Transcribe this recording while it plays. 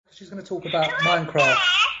She's going to talk about Minecraft.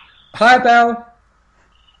 Hi, Belle.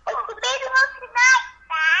 It's the middle of the night,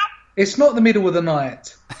 Dad. It's not the middle of the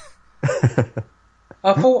night.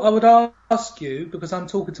 I thought I would ask you, because I'm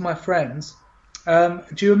talking to my friends, do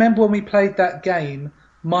you remember when we played that game,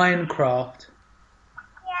 Minecraft?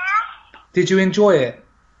 Yeah? Did you enjoy it?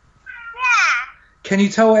 Yeah. Can you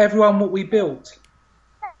tell everyone what we built?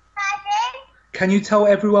 Pardon? Can you tell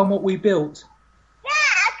everyone what we built? Yeah,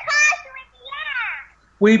 a castle in the air.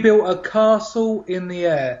 We built a castle in the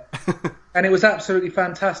air. And it was absolutely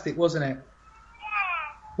fantastic, wasn't it? Yeah.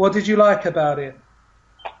 What did you like about it?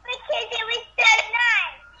 Because it was so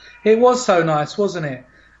nice. It was so nice, wasn't it?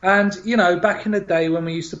 And, you know, back in the day when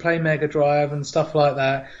we used to play Mega Drive and stuff like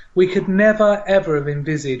that, we could never, ever have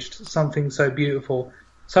envisaged something so beautiful.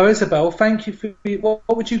 So, Isabel, thank you for...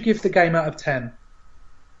 What would you give the game out of 10?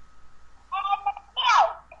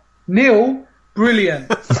 Nil? Brilliant.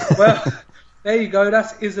 Well, there you go.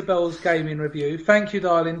 That's Isabel's gaming review. Thank you,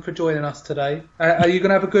 darling, for joining us today. Are you going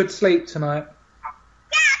to have a good sleep tonight?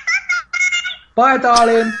 Bye,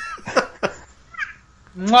 darling.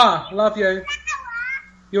 Mwah. Love you.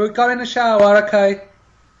 You'll go in the shower, okay?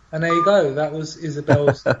 And there you go. That was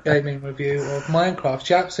Isabel's gaming review of Minecraft.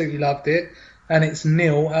 She absolutely loved it. And it's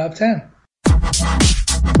nil out of 10.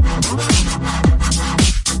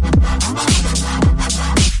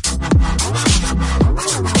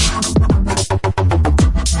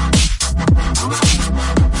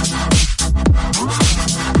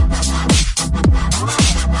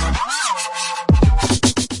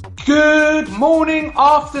 Good morning,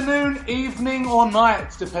 afternoon, evening or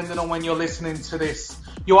night, depending on when you're listening to this.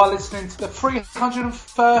 You are listening to the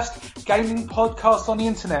 301st gaming podcast on the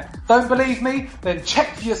internet. Don't believe me? Then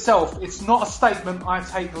check for yourself. It's not a statement I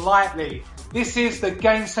take lightly. This is the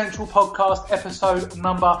Gamecentral podcast, episode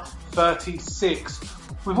number 36.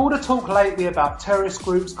 With all the talk lately about terrorist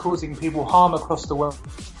groups causing people harm across the world,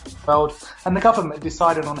 and the government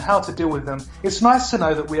decided on how to deal with them, it's nice to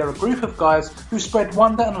know that we are a group of guys who spread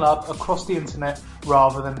wonder and love across the internet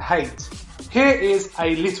rather than hate. Here is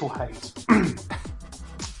a little hate.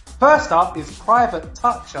 First up is private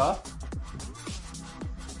toucher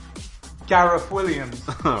Gareth Williams.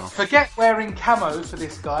 Forget wearing camo for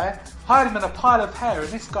this guy. Hide him in a pile of hair and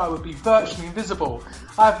this guy would be virtually invisible.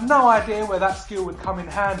 I have no idea where that skill would come in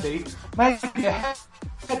handy. Maybe a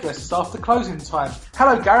hairdresser's after closing time.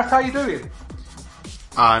 Hello Gareth, how you doing?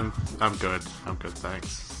 I'm good. I'm good,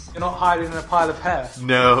 thanks. You're not hiding in a pile of hair?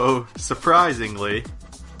 No, surprisingly.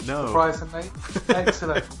 No. Surprisingly.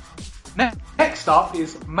 Excellent. Next up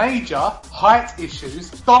is major height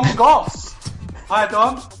issues, Don Goss. Hi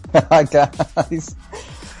Don. Hi guys.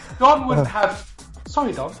 Don wouldn't have...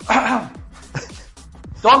 Sorry Don.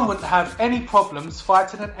 Don wouldn't have any problems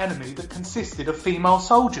fighting an enemy that consisted of female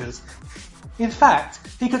soldiers. In fact,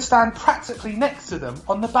 he could stand practically next to them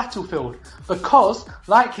on the battlefield because,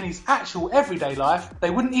 like in his actual everyday life, they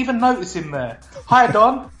wouldn't even notice him there. Hi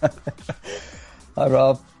Don. Hi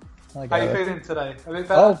Rob. Hi, how are you feeling today? A bit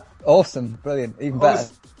better? Oh, awesome. Brilliant. Even better.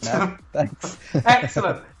 No, thanks.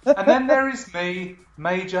 Excellent. And then there is me,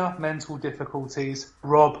 major mental difficulties,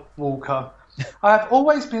 Rob Walker. I have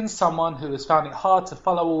always been someone who has found it hard to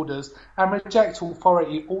follow orders and reject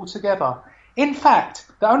authority altogether. In fact,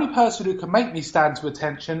 the only person who can make me stand to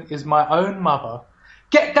attention is my own mother.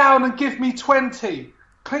 Get down and give me 20.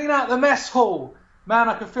 Clean out the mess hall. Man,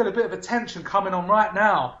 I can feel a bit of a tension coming on right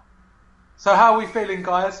now. So how are we feeling,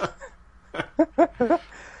 guys?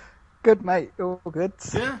 Good, mate. All good.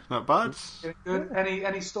 Yeah, not bad. Good.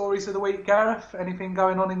 Any stories of the week, Gareth? Anything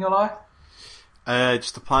going on in your life?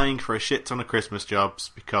 Just applying for a shit ton of Christmas jobs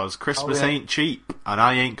because Christmas ain't cheap and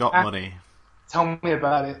I ain't got money. Tell me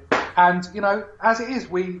about it. And, you know, as it is,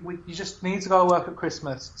 you just need to go work at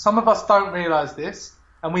Christmas. Some of us don't realise this,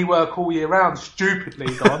 and we work all year round, stupidly,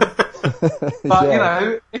 Don. But, yeah. You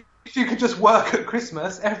know, if you could just work at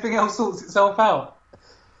Christmas, everything else sorts itself out.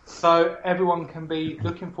 So everyone can be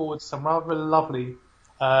looking forward to some rather lovely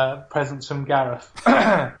presents from Gareth.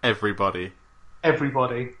 Everybody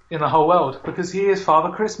in the whole world, because he is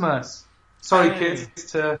Father Christmas. Sorry,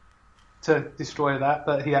 kids, to destroy that,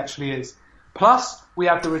 but he actually is. Plus, we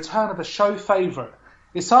have the return of a show favourite.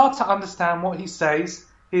 It's hard to understand what he says.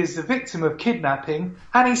 He is the victim of kidnapping,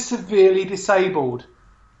 and he's severely disabled.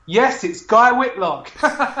 Yes, it's Guy Whitlock.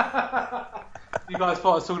 You guys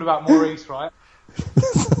thought I was talking about Maurice, right?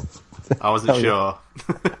 I wasn't sure.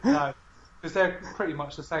 No, because they're pretty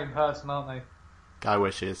much the same person, aren't they? Guy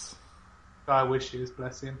wishes. Guy wishes,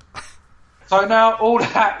 bless him. So now all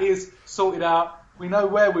that is sorted out. We know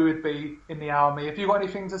where we would be in the army. Have you got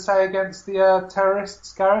anything to say against the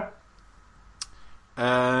terrorists, Gareth?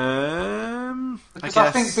 Because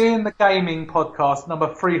I think being the gaming podcast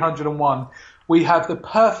number 301, we have the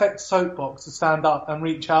perfect soapbox to stand up and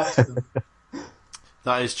reach out to them.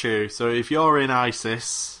 That is true. So if you're in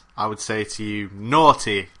ISIS, I would say to you,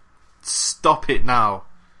 naughty, stop it now.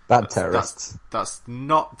 Bad terrorists. That's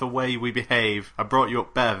not the way we behave. I brought you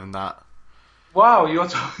up better than that. Wow,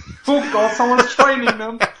 oh God, someone's training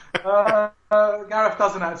them. Gareth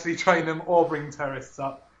doesn't actually train them or bring terrorists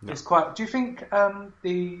up. No. It's quite. Do you think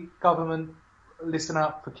the government listen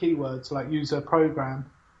out for keywords, like use a program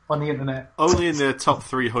on the internet? Only in the top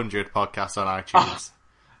 300 podcasts on iTunes.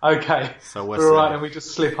 Okay, so we're alright, and we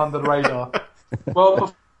just slip under the radar.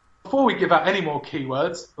 Well, before we give out any more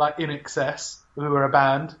keywords, like In Excess, who were a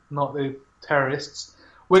band, not the terrorists,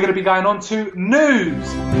 we're going to be going on to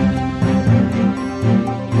news.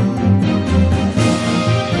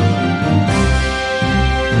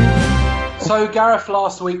 So Gareth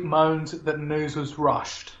last week moaned that the news was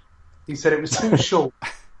rushed. He said it was too short.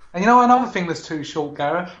 And you know another thing that's too short,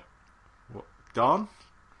 Gareth? What, Don?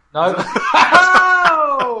 No.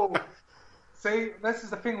 Oh! See, this is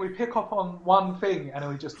the thing. We pick up on one thing and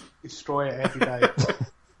then we just destroy it every day.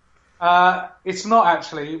 It's not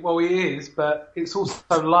actually. Well, it is, but it's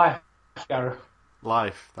also life, Gareth.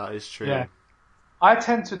 Life, that is true. Yeah. I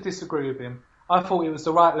tend to disagree with him. I thought it was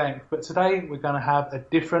the right length, but today we're going to have a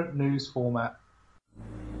different news format.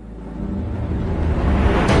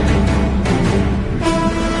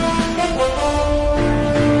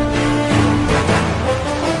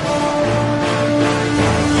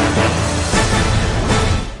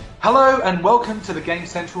 Hello and welcome to the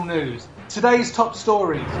Gamecentral News. Today's top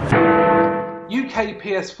stories. UK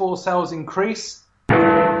PS4 sales increase.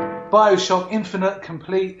 BioShock Infinite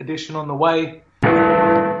Complete Edition on the way.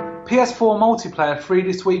 PS4 multiplayer free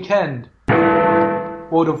this weekend.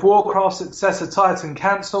 World of Warcraft successor Titan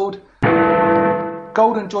cancelled.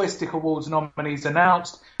 Golden Joystick Awards nominees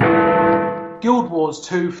announced. Guild Wars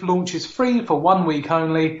 2 launches free for 1 week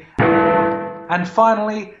only. And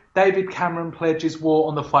finally, David Cameron pledges war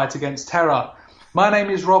on the fight against terror. My name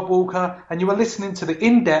is Rob Walker and you are listening to the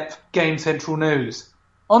in-depth Game Central News.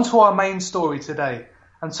 On to our main story today.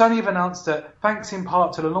 And Sony have announced that, thanks in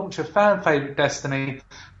part to the launch of fan favourite Destiny,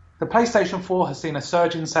 the PlayStation 4 has seen a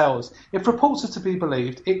surge in sales. If reports are to be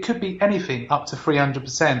believed, it could be anything up to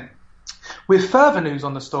 300%. With further news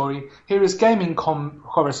on the story, here is gaming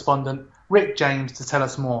correspondent Rick James to tell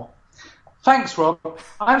us more. Thanks, Rob.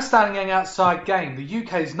 I'm standing outside Game, the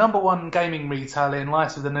UK's #1 gaming retailer, in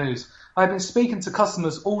light of the news. I've been speaking to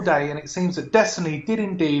customers all day and it seems that Destiny did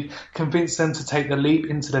indeed convince them to take the leap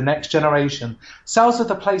into the next generation. Sales of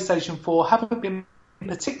the PlayStation 4 haven't been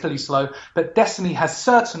particularly slow, but Destiny has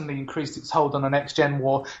certainly increased its hold on the next-gen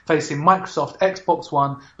war, facing Microsoft Xbox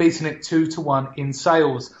One, beating it 2-1 in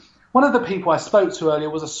sales. One of the people I spoke to earlier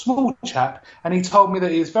was a small chap, and he told me that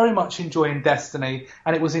he is very much enjoying Destiny,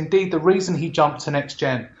 and it was indeed the reason he jumped to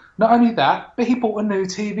next-gen. Not only that, but he bought a new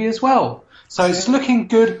TV as well. So it's looking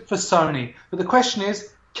good for Sony. But the question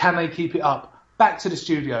is, can they keep it up? Back to the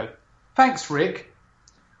studio. Thanks, Rick.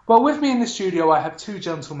 Well, with me in the studio, I have two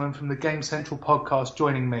gentlemen from the Game Central podcast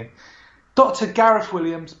joining me. Dr. Gareth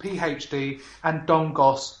Williams, PhD, and Don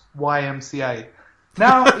Goss, YMCA.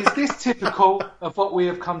 Now, is this typical of what we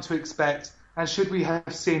have come to expect, and should we have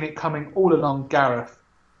seen it coming all along, Gareth?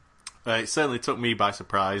 It certainly took me by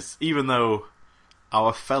surprise, even though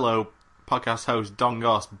our fellow podcast host, Don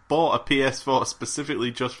Goss, bought a PS4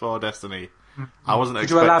 specifically just for Destiny. Mm-hmm. I wasn't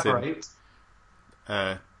expecting... Could you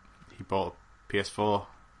elaborate? He bought a PS4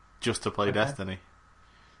 just to play Destiny.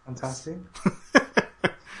 Fantastic.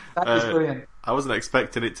 That is brilliant. I wasn't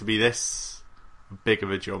expecting it to be this big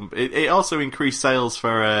of a jump. It also increased sales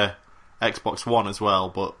for Xbox One as well,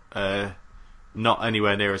 but not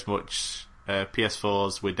anywhere near as much.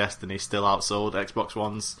 PS4s with Destiny still outsold Xbox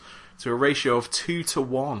Ones to a ratio of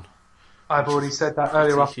 2-1. I've already said that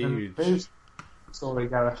earlier up in the news story,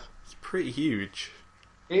 Gareth. It's pretty huge.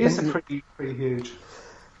 It is pretty huge.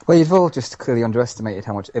 Well, you've all just clearly underestimated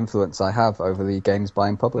how much influence I have over the games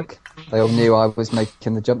buying public. They all knew I was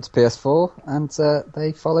making the jump to PS4, and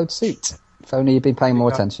they followed suit. If only you'd been paying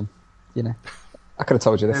more attention. You know, I could have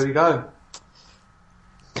told you this. There we go.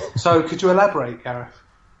 So, could you elaborate, Gareth?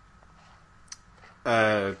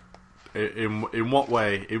 In what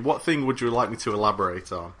way? In what thing would you like me to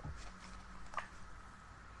elaborate on?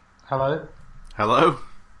 Hello? Hello?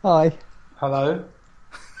 Hi. Hello?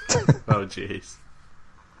 Oh, jeez.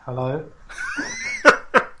 Hello?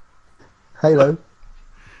 Hello.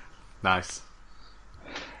 Nice.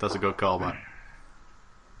 That's a good callback.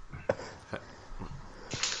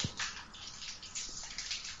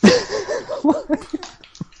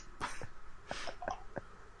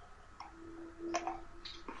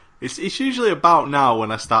 It's usually about now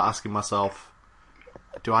when I start asking myself,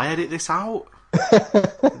 do I edit this out?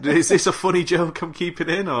 Is this a funny joke I'm keeping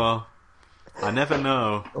in, or I never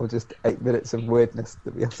know. Or just 8 minutes of weirdness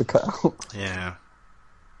that we have to cut out. Yeah.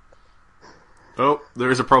 Oh,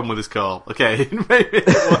 there is a problem with this call. Okay, maybe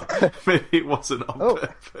it wasn't on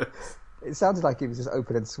purpose. It sounded like he was just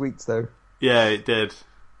opening sweets, though. Yeah, it did.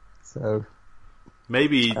 So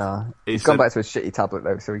maybe he's gone back to a shitty tablet,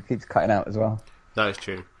 though, so he keeps cutting out as well. That is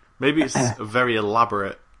true. Maybe it's a very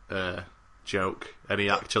elaborate joke, and he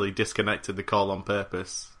actually disconnected the call on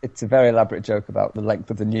purpose. It's a very elaborate joke about the length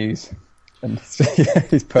of the news. And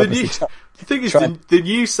he's purposely the thing is, the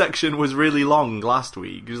news section was really long last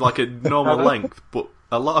week. It was like a normal length, but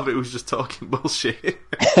a lot of it was just talking bullshit.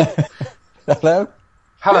 Hello?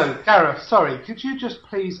 Hello, Gareth. Sorry, could you just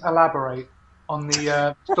please elaborate on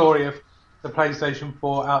the story of the PlayStation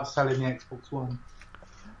 4 outselling the Xbox One?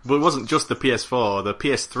 But it wasn't just the PS4. The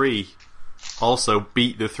PS3 also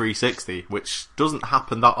beat the 360, which doesn't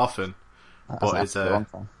happen that often. But it's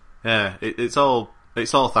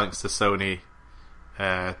it's all thanks to Sony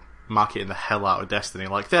marketing the hell out of Destiny.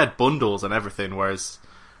 Like, they had bundles and everything, whereas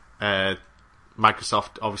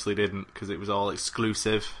Microsoft obviously didn't, because it was all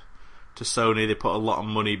exclusive to Sony. They put a lot of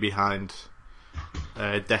money behind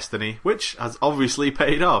Destiny, which has obviously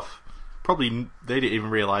paid off. Probably they didn't even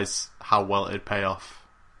realise how well it'd pay off,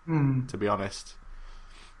 to be honest.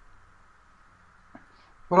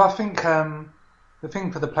 Well, I think the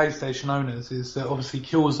thing for the PlayStation owners is that obviously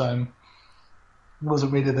Killzone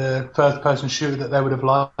wasn't really the first-person shooter that they would have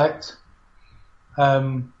liked. They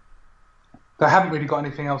haven't really got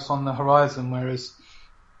anything else on the horizon, whereas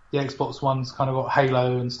the Xbox One's kind of got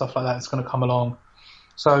Halo and stuff like that that's going to come along.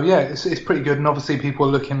 So, yeah, it's pretty good. And obviously people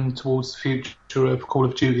are looking towards the future of Call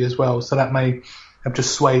of Duty as well, so that may have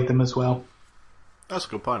just swayed them as well. That's a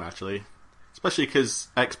good point, actually. Especially because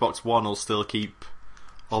Xbox One will still keep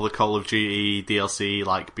all the Call of Duty DLC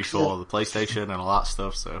like before the PlayStation and all that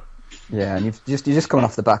stuff, so... Yeah, and you're just coming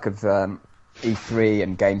off the back of E3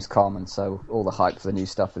 and Gamescom, and so all the hype for the new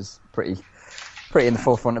stuff is pretty in the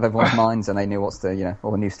forefront of everyone's minds, and they knew all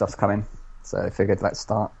the new stuff's coming, so they figured let's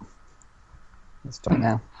start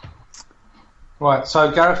now. Right, so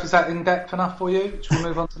Gareth, is that in depth enough for you? Should we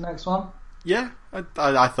move on to the next one? Yeah, I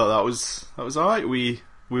thought that was all right. We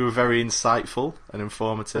were very insightful and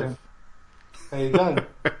informative. Yeah. There you go.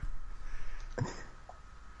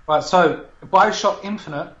 Right, so Bioshock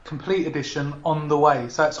Infinite Complete Edition on the way.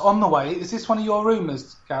 So it's on the way. Is this one of your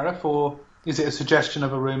rumours, Gareth, or is it a suggestion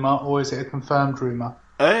of a rumour, or is it a confirmed rumour?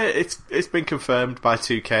 It's been confirmed by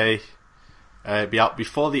 2K. It'll be out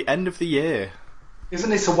before the end of the year. Isn't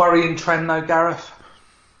this a worrying trend, though, Gareth?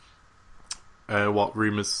 What,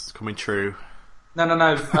 rumours coming true?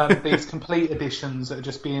 No. These complete editions that are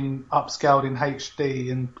just being upscaled in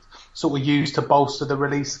HD and sort of used to bolster the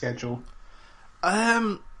release schedule.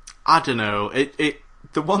 I don't know.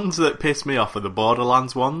 The ones that piss me off are the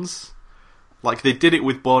Borderlands ones. Like, they did it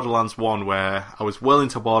with Borderlands 1, where I was well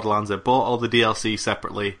into Borderlands, I bought all the DLC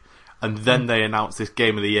separately, and then they announced this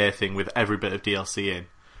Game of the Year thing with every bit of DLC in.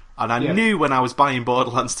 And I knew when I was buying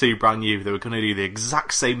Borderlands 2 brand new, they were going to do the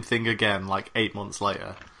exact same thing again, like 8 months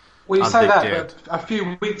later. Well, you say that, but a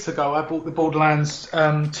few weeks ago I bought the Borderlands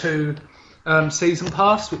 2 Season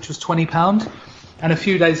Pass, which was £20, and a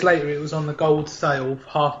few days later it was on the gold sale,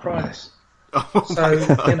 half price. Oh, so,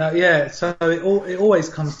 so it always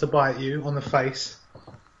comes to bite you on the face,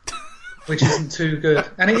 which isn't too good.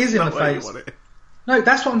 And it is in the face. No,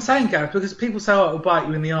 that's what I'm saying, Gareth, because people say, it'll bite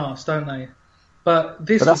you in the arse, don't they? But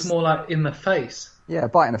this was more like in the face. Yeah, a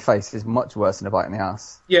bite in the face is much worse than a bite in the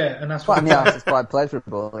arse. Yeah, and that's what... Bite in the arse is quite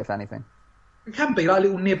pleasurable, if anything. It can be, like a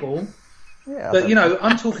little nibble. Yeah, but,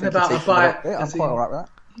 I'm talking about a bite... Yeah, I'm quite alright with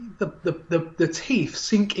that. The teeth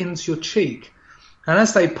sink into your cheek, and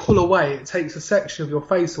as they pull away, it takes a section of your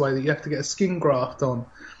face away that you have to get a skin graft on.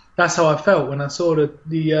 That's how I felt when I saw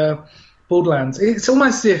the Borderlands. It's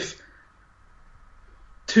almost as if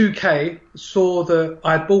 2K saw that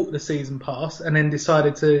I bought the season pass and then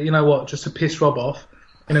decided to, just to piss Rob off,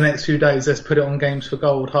 in the next few days, let's put it on Games for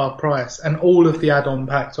Gold, half price, and all of the add-on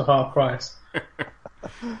packs are half price.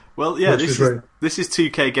 Well, yeah, this is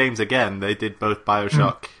 2K Games again. They did both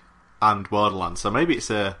Bioshock and Borderlands, so maybe it's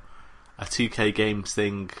a 2K Games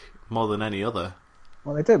thing more than any other.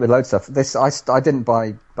 Well, they do it with loads of stuff. I didn't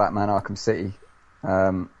buy Batman Arkham City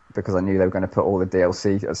because I knew they were going to put all the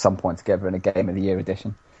DLC at some point together in a Game of the Year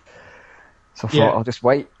edition. So I thought I'll just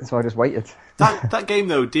wait. So I just waited. That game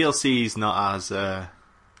though, DLC is not as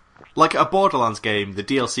like a Borderlands game. The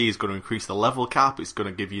DLC is going to increase the level cap. It's going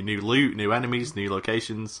to give you new loot, new enemies, new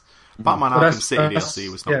locations. Batman Arkham City DLC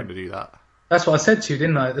was not going to do that. That's what I said to you,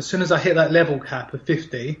 didn't I? As soon as I hit that level cap of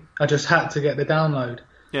 50, I just had to get the download.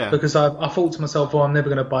 Yeah. Because I thought to myself, I'm never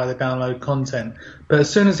going to buy the download content. But as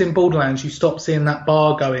soon as in Borderlands you stop seeing that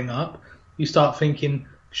bar going up, you start thinking,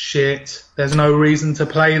 shit, there's no reason to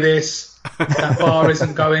play this. That bar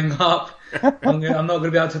isn't going up. I'm not going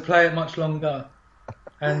to be able to play it much longer.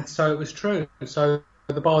 And so it was true. So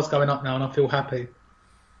the bar's going up now and I feel happy.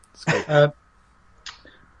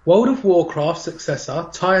 World of Warcraft successor,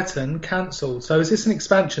 Titan, cancelled. So is this an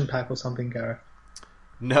expansion pack or something, Gareth?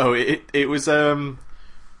 No, it was...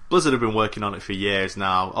 Blizzard have been working on it for years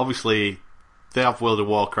now. Obviously, they have World of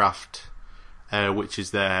Warcraft, which is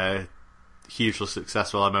their hugely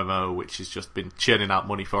successful MMO, which has just been churning out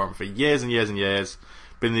money for them for years and years and years.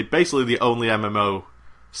 Been basically the only MMO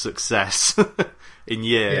success in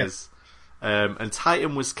years. Yeah. And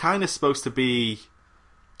Titan was kind of supposed to be...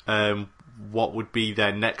 what would be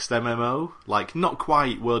their next MMO, like not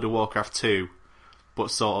quite World of Warcraft 2, but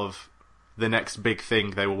sort of the next big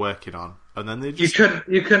thing they were working on. And then they just...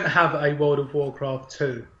 You couldn't have a World of Warcraft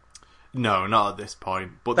 2. No, not at this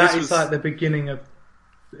point. But that is like the beginning of...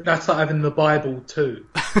 That's like having the Bible too.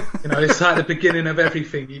 It's like the beginning of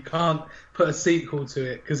everything. You can't put a sequel to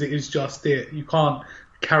it because it is just it. You can't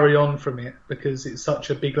carry on from it because it's such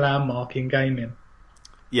a big landmark in gaming.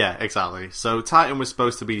 Yeah, exactly. So Titan was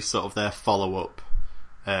supposed to be sort of their follow-up.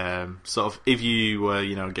 Sort of, if you were,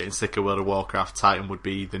 getting sick of World of Warcraft, Titan would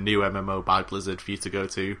be the new MMO by Blizzard for you to go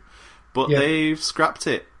to. But they've scrapped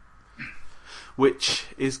it. Which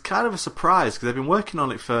is kind of a surprise, because they've been working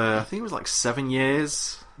on it for, I think it was like 7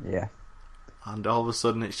 years. Yeah. And all of a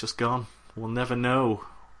sudden it's just gone. We'll never know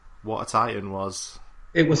what a Titan was.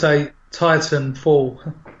 It was a Titan fall.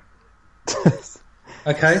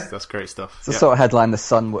 Okay, that's great stuff. It's the sort of headline the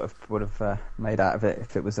Sun would have made out of it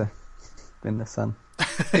if it was in the Sun.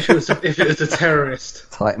 if it was a terrorist,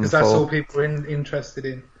 Titanfall. Because that's all people are interested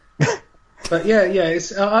in. But yeah,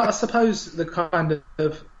 it's I suppose the kind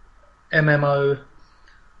of MMO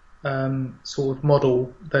sort of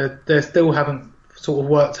model they still haven't sort of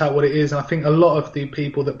worked out what it is, and I think a lot of the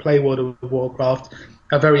people that play World of Warcraft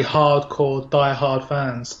are very hardcore, die-hard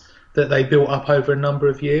fans that they built up over a number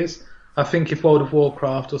of years. I think if World of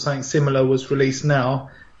Warcraft or something similar was released now,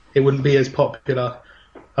 it wouldn't be as popular.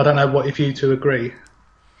 I don't know if you two agree.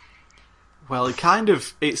 Well, it's kind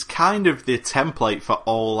of the template for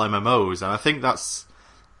all MMOs, and I think that's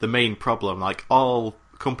the main problem. Like, all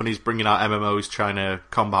companies bringing out MMOs trying to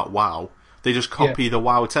combat WoW, they just copy the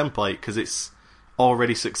WoW template because it's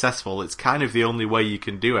already successful. It's kind of the only way you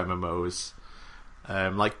can do MMOs.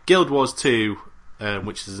 Like Guild Wars 2,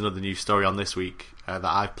 which is another news story on this week that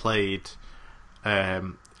I played,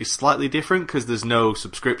 is slightly different because there's no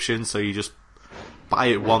subscription, so you just buy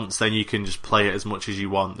it once, then you can just play it as much as you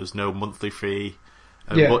want. There's no monthly fee.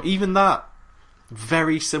 But even that,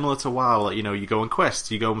 very similar to WoW. Like, you go on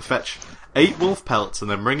quests, you go and fetch 8 wolf pelts and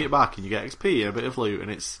then bring it back and you get XP and a bit of loot,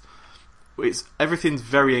 and it's everything's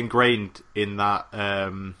very ingrained in that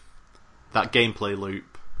that gameplay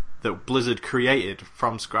loop that Blizzard created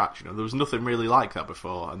from scratch. There was nothing really like that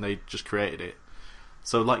before, and they just created it.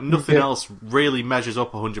 So like nothing else really measures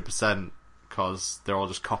up 100% because they're all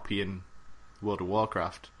just copying World of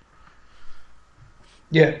Warcraft.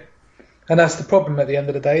 Yeah, and that's the problem at the end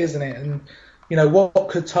of the day, isn't it? And what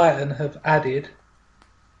could Titan have added?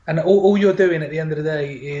 And all you're doing at the end of the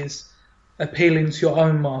day is appealing to your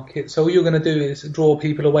own market. So all you're going to do is draw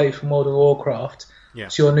people away from World of Warcraft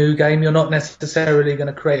to your new game. You're not necessarily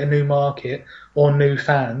going to create a new market or new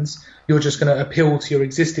fans. You're just going to appeal to your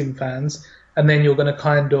existing fans, and then you're going to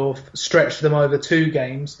kind of stretch them over 2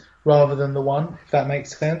 games rather than the one, if that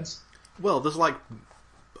makes sense. Well, there's like,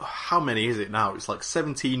 how many is it now? It's like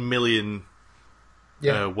 17 million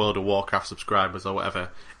World of Warcraft subscribers or whatever.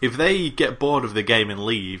 If they get bored of the game and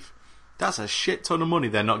leave, that's a shit ton of money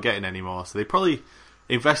they're not getting anymore. So they probably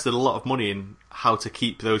invested a lot of money in how to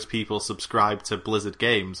keep those people subscribed to Blizzard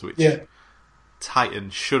games, which Titan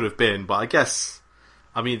should have been. But I guess,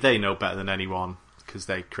 they know better than anyone because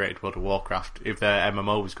they created World of Warcraft if their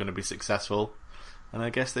MMO was going to be successful. And I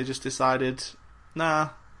guess they just decided, nah,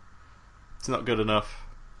 it's not good enough.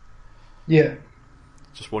 Yeah.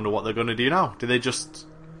 Just wonder what they're going to do now. Do they just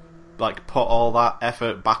put all that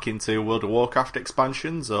effort back into World of Warcraft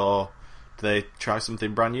expansions, or do they try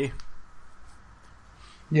something brand new?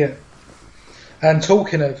 Yeah. And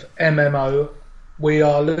talking of MMO, we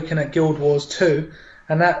are looking at Guild Wars 2,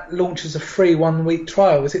 and that launches a free 1-week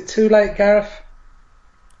trial. Is it too late, Gareth?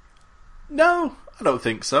 No, I don't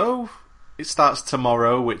think so. It starts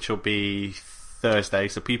tomorrow, which will be Thursday,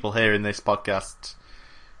 so people hearing this podcast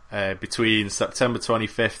between September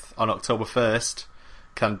 25th and October 1st,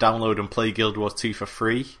 can download and play Guild Wars 2 for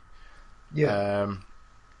free. Yeah.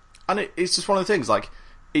 And it's just one of the things, like,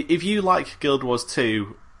 if you like Guild Wars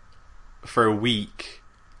 2 for a week,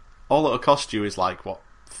 all it'll cost you is like, what,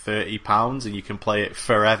 £30, and you can play it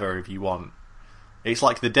forever if you want. It's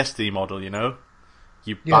like the Destiny model, you know?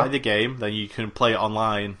 You buy the game, then you can play it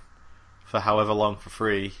online for however long for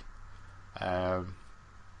free. That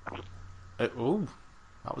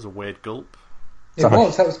was a weird gulp. It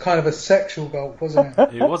was. That was kind of a sexual gulp, wasn't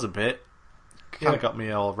it? It was a bit. Kind of got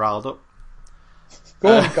me all riled up.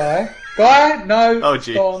 Go on, Guy. Guy, no. Oh,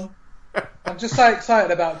 geez. Go on. I'm just so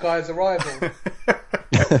excited about Guy's arrival.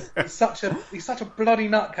 He's such a bloody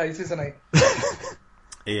nutcase, isn't he?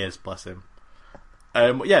 He is, bless him.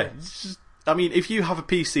 I mean, if you have a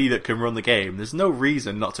PC that can run the game, there's no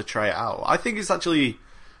reason not to try it out. I think it's actually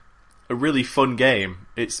a really fun game.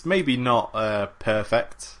 It's maybe not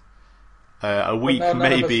perfect. A week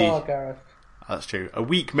maybe. That's true. A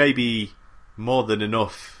week may be more than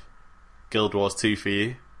enough Guild Wars 2 for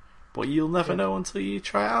you, but you'll never know until you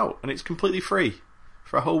try it out, and it's completely free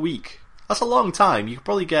for a whole week. That's a long time. You could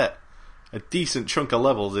probably get a decent chunk of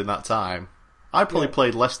levels in that time. I probably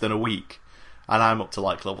played less than a week, and I'm up to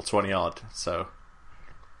like level 20 odd, so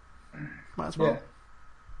might as well.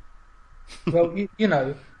 Yeah. Well, you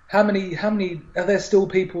know, how many are there still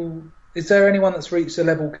people? Is there anyone that's reached the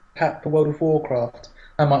level cap for World of Warcraft?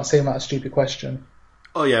 That might seem like a stupid question.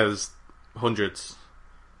 Oh yeah, there's hundreds.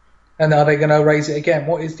 And are they going to raise it again?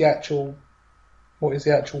 What is the actual?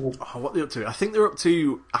 Oh, what are they up to? I think they're up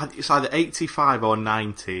to, it's either 85 or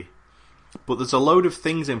 90. But there's a load of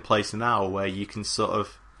things in place now where you can sort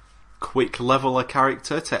of quick level a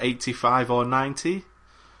character to 85 or 90.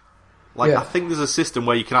 Like, I think there's a system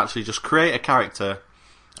where you can actually just create a character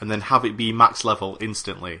and then have it be max level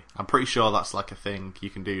instantly. I'm pretty sure that's like a thing you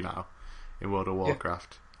can do now in World of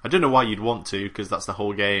Warcraft. I don't know why you'd want to, because that's the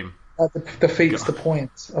whole game. That defeats the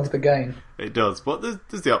point of the game. It does, but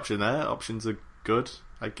there's the option there. Options are good,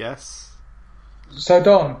 I guess. So,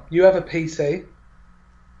 Don, you have a PC?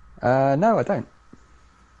 No, I don't.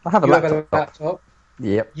 I have a you laptop. Have a laptop?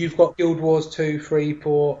 Yep. You've got Guild Wars 2 free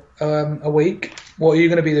for a week. What are you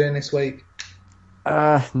going to be doing this week?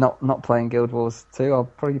 Not playing Guild Wars 2. I'll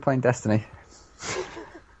probably be playing Destiny.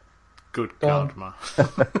 Good God, man.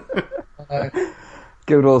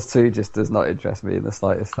 Guild Wars 2 just does not interest me in the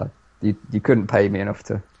slightest. You couldn't pay me enough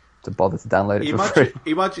to bother to download it for free.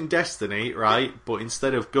 Imagine Destiny, right? But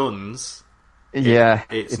instead of guns,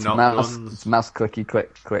 it's not mouse, guns. It's mouse clicky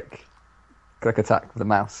click attack with the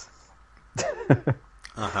mouse.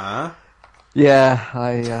 Yeah,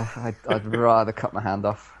 I'd rather cut my hand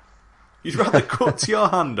off. You'd rather cut your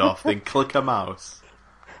hand off than click a mouse.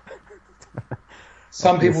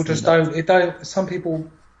 Some people just don't. It don't. Some people,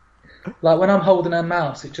 like when I'm holding a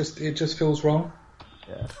mouse, it just feels wrong.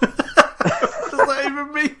 Yeah. What does that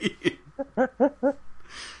even mean?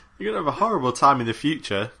 You're gonna have a horrible time in the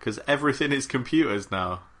future because everything is computers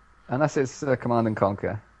now. Unless it's Command and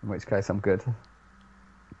Conquer, in which case I'm good.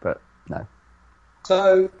 But no.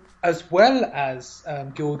 So, as well as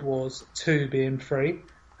Guild Wars 2 being free,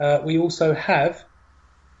 we also have.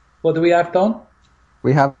 What do we have, Don?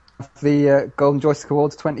 We have the Golden Joystick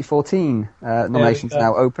Awards 2014 nominations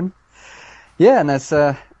now open. Yeah, and there's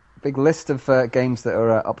a big list of games that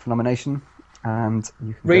are up for nomination, and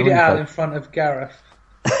you can read it out in front of Gareth,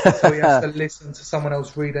 so he has to listen to someone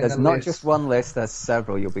else reading. There's not just one list; there's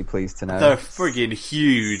several. You'll be pleased to know. They're friggin'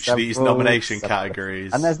 huge. These nomination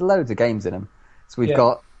categories, and there's loads of games in them. So we've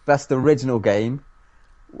got Best Original Game,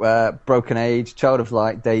 Broken Age, Child of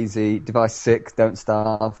Light, Daisy, Device 6, Don't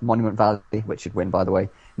Starve, Monument Valley, which should win, by the way,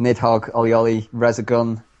 Nidhogg, Ollie Ollie,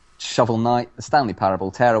 Resogun, Shovel Knight, The Stanley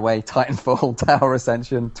Parable, Tearaway, Titanfall, Tower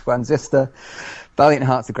Ascension, Transistor, Valiant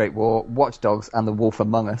Hearts: The Great War, Watch Dogs, and The Wolf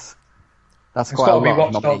Among Us. That's quite a lot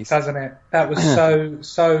of Watch Dogs, hasn't it? That was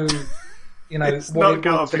so. You know, it's not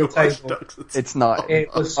going to be Watch Dogs. It's not.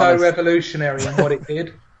 It was so revolutionary in what it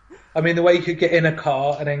did. I mean, the way you could get in a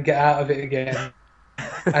car and then get out of it again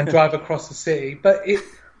and drive across the city, but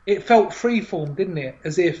it felt freeform, didn't it?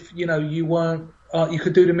 As if you weren't. You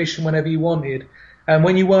could do the mission whenever you wanted. And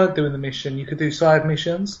when you weren't doing the mission, you could do side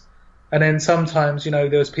missions. And then sometimes, there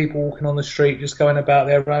was people walking on the street just going about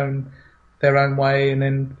their own way, and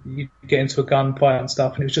then you get into a gunfight and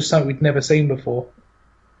stuff. And it was just something we'd never seen before.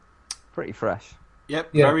 Pretty fresh.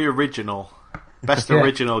 Yep, very original. Best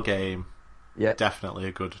original game. Yeah, definitely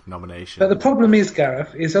a good nomination. But the problem is,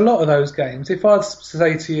 Gareth, is a lot of those games, if I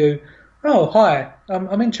say to you, "Oh, hi,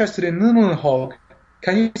 I'm interested in Nidhogg.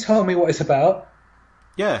 Can you tell me what it's about?"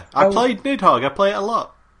 Yeah, I played Nidhogg. I play it a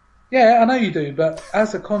lot. Yeah, I know you do, but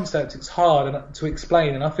as a concept, it's hard to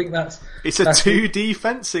explain, and I think It's a 2D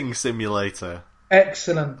fencing simulator.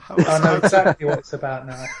 Excellent. I know exactly what it's about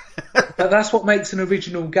now. But that's what makes an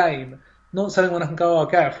original game. Not something when I can go, oh,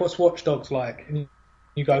 Gareth, what's Watch Dogs like? And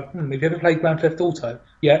you go, have you ever played Grand Theft Auto?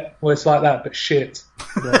 Yeah, well, it's like that, but shit.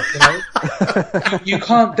 Yeah, you know? You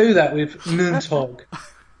can't do that with Nidhogg.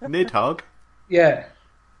 Nidhogg? Yeah.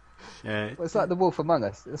 Yeah. Well, it's like The Wolf Among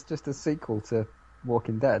Us. It's just a sequel to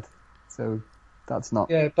Walking Dead. So that's not...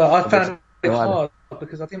 Yeah, but I found it hard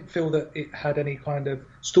because I didn't feel that it had any kind of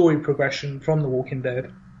story progression from The Walking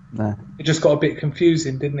Dead. No. It just got a bit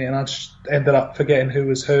confusing, didn't it? And I just ended up forgetting who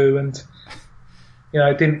was who, and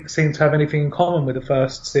it didn't seem to have anything in common with the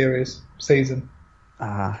first season.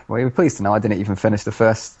 Well, you're pleased to know I didn't even finish the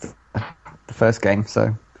first game,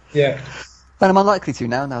 so... Yeah. And I'm unlikely to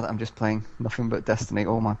now that I'm just playing nothing but Destiny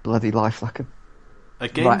all my bloody life like a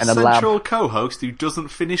Gamecentral co-host who doesn't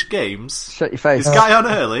finish games. Shut your face. This guy on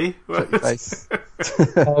early. Shut your face.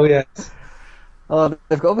 Oh yeah. Oh,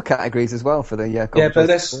 they've got other categories as well for the yeah, but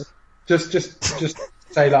let's just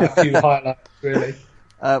say like a few highlights really.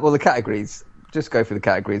 Well, the categories. Just go through the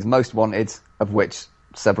categories. Most wanted, of which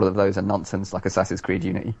several of those are nonsense, like Assassin's Creed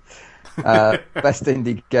Unity. Best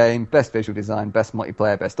indie game, best visual design, best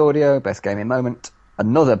multiplayer, best audio, best gaming moment.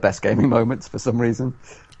 Another best gaming moments for some reason.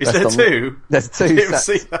 Is there two? There's two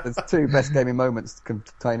sets. There's two best gaming moments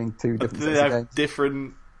containing two different sets of games.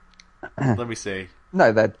 Different. Let me see.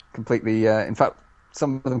 No, they're completely. In fact,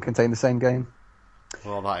 some of them contain the same game.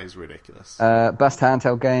 Well, that is ridiculous. Best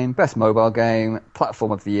handheld game, best mobile game,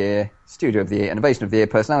 platform of the year, studio of the year, innovation of the year,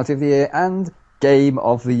 personality of the year, and game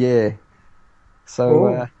of the year.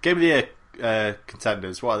 So, game of the year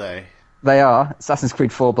contenders. What are they? They are Assassin's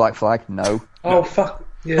Creed 4 Black Flag. No. Oh fuck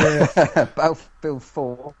yeah. Battlefield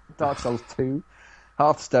 4, Dark Souls 2,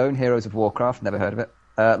 Hearthstone, Heroes of Warcraft. Never heard of it.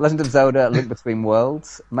 Legend of Zelda: Link Between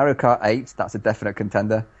Worlds, Mario Kart 8. That's a definite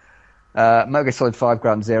contender. Metal Gear Solid 5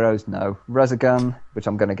 Ground Zeroes, no. Resogun, which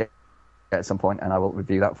I'm going to get at some point, and I will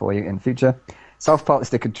review that for you in the future. South Park: The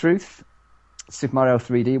Stick of Truth, Super Mario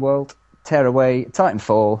 3D World, Tearaway,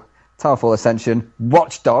 Titanfall, Towerfall Ascension,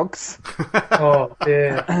 Watch Dogs. Oh,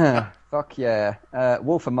 yeah. Fuck yeah.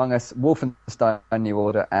 Wolf Among Us, Wolfenstein New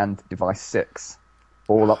Order, and Device 6.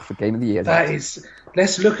 All up for Game of the Year.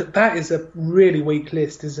 Let's look at that. Is a really weak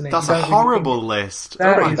list, isn't it? That's a horrible list.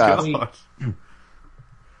 That is weak.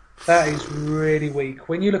 That is really weak.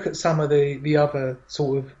 When you look at some of the other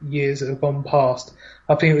sort of years that have gone past,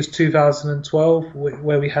 I think it was 2012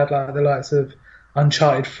 where we had like the likes of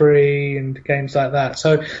Uncharted 3 and games like that.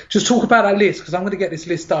 So just talk about that list, because I'm going to get this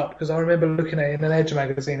list up, because I remember looking at it in an Edge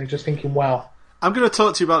magazine and just thinking, wow. I'm going to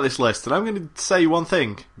talk to you about this list, and I'm going to say one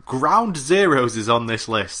thing. Ground Zeroes is on this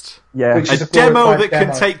list. Yeah. A demo that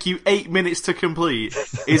can take you 8 minutes to complete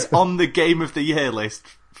is on the Game of the Year list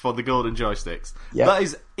for the Golden Joysticks. Yep. That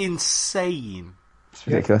is insane. It's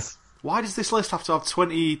ridiculous. Why does this list have to have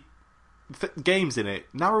 20 games in it?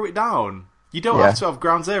 Narrow it down. You don't have to have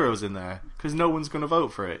Ground Zeroes in there, because no one's going to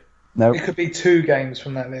vote for it. No. It could be 2 games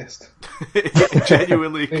from that list. It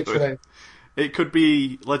genuinely could. It could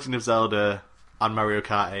be Legend of Zelda and Mario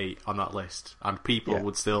Kart 8 on that list, and people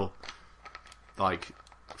would still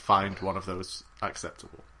find one of those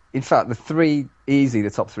acceptable. In fact,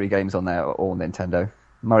 the top 3 games on there are all Nintendo.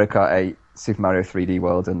 Mario Kart 8, Super Mario 3D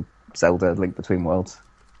World, and Zelda Link Between Worlds.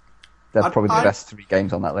 They're probably the best 3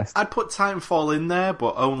 games on that list. I'd put Titanfall in there,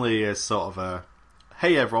 but only as sort of a,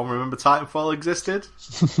 hey everyone, remember Titanfall existed?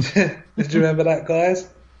 Did you remember that, guys?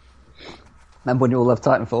 Remember when you all loved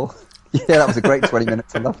Titanfall? Yeah, that was a great 20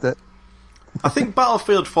 minutes. I loved it. I think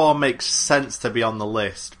Battlefield 4 makes sense to be on the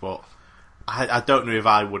list, but I don't know if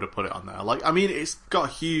I would have put it on there. It's got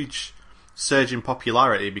a huge surge in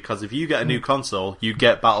popularity, because if you get a new console, you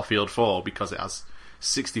get Battlefield 4 because it has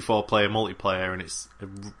 64-player multiplayer and it's a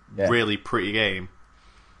really pretty game.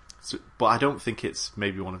 But I don't think it's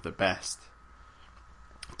maybe one of the best.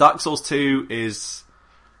 Dark Souls 2 is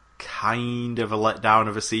kind of a letdown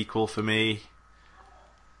of a sequel for me.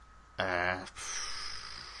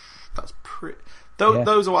 That's pretty.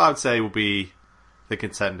 Those are what I would say will be the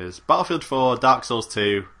contenders: Battlefield 4, Dark Souls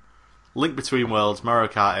 2, Link Between Worlds, Mario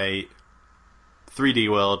Kart 8, 3D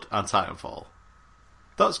World, and Titanfall.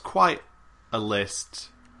 That's quite a list.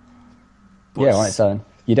 Yeah, on its own.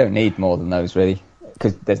 You don't need more than those, really,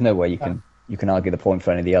 because there's no way you can argue the point for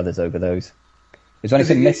any of the others over those. Is there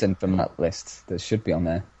anything missing from that list that should be on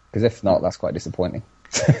there? Because if not, that's quite disappointing.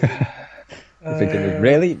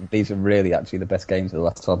 Really? These are really actually the best games of the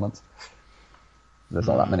last 12 months? There's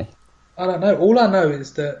not that many. I don't know. All I know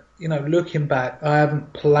is that, looking back, I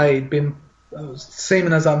haven't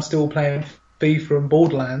seeming as I'm still playing FIFA and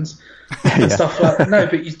Borderlands and stuff like that. No,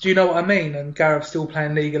 but do you know what I mean? And Gareth's still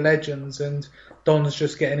playing League of Legends and Don's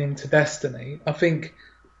just getting into Destiny. I think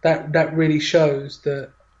that really shows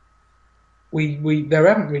that there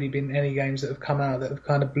haven't really been any games that have come out that have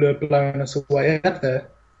kind of blown us away, have there?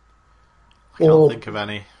 I can't think of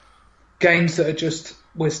any. Games that are just,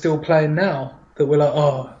 we're still playing now, that we're like,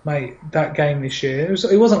 oh, mate, that game this year.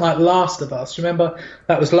 It wasn't like Last of Us. Remember,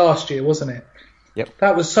 that was last year, wasn't it? Yep.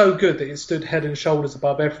 That was so good that it stood head and shoulders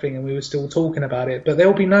above everything and we were still talking about it. But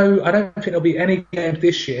I don't think there'll be any games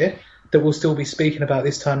this year that we'll still be speaking about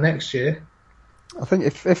this time next year. I think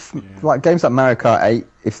if like games like Mario Kart 8,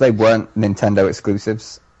 if they weren't Nintendo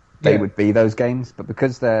exclusives, they would be those games. But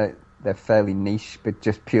because they're fairly niche, but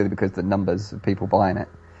just purely because of the numbers of people buying it,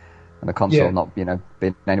 and the console not being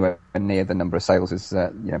anywhere near the number of sales as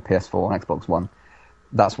PS4 and Xbox One,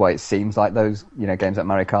 that's why it seems like those games like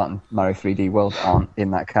Mario Kart and Mario 3D World aren't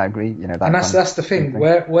in that category. And that's the thing.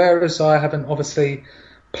 Whereas I haven't obviously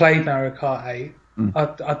played Mario Kart 8.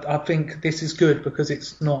 I think this is good because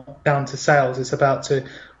it's not down to sales. It's about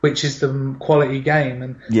which is the quality game,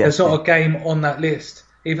 and there's not a game on that list,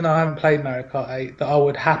 even though I haven't played Mario Kart 8, that I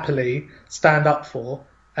would happily stand up for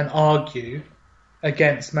and argue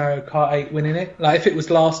against Mario Kart 8 winning it. Like if it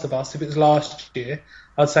was Last of Us, if it was last year,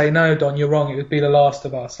 I'd say no, Don, you're wrong. It would be The Last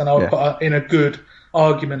of Us, and I would put in a good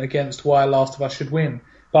argument against why Last of Us should win.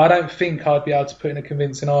 But I don't think I'd be able to put in a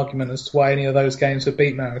convincing argument as to why any of those games would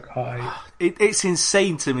beat Mario Kart 8. It's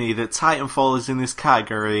insane to me that Titanfall is in this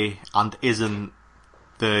category and isn't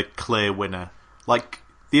the clear winner. Like,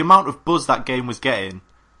 the amount of buzz that game was getting,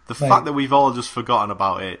 the fact that we've all just forgotten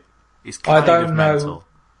about it is kind of mental.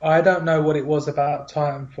 I don't know what it was about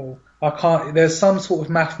Titanfall. There's some sort of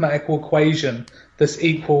mathematical equation that's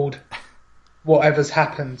equaled whatever's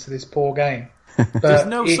happened to this poor game. But there's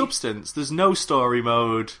no substance, there's no story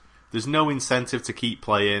mode, there's no incentive to keep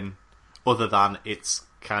playing other than it's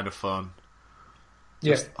kind of fun.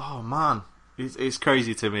 Oh man, it's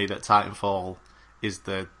crazy to me that Titanfall is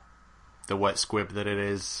the wet squib that it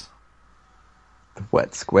is. The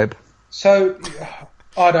wet squib. So,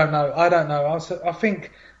 I don't know. I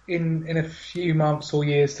think in a few months or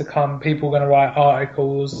years to come, people are going to write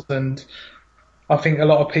articles, and I think a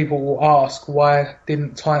lot of people will ask, why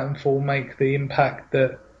didn't Titanfall make the impact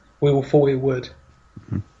that we all thought it would?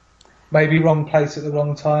 Mm-hmm. Maybe wrong place at the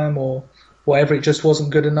wrong time, or whatever, it just wasn't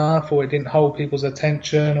good enough, or it didn't hold people's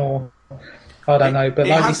attention, or I don't know. But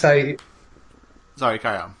like you say... Sorry,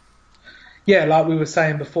 carry on. Yeah, like we were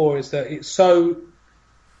saying before, is that it's so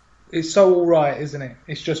alright, isn't it?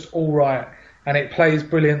 It's just alright, and it plays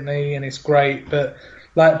brilliantly, and it's great, but...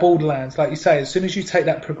 Like Borderlands, like you say, as soon as you take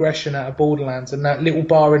that progression out of Borderlands and that little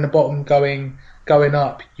bar in the bottom going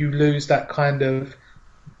up, you lose that kind of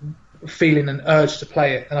feeling and urge to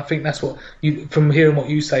play it. And I think that's what from hearing what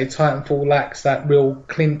you say, Titanfall lacks that real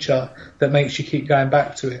clincher that makes you keep going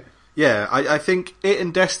back to it. Yeah, I think it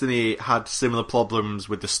and Destiny had similar problems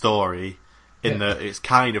with the story in that it's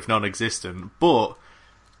kind of non-existent, but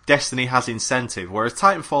Destiny has incentive, whereas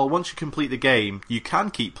Titanfall, once you complete the game, you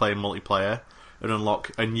can keep playing multiplayer and unlock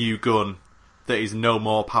a new gun that is no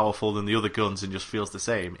more powerful than the other guns and just feels the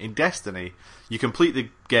same. In Destiny, you complete the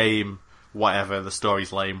game, whatever, the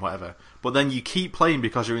story's lame, whatever, but then you keep playing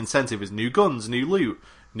because your incentive is new guns, new loot,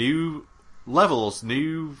 new levels,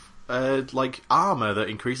 new armor that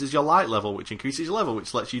increases your light level, which increases your level,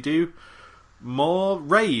 which lets you do more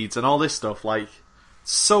raids and all this stuff. Like,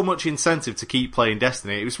 so much incentive to keep playing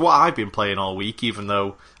Destiny. It was what I've been playing all week, even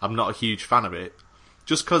though I'm not a huge fan of it,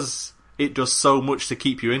 just because it does so much to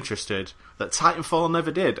keep you interested that Titanfall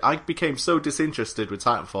never did. I became so disinterested with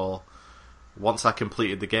Titanfall once I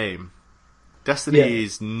completed the game.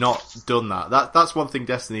 Destiny's not done that. That's one thing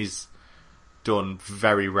Destiny's done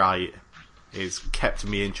very right, is kept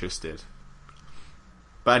me interested.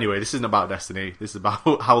 But anyway, this isn't about Destiny. This is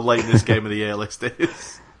about how late this Game of the Year list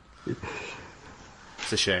is.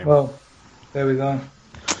 It's a shame. Well, there we go.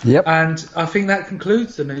 Yep. And I think that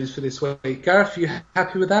concludes the news for this week. Gareth, you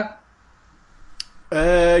happy with that?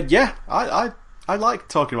 Yeah, I like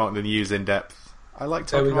talking about the news in depth. I like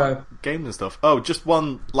talking about games and stuff. Oh, just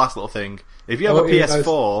one last little thing. If you have a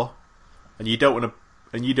PS4 and you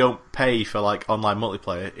don't pay for like online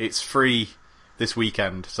multiplayer, it's free this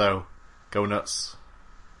weekend. So go nuts.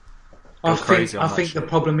 I think the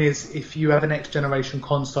problem is if you have a next generation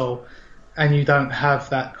console and you don't have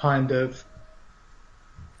that kind of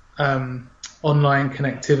online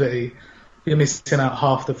connectivity, you're missing out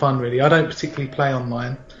half the fun, really. I don't particularly play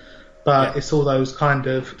online, but it's all those kind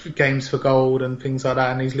of games for gold and things like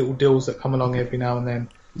that, and these little deals that come along every now and then.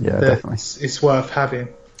 Yeah, definitely. It's worth having.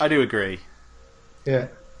 I do agree. Yeah.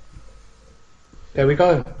 There we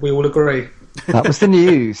go. We all agree. That was the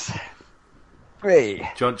news. 3. Do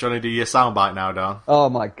you want to do your soundbite now, Dan? Oh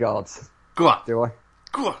my god. Go on. Do I?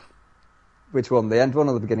 Go on. Which one? The end one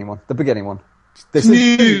or the beginning one? The beginning one. This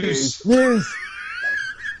news. News.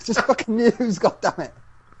 It's just fucking news, goddammit.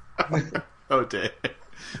 Oh dear.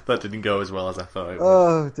 That didn't go as well as I thought it would.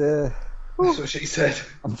 Oh dear. That's what she said.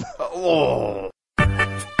 Oh.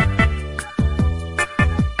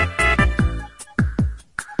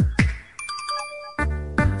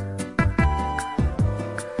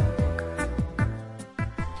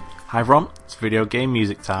 Hi everyone, it's video game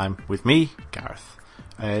music time with me, Gareth.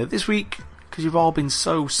 This week, because you've all been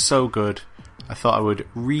so good, I thought I would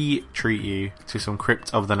re-treat you to some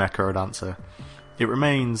Crypt of the Necrodancer. It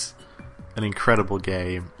remains an incredible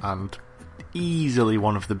game and easily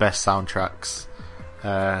one of the best soundtracks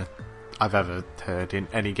I've ever heard in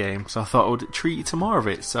any game, so I thought I would treat you to more of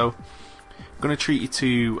it. So I'm going to treat you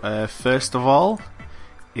to, first of all,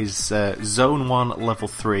 is Zone 1 Level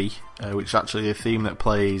 3, which is actually a theme that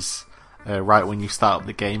plays right when you start up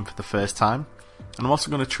the game for the first time. And I'm also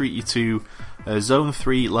going to treat you to Zone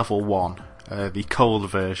 3 Level 1. The cold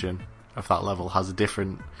version of that level has a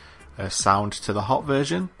different sound to the hot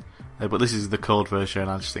version, but this is the cold version.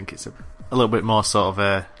 I just think it's a little bit more sort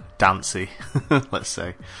of dancey, let's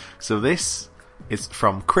say. So this is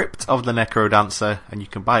from Crypt of the Necrodancer, and you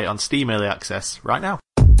can buy it on Steam Early Access right now.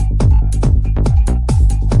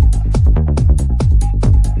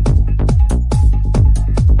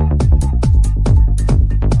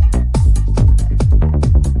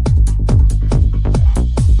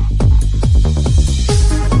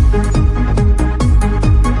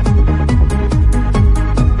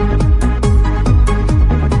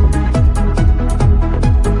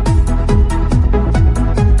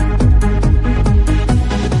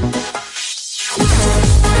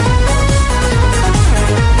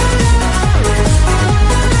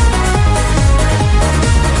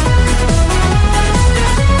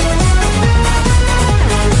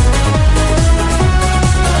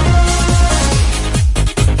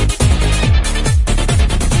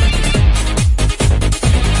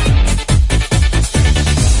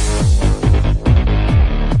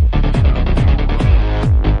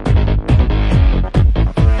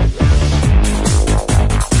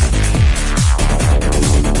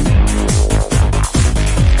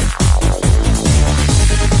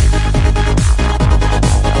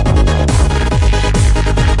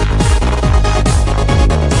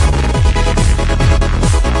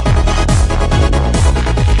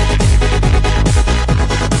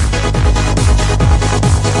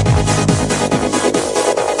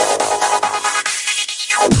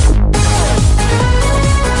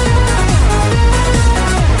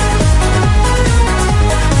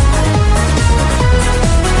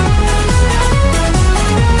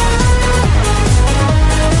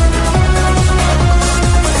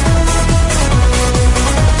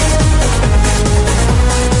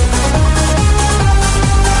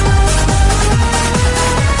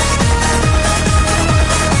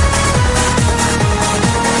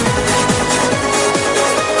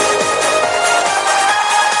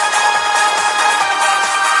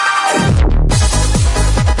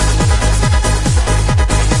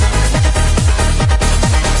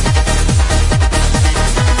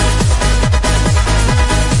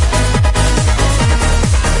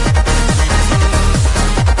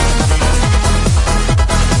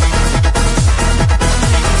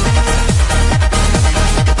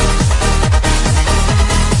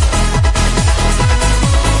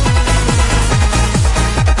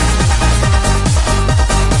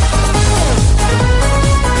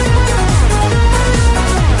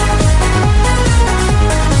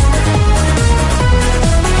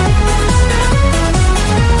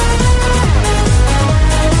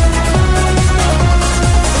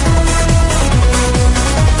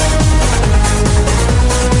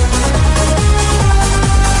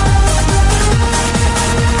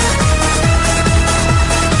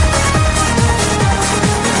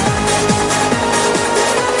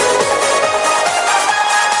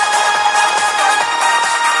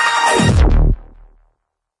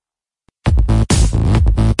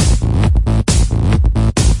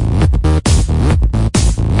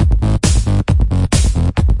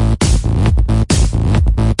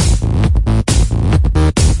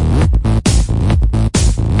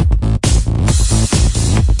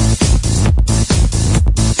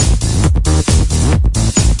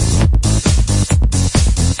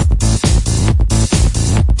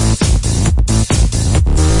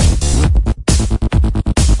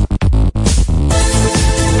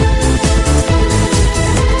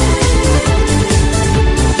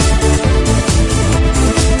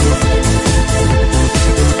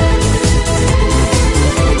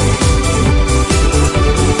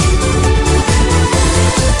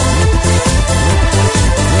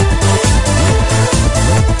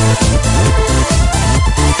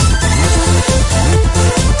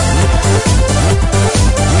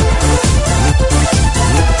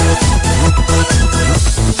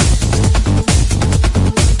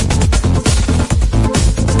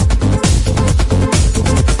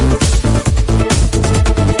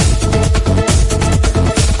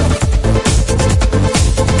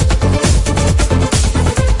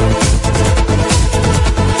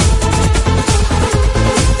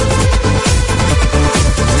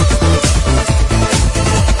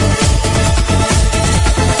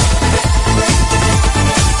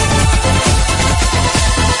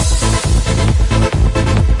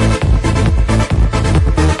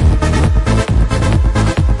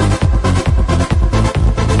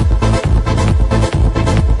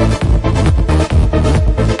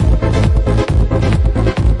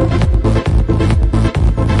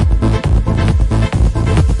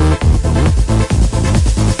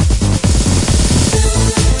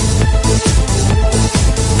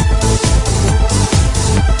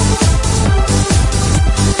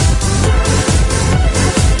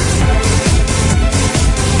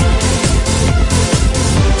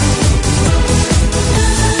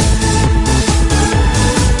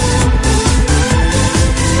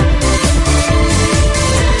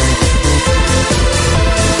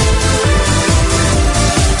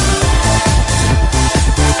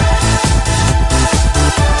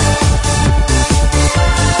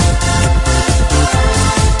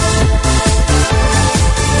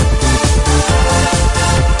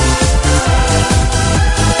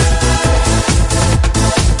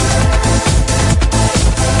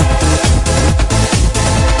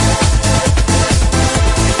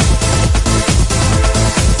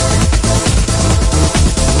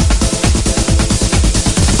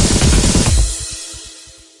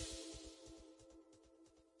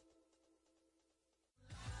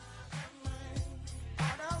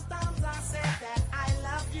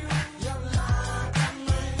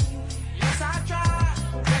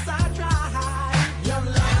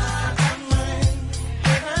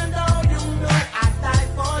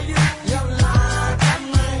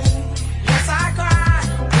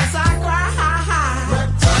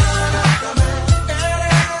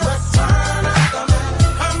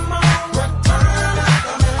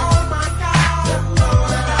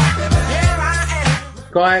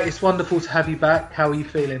 Guy, it's wonderful to have you back. How are you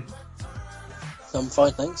feeling? I'm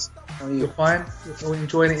fine, thanks. How are you? You're fine? You're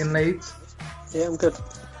enjoying it in Leeds? Yeah, I'm good.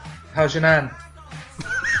 How's your nan?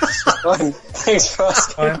 Fine. Thanks for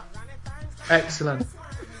asking. Fine. Excellent.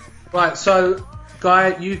 Right, so,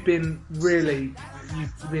 Guy, you've been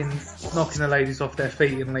knocking the ladies off their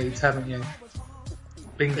feet in Leeds, haven't you?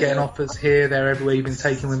 Been getting offers here, there, everywhere. You've been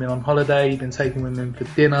taking women on holiday, you've been taking women for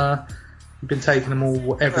dinner, you've been taking them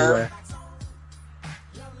all everywhere.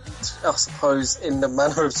 I suppose, in the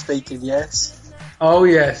manner of speaking, yes. Oh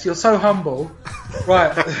yes, you're so humble.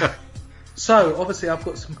 Right. So, obviously I've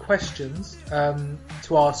got some questions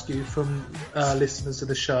to ask you from listeners of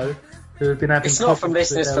the show who have been having It's not from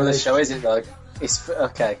listeners from the show, is it, though? It's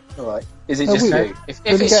okay, alright. Is it just you? If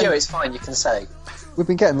it's you, it's fine, you can say. We've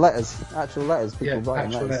been getting letters, actual letters, people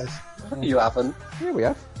writing actual letters. You haven't. Yeah, we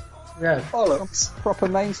have. Yeah. Bollocks. Proper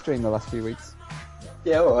mainstream the last few weeks.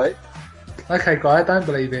 Yeah, alright. Okay, Guy, I don't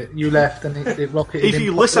believe it. You left and it rocketed. If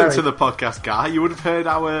you listened to the podcast, Guy, you would have heard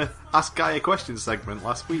our Ask Guy a Question segment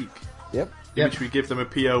last week. Yep. In which we give them a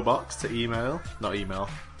PO box to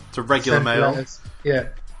to regular mail. Letters. Yeah.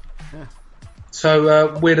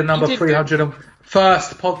 So we're the number 301st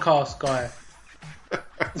podcast, Guy.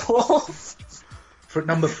 What? For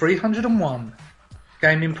number 301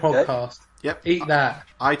 gaming podcast. Yep. Eat that.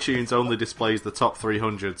 iTunes only displays the top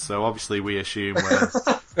 300, so obviously we assume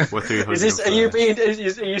we're 300. Is this? Are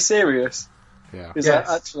you serious? Yeah. Is that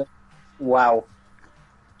actually? Wow.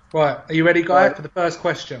 Right, are you ready, Guy, for the first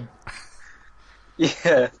question?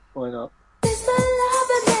 Yeah. Why not?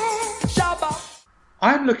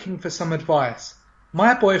 I'm looking for some advice.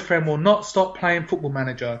 My boyfriend will not stop playing Football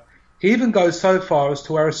Manager. He even goes so far as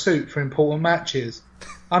to wear a suit for important matches.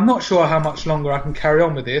 I'm not sure how much longer I can carry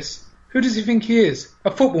on with this. Who does he think he is?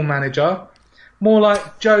 A football manager? More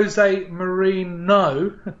like Jose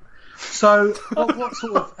Mourinho. So, what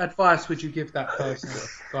sort of advice would you give that person,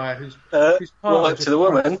 Guy, who's part to the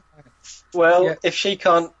woman? Well, if she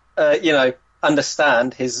can't,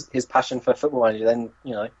 understand his passion for Football Manager, then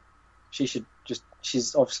she should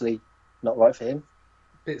she's obviously not right for him.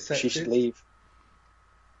 She should leave.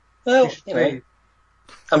 Well,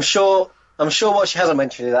 I'm sure what she hasn't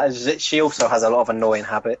mentioned is that she also has a lot of annoying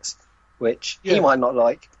habits, which he might not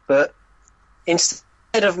like. But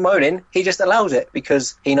instead of moaning, he just allows it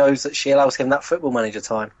because he knows that she allows him that Football Manager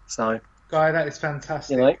time. So, Guy, that is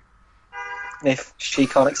fantastic. If she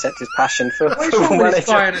can't accept his passion for What is Football wrong with Manager, this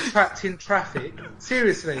guy in attracting traffic?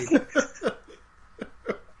 Seriously.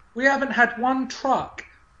 We haven't had one truck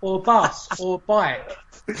or bus or bike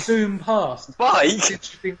zoom past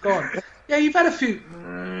since you've been gone. Yeah, you've had a few,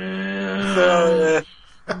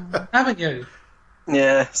 haven't you?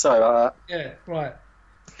 Yeah, sorry about that. Yeah, right.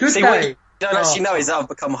 Good See, day. what you don't actually know is that I've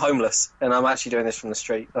become homeless and I'm actually doing this from the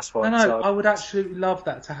street. That's why. I would absolutely love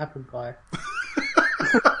that to happen, Guy.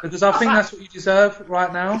 Because I think that's what you deserve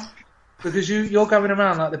right now. Because you're going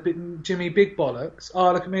around like the Jimmy Big Bollocks.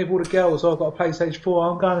 Oh, look at me with all the girls. Oh, I've got a PlayStation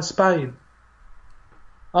 4. I'm going to Spain.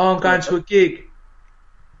 Oh, I'm going to a gig.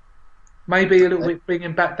 Maybe a little bit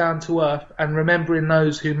bringing back down to earth and remembering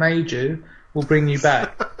those who made you will bring you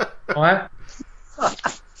back. Alright?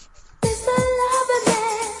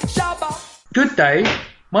 Good day.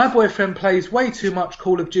 My boyfriend plays way too much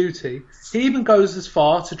Call of Duty. He even goes as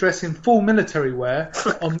far to dress in full military wear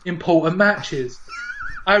on important matches.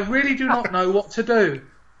 I really do not know what to do.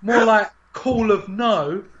 More like Call of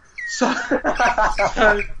No. So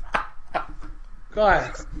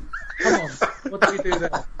Guy, come on. What do we do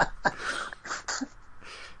there?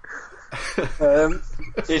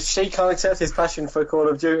 If she can't accept his passion for Call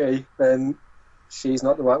of Duty, then she's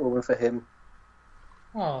not the right woman for him.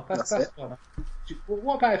 Oh, that's fun.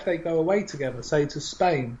 What about if they go away together, say to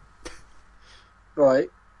Spain? Right.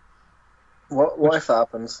 What if that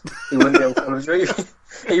happens? He wouldn't be on Call of Duty.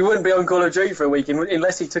 He wouldn't be on Call of Duty for a week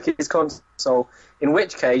unless he took his console. In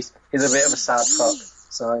which case, he's a bit of a sad fuck.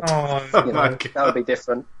 So that would be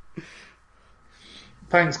different.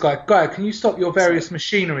 Thanks, Guy. Guy, can you stop your various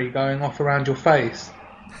machinery going off around your face?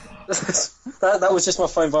 that was just my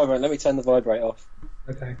phone vibrating. Let me turn the vibrate off.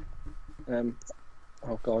 Okay.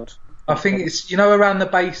 Oh God. I think it's around the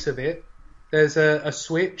base of it. There's a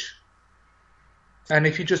switch. And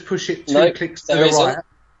if you just push it two clicks to the right...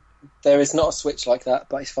 There is not a switch like that,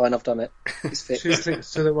 but it's fine, I've done it. It's fixed. 2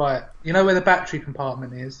 clicks to the right. You know where the battery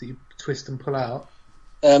compartment is that you twist and pull out?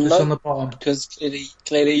 No, on the bottom. Because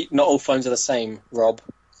clearly not all phones are the same, Rob.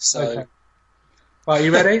 So... Okay. Right,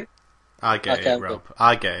 you ready? I get it, Rob.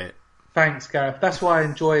 I get it. Thanks, Gareth. That's why I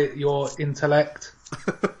enjoy your intellect.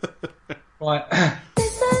 Right.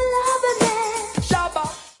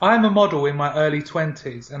 I'm a model in my early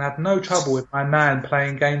 20s and had no trouble with my man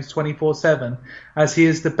playing games 24/7 as he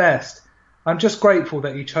is the best. I'm just grateful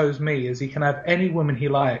that he chose me as he can have any woman he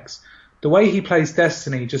likes. The way he plays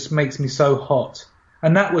Destiny just makes me so hot.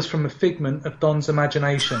 And that was from a figment of Don's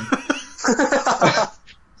imagination.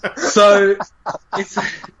 So,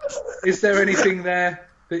 is there anything there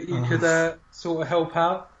that you could sort of help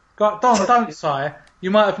out? Don, don't sigh. You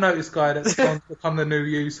might have noticed, Guy, that Don's become the new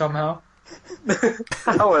you somehow.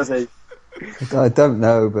 How was he? I don't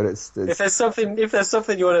know, but it's... If there's something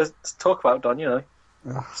you want to talk about, Don, you know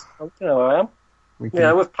where I am.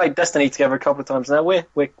 We've played Destiny together a couple of times now. We're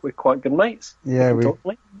quite good mates. Yeah,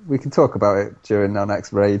 we can talk about it during our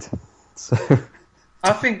next raid. So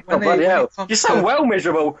I think you sound well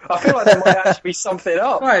miserable. I feel like there might actually be something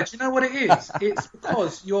up. Right, do you know what it is? It's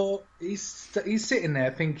because he's sitting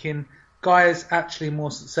there thinking, Guy is actually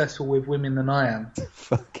more successful with women than I am.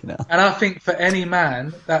 Fucking hell. And I think for any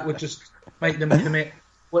man, that would just make them commit,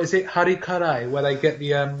 what is it, harikare, where they get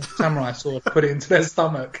the samurai sword, put it into their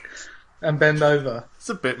stomach and bend over. It's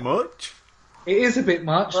a bit much. It is a bit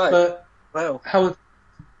much, right. But well,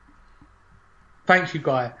 thank you,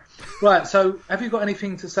 Guy. Right, so have you got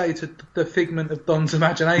anything to say to the figment of Don's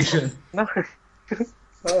imagination? No.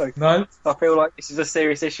 No? I feel like this is a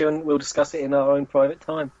serious issue and we'll discuss it in our own private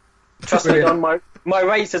time. Trust me, Don, my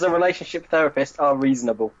rates as a relationship therapist are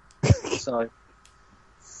reasonable. So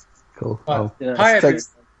cool. Right.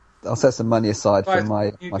 I'll set some money aside for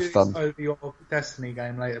my fund. Over your Destiny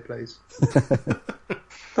game later, please.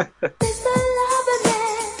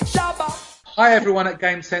 Hi everyone at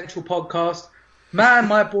Gamecentral podcast. Man,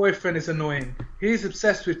 my boyfriend is annoying. He is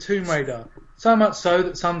obsessed with Tomb Raider. So much so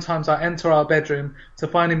that sometimes I enter our bedroom to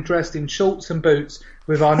find him dressed in shorts and boots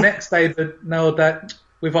with our next door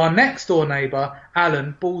neighbour,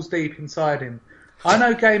 Alan, balls deep inside him. I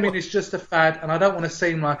know gaming is just a fad and I don't want to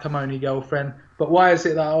seem like I'm only girlfriend, but why is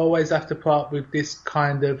it that I always have to put up with this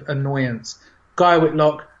kind of annoyance? Guy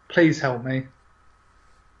Whitlock, please help me.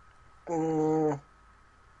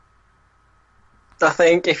 I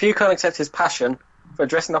think if you can't accept his passion for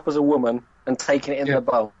dressing up as a woman and taking it in the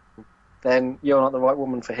bowl, then you're not the right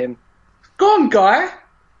woman for him. Go on, Guy!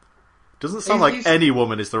 Doesn't sound like any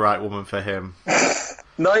woman is the right woman for him.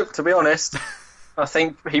 No, to be honest, I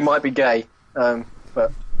think he might be gay.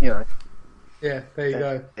 But, you know. Yeah, there you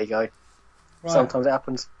go. There you go. Right. Sometimes it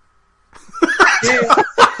happens.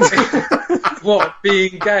 What,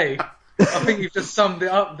 being gay? I think you've just summed it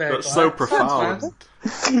up there. That's so profound.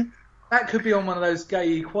 That could be on one of those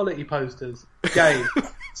gay equality posters. Gay.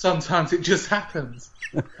 Sometimes it just happens.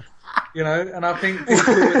 You know, and I think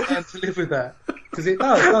people would learn to live with that. Because it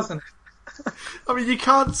does, doesn't it? I mean, you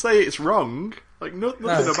can't say it's wrong. Like, nothing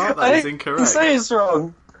about that is incorrect. You say it's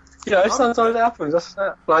wrong. You know, sometimes it happens. That's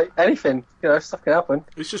not, like anything. You know, stuff can happen.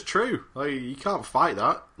 It's just true. Like, you can't fight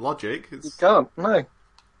that logic. You can't. No.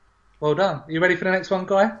 Well done. Are you ready for the next one,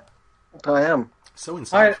 Guy? I am. So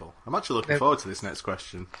insightful. I'm actually looking forward to this next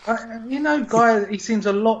question. You know, Guy, he seems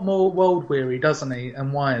a lot more world-weary, doesn't he,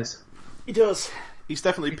 and wise. He does. He's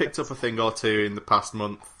definitely picked up a thing or two in the past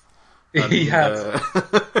month. And, he has.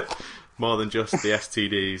 More than just the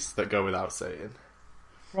STDs that go without saying.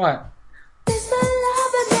 Right.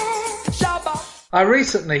 I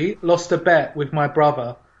recently lost a bet with my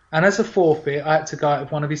brother, and as a forfeit, I had to go out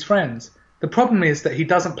with one of his friends. The problem is that he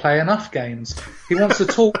doesn't play enough games. He wants to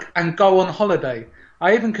talk and go on holiday.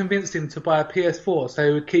 I even convinced him to buy a PS4 so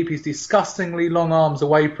he would keep his disgustingly long arms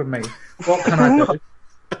away from me. What can I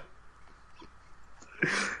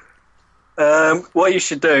do? What you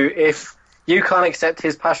should do, if you can't accept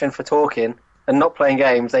his passion for talking and not playing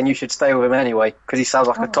games, then you should stay with him anyway, because he sounds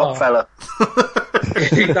like a top fella.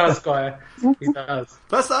 He does, Guy. He does.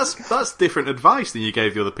 That's different advice than you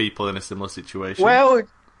gave the other people in a similar situation. Well,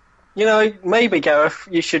 you know, maybe, Gareth,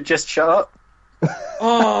 you should just shut up.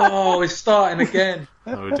 Oh, it's starting again.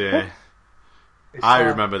 Oh dear. I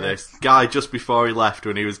remember this. Guy, just before he left,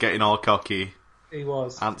 when he was getting all cocky, he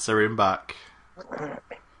was answering back.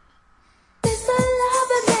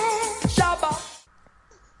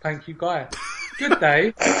 Thank you, Guy. Good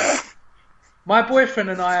day. My boyfriend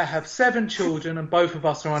and I have 7 children and both of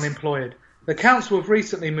us are unemployed. The council have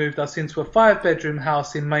recently moved us into a 5-bedroom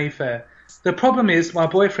house in Mayfair. The problem is my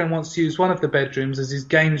boyfriend wants to use one of the bedrooms as his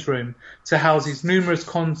games room to house his numerous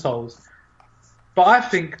consoles. But I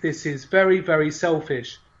think this is very, very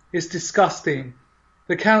selfish. It's disgusting.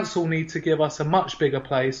 The council need to give us a much bigger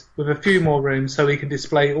place with a few more rooms so he can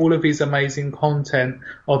display all of his amazing content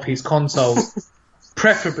of his consoles.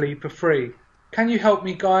 Preferably for free. Can you help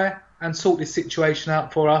me, Guy, and sort this situation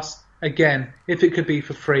out for us? Again, if it could be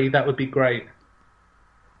for free, that would be great.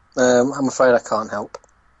 I'm afraid I can't help.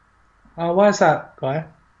 Oh, why is that, Guy?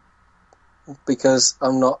 Because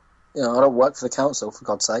I'm not, I don't work for the council, for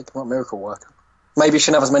God's sake. I'm not a miracle worker. Maybe you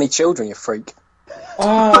shouldn't have as many children, you freak.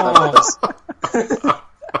 Oh!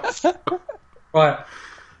 Right.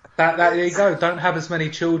 There you go. Don't have as many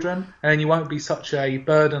children, and you won't be such a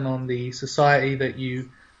burden on the society that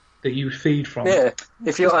you feed from. Yeah.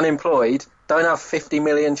 If you're unemployed, don't have 50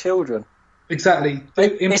 million children. Exactly.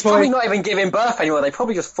 It's probably not even giving birth anymore. They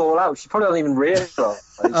probably just fall out. She probably doesn't even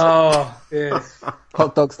realise. Oh, yeah.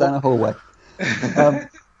 Hot dogs down a hallway.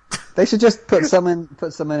 They should just put some in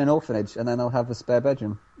an orphanage, and then they'll have a spare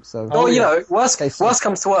bedroom. So, worst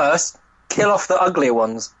comes to worst, kill off the uglier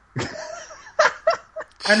ones.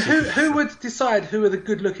 And who would decide who are the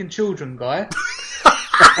good-looking children, Guy?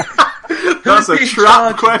 That's a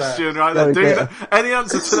trap question, right there. Any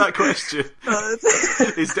answer to that question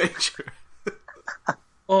is dangerous.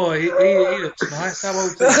 Oh, he looks nice. How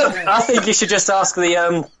old is he? I think you should just ask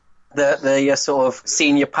the sort of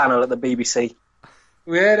senior panel at the BBC.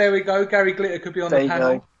 Yeah, there we go. Gary Glitter could be on the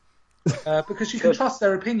panel. Because you can trust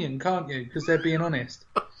their opinion, can't you? Because they're being honest.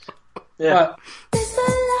 Yeah.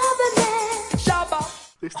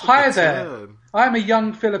 Hi there. I'm a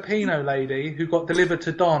young Filipino lady who got delivered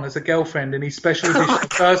to Don as a girlfriend in his special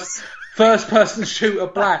edition first-person shooter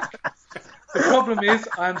Black. The problem is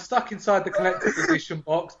I am stuck inside the collector's edition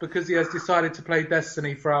box because he has decided to play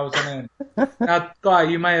Destiny for hours on end. Now, Guy,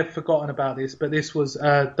 you may have forgotten about this, but this was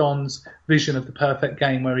Don's vision of the perfect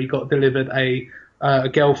game where he got delivered a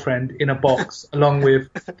girlfriend in a box along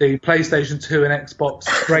with the PlayStation 2 and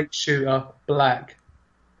Xbox great shooter Black.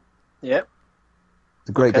 Yep. It's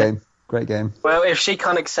a great game. Great game. Well, if she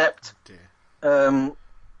can't accept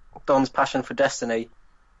Don's passion for Destiny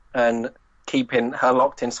and keeping her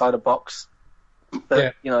locked inside a box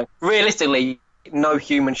that, realistically, no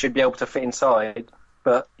human should be able to fit inside.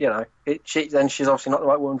 But, then she's obviously not the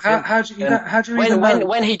right woman for him. How do you even know?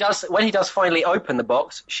 When he does finally open the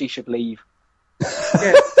box, she should leave.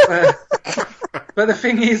 Yeah, but the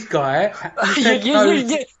thing is, Guy,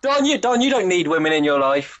 Don, you don't need women in your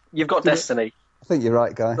life. You've got Destiny. I think you're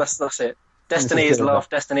right, Guy. That's it. Destiny is love.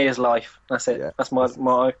 Destiny is life. That's it. Yeah. That's my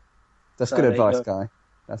motto. That's good advice, Guy.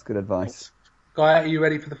 That's good advice. Guy, are you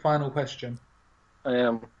ready for the final question? I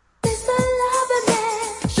am.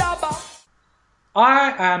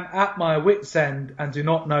 I am at my wit's end and do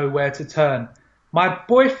not know where to turn. My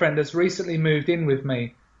boyfriend has recently moved in with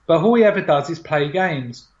me, but all he ever does is play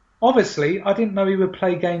games. Obviously, I didn't know he would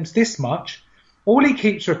play games this much. All he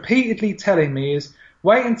keeps repeatedly telling me is,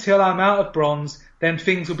 wait until I'm out of bronze, then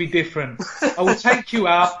things will be different. I will take you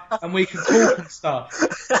out and we can talk and stuff.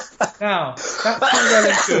 Now, that's all well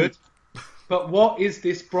and good, but what is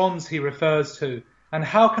this bronze he refers to? And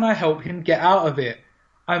how can I help him get out of it?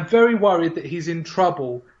 I'm very worried that he's in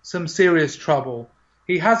trouble, some serious trouble.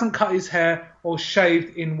 He hasn't cut his hair or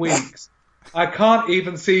shaved in weeks. I can't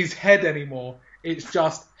even see his head anymore. It's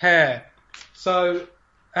just hair. So,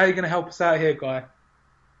 how are you going to help us out here, Guy?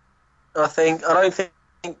 I don't think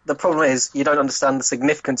the problem is you don't understand the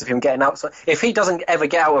significance of him getting out. So if he doesn't ever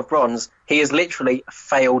get out of bronze, he has literally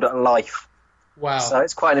failed at life. Wow. So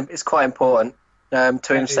it's quite important to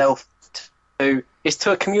himself. It's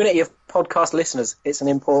to a community of podcast listeners. It's an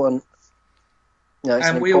important.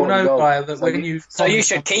 And we all know, Guy, that when you you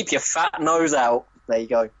should keep your fat nose out. There you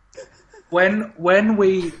go. When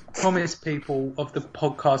we promise people of the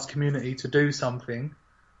podcast community to do something,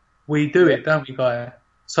 we do it, don't we, Guy?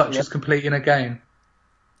 Such as completing a game.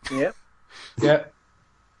 Yep. Yep.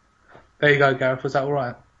 There you go, Gareth. Was that all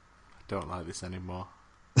right? I don't like this anymore.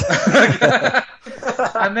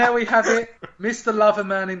 And there we have it. Mr.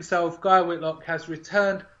 Loverman himself, Guy Whitlock, has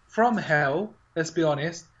returned from hell, let's be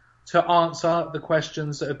honest, to answer the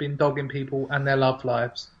questions that have been dogging people and their love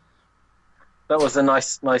lives. That was a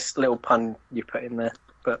nice little pun you put in there.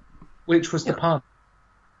 But which was the pun?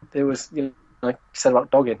 There was, you said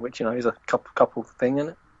about dogging, which, is a couple thing,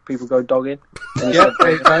 isn't it? People go dogging. Yeah,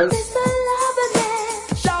 there you go.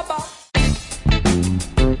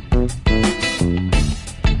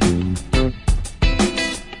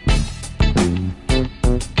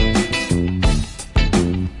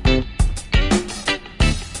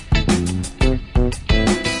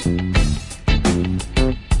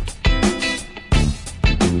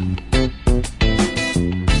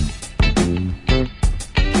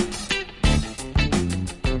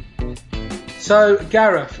 So,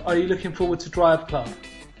 Gareth, are you looking forward to Drive Club?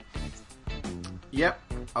 Yep,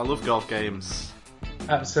 I love golf games.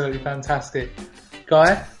 Absolutely fantastic.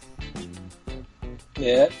 Guy?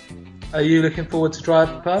 Yeah. Are you looking forward to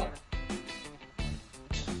Drive Club?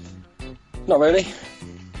 Not really.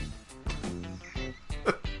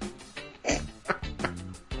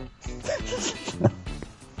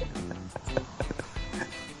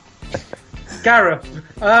 Gareth,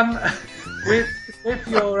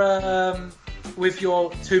 with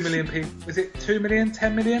your 2 million people, was it 2 million,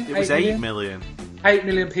 10 million? It was 8 million. 8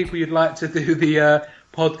 million people you'd like to do the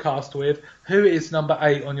podcast with. Who is number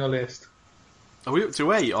 8 on your list? Are we up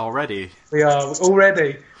to 8 already? We are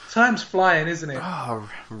already. Time's flying, isn't it? Oh,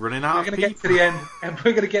 running out We're of going to people. get to the end, and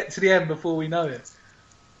we're going to get to the end before we know it.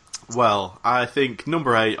 Well, I think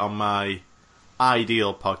number 8 on my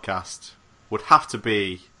ideal podcast would have to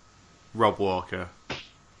be Rob Walker.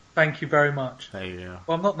 Thank you very much. There you go.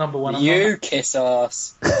 Well, I'm not number 1. You kiss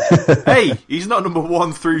ass. Hey, he's not number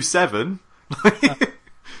 1 through 7.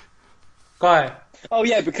 Guy. Oh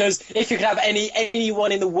yeah, because if you could have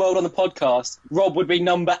anyone in the world on the podcast, Rob would be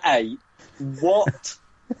number 8. What?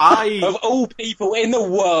 Of all people in the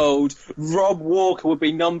world, Rob Walker would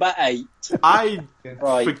be number 8. I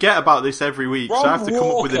Right. forget about this every week, so I have to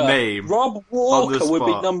come up with a name. Rob Walker would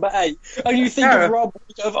be number 8. And you think Gareth. of Rob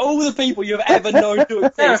Walker, of all the people you've ever known to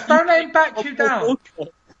Gareth, exist. don't let him back you Rob down.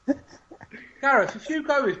 Walker. Gareth, if you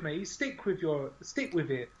go with me, stick with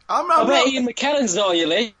it. I'm I not. bet Ian McKellen's not on your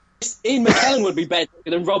list. Ian McKellen would be better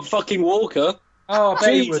than Rob fucking Walker. Oh, I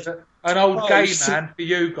bet he Jesus. would. An old Oh, gay shit. man for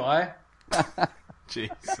you, Guy.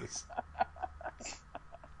 Jesus.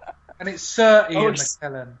 And it's Sir Ian it's-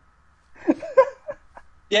 McKellen.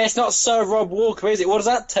 Yeah, it's not Sir Rob Walker, is it? What does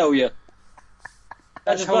that tell you?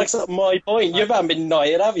 That just backs up my point. You haven't been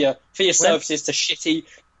knighted, have you? For your services to shitty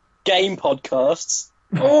game podcasts.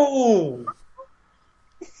 Oh!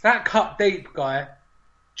 That cut deep, Guy.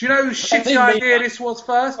 Do you know whose shitty didn't mean idea that. this was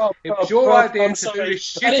first? Rob, It was Rob, your Rob, idea I'm to sorry. do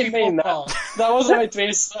this I didn't shitty mean podcast. that wasn't meant to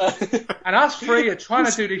be Sir. And us three are trying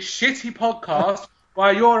to do this shitty podcast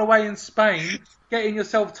while you're away in Spain getting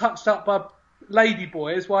yourself touched up by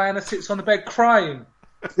ladyboys while Anna sits on the bed crying.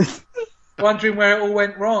 Wondering where it all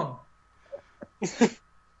went wrong. I'm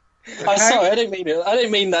sorry, I didn't mean it. I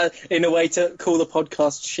didn't mean that in a way to call the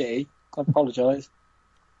podcast shitty. I apologise.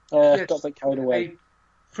 Yes, Got a bit carried away.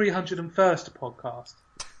 A 301st podcast.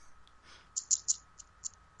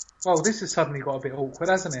 Well, this has suddenly got a bit awkward,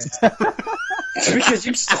 hasn't it? Because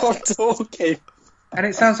you stopped talking. And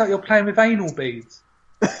it sounds like you're playing with anal beads.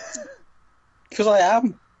 Because I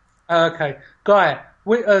am. Okay. Guy,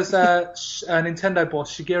 as Nintendo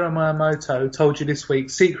boss Shigeru Miyamoto told you this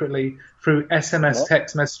week secretly through SMS What?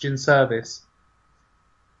 text messaging service.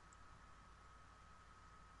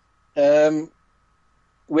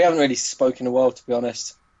 We haven't really spoken in a while, to be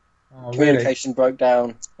honest. Oh, really? Communication broke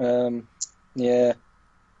down. Yeah.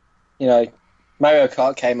 You know, Mario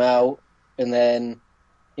Kart came out, and then,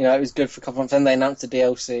 you know, it was good for a couple of months. Then they announced the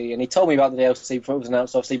DLC, and he told me about the DLC before it was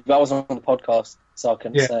announced, obviously, but I wasn't on the podcast, so I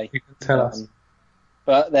couldn't say. You can tell us.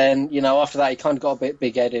 But then, you know, after that, he kind of got a bit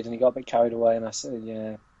big-headed, and he got a bit carried away, and I said,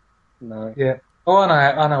 yeah, no. Yeah. Oh,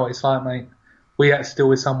 I know what it's like, mate. We had to deal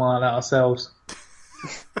with someone like that ourselves.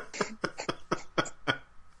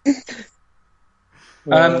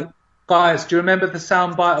 Guys, do you remember the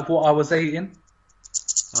soundbite of what I was eating?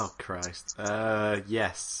 Oh, Christ.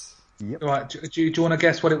 Yes. Yep. Right, do you want to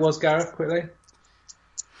guess what it was, Gareth, quickly?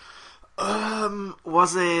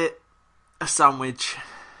 Was it a sandwich?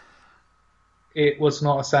 It was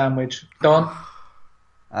not a sandwich. Don?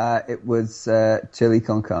 It was chili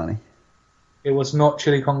con carne. It was not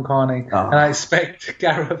chili con carne. Oh. And I expect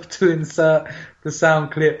Gareth to insert the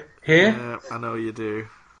sound clip here. Yeah, I know you do.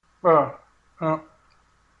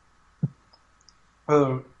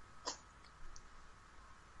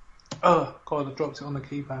 Oh, God, I dropped it on the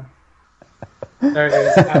keypad. There it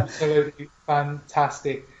is. Absolutely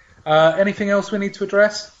fantastic. Anything else we need to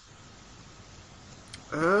address?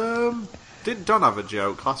 Didn't Don have a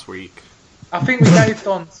joke last week? I think we gave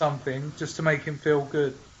Don something just to make him feel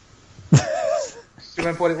good. Do you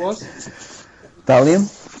remember what it was? Valium?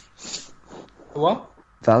 The what?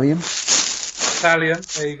 Valium? Valiant.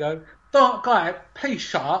 There you go. Don, Guy, please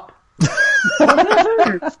shut up.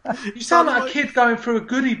 You sound like a kid going through a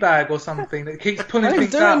goodie bag or something that keeps pulling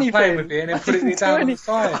things out and playing with it and then putting it down on the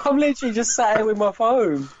side. I'm literally just sat here with my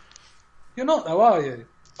phone. You're not though, are you?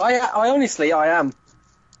 I honestly, I am.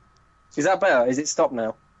 Is that better? Is it stopped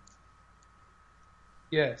now?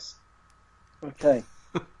 Yes. Okay.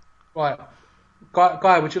 Right.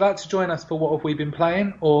 Guy, would you like to join us for what have we been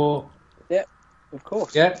playing? Or Yeah, of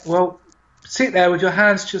course. yeah, well, sit there with your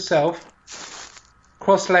hands to yourself,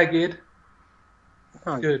 cross-legged.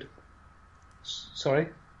 No. Good. Sorry.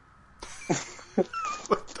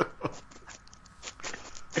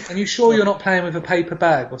 And you sure you're not playing with a paper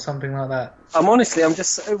bag or something like that? I'm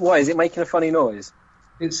just... Why, is it making a funny noise?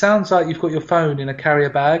 It sounds like you've got your phone in a carrier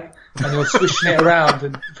bag and you're swishing it around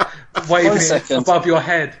and waving it second. above your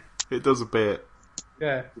head. It does a bit.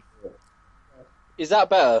 Yeah. Is that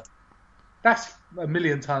better? That's a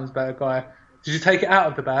million times better, Guy. Did you take it out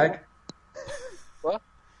of the bag? What?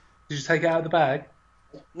 Did you take it out of the bag?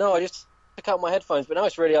 No, I just took out my headphones, but now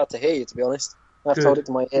it's really hard to hear you, to be honest. I've Good. told it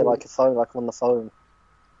to my ear like a phone, like I'm on the phone.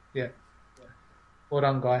 Yeah. Well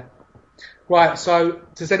done, Guy. Right, so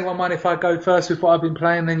does anyone mind if I go first with what I've been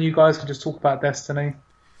playing? Then you guys can just talk about Destiny.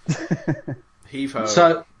 Heave-ho.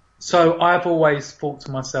 So I've always thought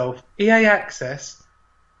to myself, EA Access,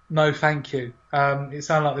 no thank you. It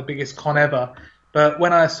sounded like the biggest con ever. But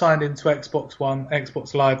when I signed into Xbox One,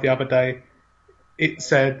 Xbox Live the other day, it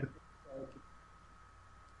said,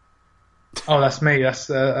 oh, that's me. That's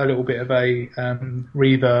a little bit of a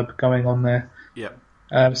reverb going on there. Yep.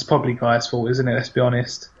 It's probably Guy's fault, isn't it? Let's be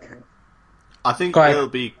honest. I think Guy, it'll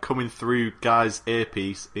be coming through Guy's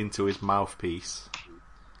earpiece into his mouthpiece.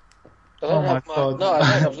 Oh my God. No,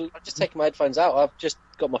 I don't. I've just taken my headphones out. I've just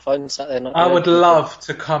got my phone sat there. I would love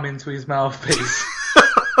to come into his mouthpiece.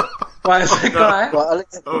 Right, so Guy,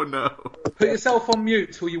 Oh no. put yourself on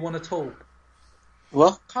mute till you want to talk.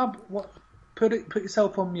 What? Put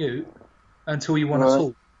yourself on mute until you want to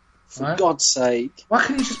talk. For God's sake. Why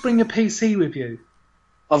can't you just bring your PC with you?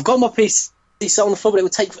 I've got my PC set on the floor,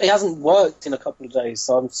 but it hasn't worked in a couple of days,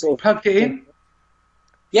 so I'm sort of... Plugged it in?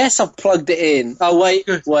 Yes, I've plugged it in. Oh, wait.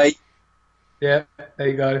 Good. Wait. Yeah, there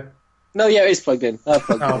you go. No, yeah, it is plugged in. I've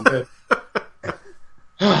plugged it in. Good.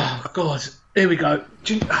 Oh, God. Here we go.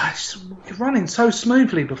 It's running so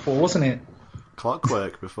smoothly before, wasn't it?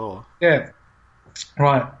 Clockwork before. Yeah.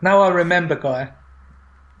 Right. Now I remember, Guy.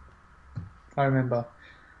 I remember.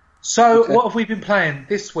 So, Okay. what have we been playing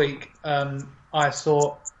this week? I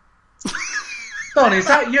saw... Don, is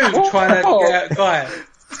that you trying to get a Guy?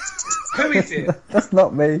 Who is it? That's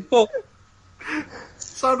not me.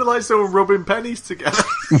 Sounded like someone rubbing pennies together.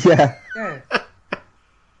 Yeah. Yeah.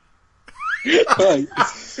 Right.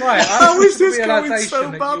 Right, How I is this the going realisation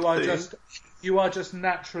so that you are just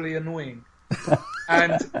naturally annoying,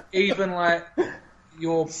 and even like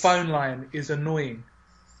your phone line is annoying.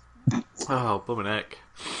 Oh, bummin' heck.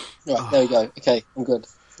 Right, there we go. Okay, I'm good.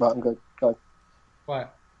 Right, I'm good. Go. Right.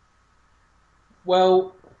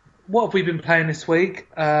 Well, what have we been playing this week?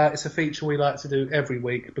 It's a feature we like to do every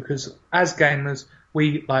week because as gamers,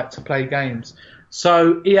 we like to play games.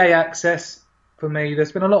 So EA Access, for me,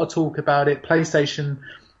 there's been a lot of talk about it. PlayStation,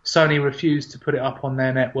 Sony refused to put it up on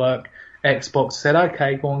their network. Xbox said,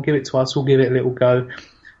 okay, go on, give it to us. We'll give it a little go.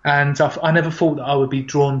 And I never thought that I would be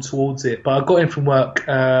drawn towards it. But I got in from work,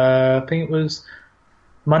 I think it was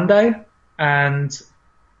Monday, and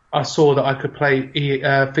I saw that I could play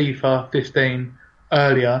FIFA 15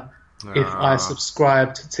 earlier if I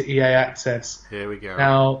subscribed to EA Access. Here we go.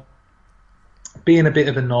 Now, being a bit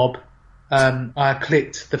of a knob, I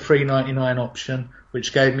clicked the $3.99 option,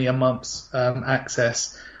 which gave me a month's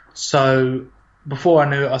access. So before I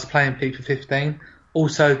knew it, I was playing FIFA 15.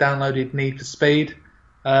 Also downloaded Need for Speed.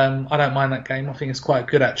 I don't mind that game. I think it's quite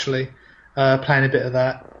good actually. Playing a bit of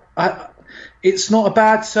that. It's not a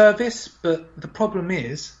bad service, but the problem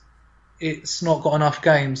is it's not got enough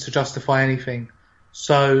games to justify anything.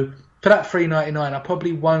 So for that $3.99, I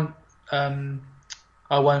probably won't.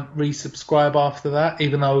 I won't resubscribe after that,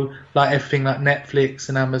 even though like everything like Netflix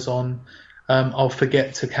and Amazon, I'll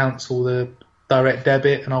forget to cancel the direct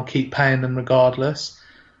debit and I'll keep paying them regardless.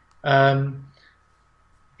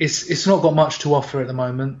 It's not got much to offer at the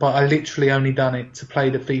moment, but I literally only done it to play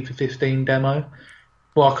the FIFA 15 demo.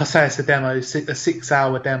 Well, like I say, it's a demo, it's a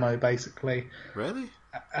 6-hour demo basically. Really?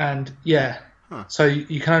 And yeah, Huh. so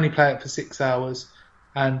you can only play it for 6 hours.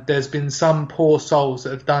 And there's been some poor souls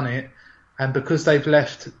that have done it, and because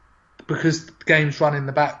the games run in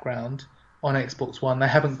the background on Xbox One, they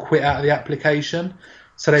haven't quit out of the application.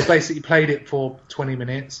 So they basically played it for 20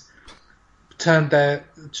 minutes,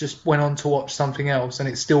 just went on to watch something else, and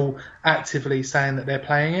it's still actively saying that they're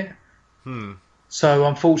playing it. So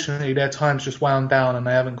unfortunately, their time's just wound down, and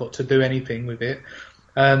they haven't got to do anything with it.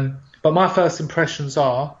 But my first impressions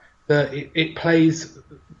are that it plays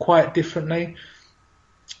quite differently.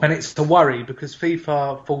 And it's a worry because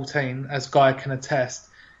FIFA 14, as Guy can attest,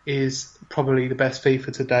 is probably the best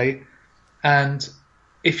FIFA to date. And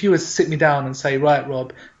if you were to sit me down and say, right,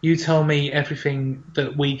 Rob, you tell me everything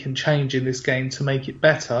that we can change in this game to make it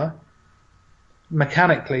better,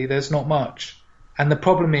 mechanically, there's not much. And the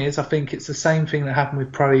problem is, I think it's the same thing that happened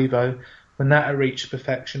with Pro Evo when that reached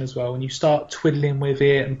perfection as well. When you start twiddling with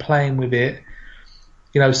it and playing with it,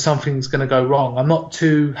 something's going to go wrong. I'm not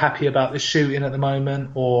too happy about the shooting at the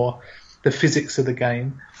moment or the physics of the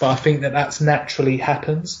game, but I think that that's naturally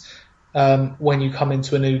happens when you come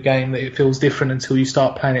into a new game, that it feels different until you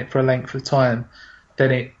start playing it for a length of time.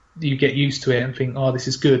 Then you get used to it and think, oh, this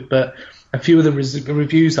is good. But a few of the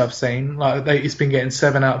reviews I've seen, like it's been getting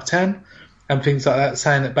 7 out of 10 and things like that,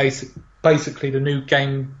 saying that basically the new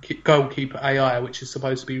game goalkeeper AI, which is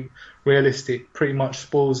supposed to be realistic, pretty much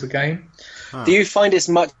spoils the game. Oh. Do you find it's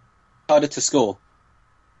much harder to score?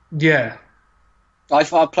 Yeah.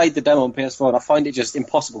 I've played the demo on PS4 and I find it just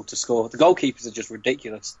impossible to score. The goalkeepers are just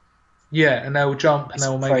ridiculous. Yeah, and they'll jump and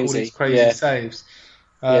they'll make all these crazy saves.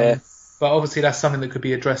 But obviously that's something that could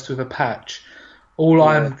be addressed with a patch. All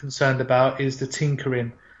I'm concerned about is the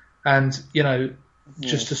tinkering and,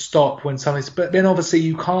 just to stop when something's... But then obviously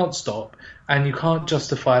you can't stop and you can't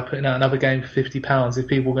justify putting out another game for £50 if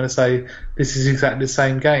people are going to say this is exactly the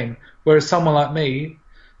same game. Whereas someone like me,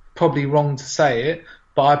 probably wrong to say it,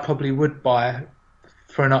 but I probably would buy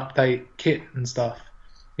for an update kit and stuff,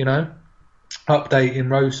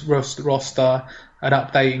 updating roster and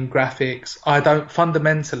updating graphics.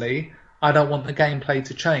 Fundamentally, I don't want the gameplay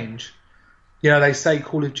to change. They say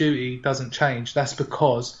Call of Duty doesn't change. That's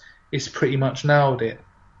because it's pretty much nailed it,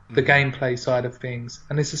 the gameplay side of things.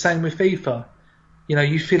 And it's the same with FIFA.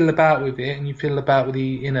 You fiddle about with it and you fiddle about with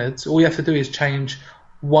the innards. All you have to do is change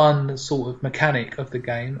one sort of mechanic of the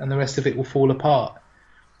game and the rest of it will fall apart.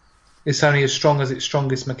 It's only as strong as its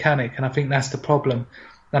strongest mechanic, and I think that's the problem.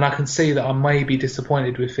 And I can see that I may be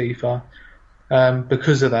disappointed with FIFA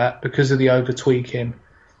because of that, because of the over-tweaking.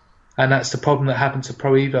 And that's the problem that happened to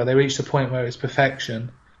Pro Evo. They reached a point where it's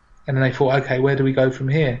perfection, and then they thought, okay, where do we go from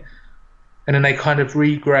here? And then they kind of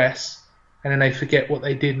regress, and then they forget what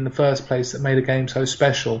they did in the first place that made a game so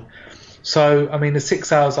special. So, the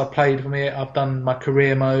 6 hours I've played from it, I've done my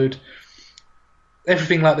career mode.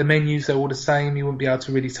 Everything like the menus, they're all the same. You wouldn't be able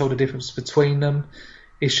to really tell the difference between them.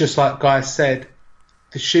 It's just like Guy said,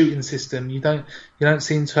 the shooting system, you don't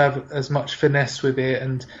seem to have as much finesse with it,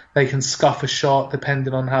 and they can scuff a shot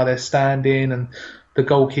depending on how they're standing, and the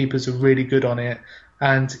goalkeepers are really good on it.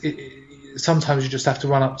 And sometimes you just have to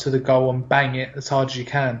run up to the goal and bang it as hard as you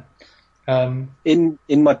can. In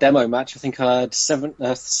my demo match, I think I had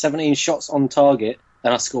 17 shots on target,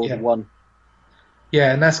 and I scored 1.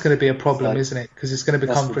 Yeah, and that's going to be a problem, isn't it? Because it's going to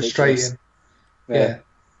become frustrating. Yeah.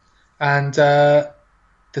 And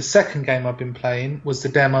the second game I've been playing was the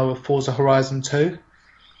demo of Forza Horizon 2.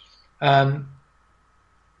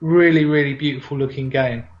 Really, really beautiful looking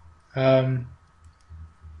game. I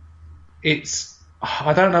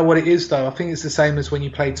don't know what it is though. I think it's the same as when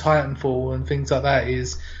you play Titanfall and things like that,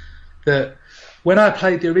 is that when I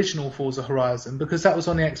played the original Forza Horizon, because that was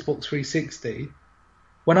on the Xbox 360,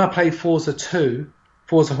 when I played Forza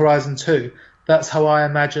Horizon 2, that's how I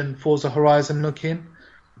imagine Forza Horizon looking.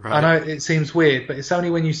 Right. I know it seems weird, but it's only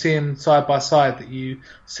when you see them side by side that you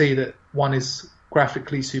see that one is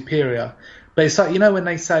graphically superior. But it's like, when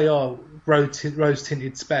they say,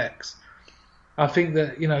 rose-tinted specs, I think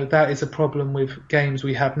that, that is a problem with games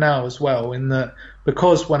we have now as well, in that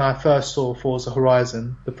because when I first saw Forza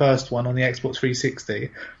Horizon, the first one on the Xbox 360,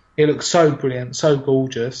 it looked so brilliant, so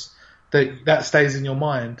gorgeous, that stays in your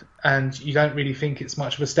mind, and you don't really think it's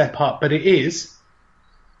much of a step up, but it is.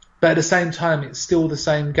 But at the same time, it's still the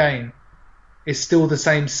same game. It's still the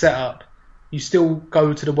same setup. You still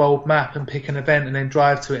go to the world map and pick an event and then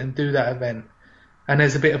drive to it and do that event. And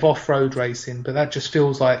there's a bit of off-road racing, but that just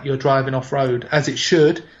feels like you're driving off-road, as it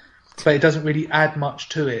should, but it doesn't really add much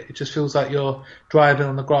to it. It just feels like you're driving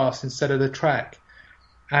on the grass instead of the track.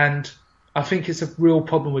 And I think it's a real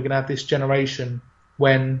problem we're going to have this generation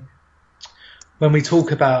when we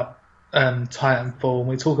talk about Titanfall, and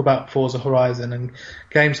we talk about Forza Horizon and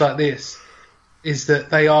games like this, is that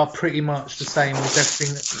they are pretty much the same as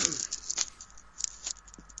everything.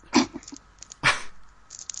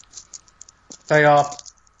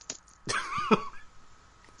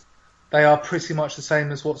 They are pretty much the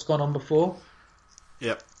same as what's gone on before.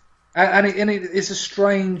 Yep. And it's a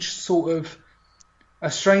strange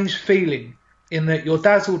feeling in that you're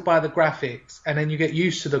dazzled by the graphics, and then you get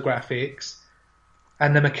used to the graphics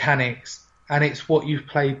and the mechanics, and it's what you've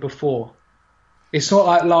played before. It's not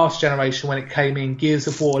like last generation when it came in. Gears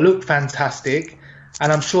of War looked fantastic,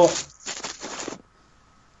 and I'm sure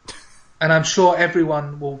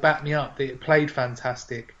everyone will back me up that it played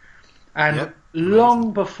fantastic. And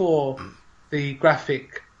long before the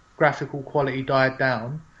graphical quality died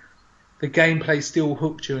down, the gameplay still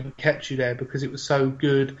hooked you and kept you there because it was so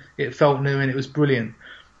good, it felt new, and it was brilliant.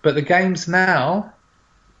 But the games now,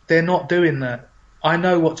 they're not doing that. I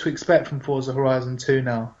know what to expect from Forza Horizon 2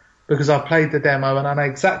 now, because I've played the demo and I know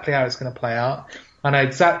exactly how it's going to play out. I know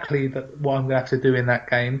exactly what I'm going to have to do in that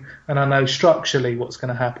game, and I know structurally what's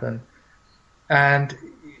going to happen. And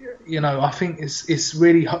I think it's a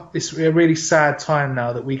really sad time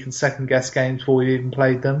now that we can second guess games before we've even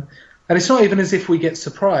played them. And it's not even as if we get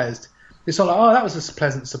surprised. It's not like, oh, that was a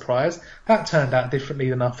pleasant surprise. That turned out differently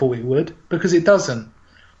than I thought it would, because it doesn't.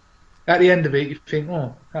 At the end of it, you think,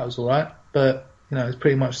 oh, that was all right, but it's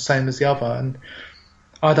pretty much the same as the other, and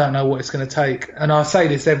I don't know what it's going to take. And I say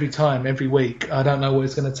this every time, every week. I don't know what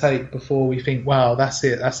it's going to take before we think, wow, that's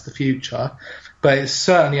it, that's the future. But it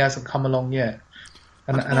certainly hasn't come along yet,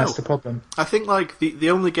 and that's the problem. I think like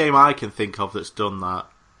the only game I can think of that's done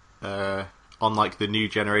that on like the new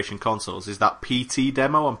generation consoles is that PT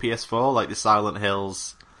demo on PS4, like the Silent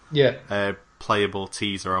Hills playable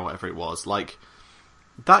teaser or whatever it was. Like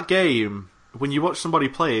that game, when you watch somebody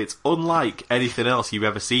play, it's unlike anything else you've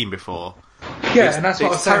ever seen before. Yeah, and that's what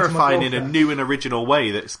I was saying. It's terrifying in a new and original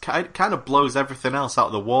way that kind of blows everything else out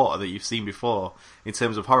of the water that you've seen before in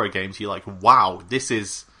terms of horror games. You're like, wow, this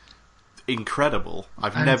is incredible.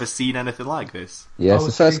 I've never seen anything like this. Yeah, it's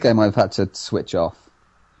the first game I've had to switch off.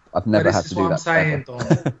 I've never had to do that. This is what I'm saying,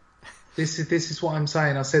 Don. This is what I'm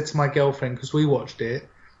saying. I said to my girlfriend, because we watched it,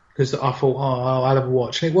 because I thought, oh, I'll have a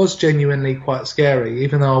watch. And it was genuinely quite scary,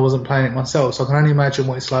 even though I wasn't playing it myself. So I can only imagine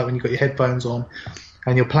what it's like when you've got your headphones on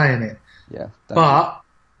and you're playing it. Yeah. But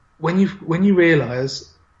when you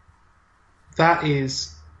realise that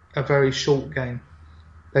is a very short game,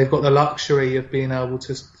 they've got the luxury of being able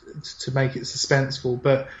to make it suspenseful.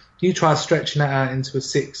 But you try stretching that out into a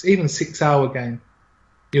 6 hour game,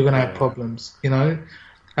 you're going to have problems, And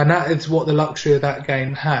that is what the luxury of that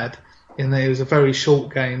game had, in that it was a very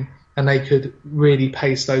short game, and they could really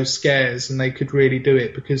pace those scares, and they could really do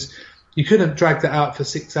it, because you couldn't drag that out for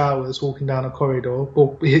 6 hours walking down a corridor,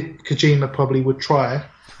 or Kojima probably would try.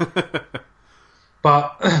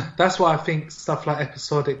 But that's why I think stuff like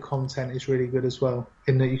episodic content is really good as well,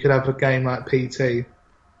 in that you could have a game like PT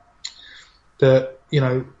that,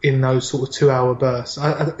 in those sort of 2 hour bursts.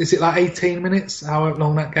 Is it like 18 minutes, how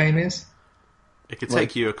long that game is? It could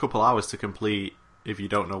take you a couple hours to complete if you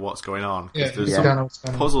don't know what's going on. Because there's some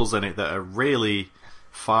puzzles in it that are really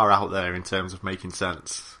far out there in terms of making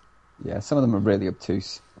sense. Yeah, some of them are really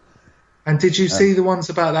obtuse. And did you see the ones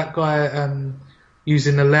about that guy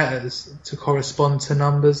using the letters to correspond to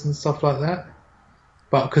numbers and stuff like that?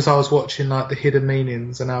 But because I was watching like the hidden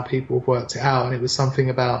meanings and how people have worked it out, and it was something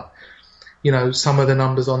about, some of the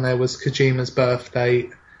numbers on there was Kojima's birth date,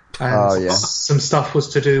 and some stuff was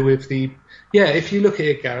to do with the... Yeah, if you look at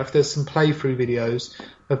it, Gareth, there's some playthrough videos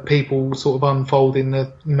of people sort of unfolding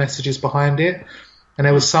the messages behind it, and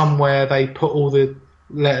there was some where they put all the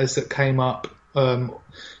letters that came up,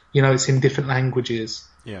 it's in different languages.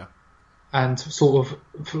 Yeah. And sort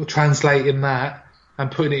of translating that and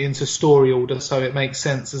putting it into story order so it makes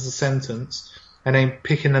sense as a sentence, and then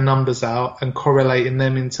picking the numbers out and correlating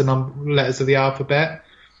them into letters of the alphabet.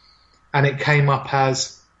 And it came up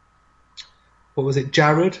as, what was it,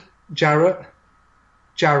 Jareth,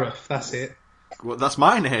 that's it. Well, that's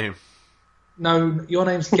my name. No, your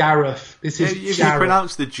name's Gareth. This is if Jareth. You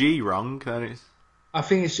pronounce the G wrong, then it's... I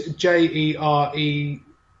think it's Jeref,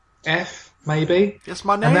 maybe. That's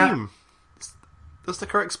my name. That's the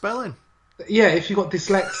correct spelling. Yeah, if you've got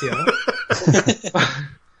dyslexia.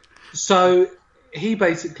 So he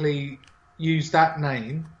basically used that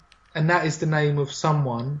name, and that is the name of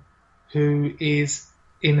someone who is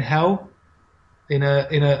in hell, in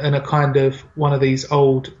a kind of one of these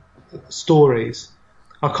old stories.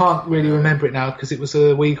 I can't really remember it now because it was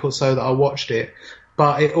a week or so that I watched it,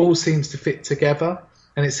 but it all seems to fit together,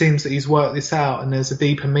 and it seems that he's worked this out, and there's a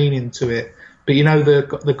deeper meaning to it. But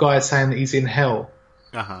the guy saying that he's in hell,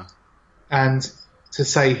 and to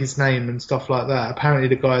say his name and stuff like that. Apparently,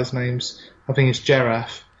 the guy's name's, I think it's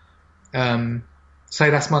Jeref. Say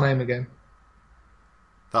that's my name again.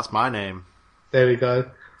 That's my name. There we go.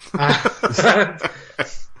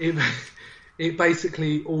 It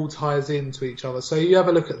basically all ties into each other. So you have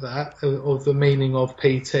a look at that, of the meaning of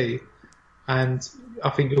PT, and I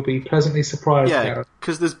think you'll be pleasantly surprised. Yeah,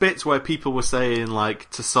 because there's bits where people were saying, like,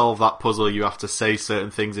 to solve that puzzle you have to say certain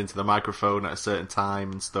things into the microphone at a certain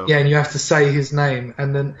time and stuff. Yeah, and you have to say his name,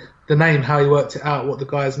 and then the name, how he worked it out, what the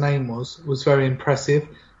guy's name was very impressive.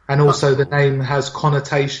 And also the name has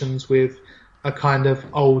connotations with a kind of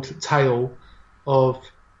old tale of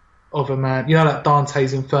a man. Like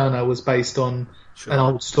Dante's Inferno was based on an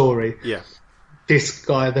old story. Yeah. This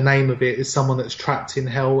guy, the name of it is someone that's trapped in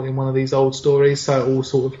hell in one of these old stories, so it all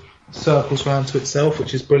sort of circles round to itself,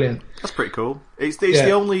 which is brilliant. That's pretty cool. It's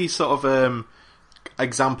the only sort of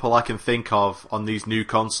example I can think of on these new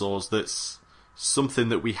consoles that's something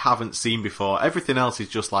that we haven't seen before. Everything else is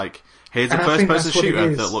just like, here's a first-person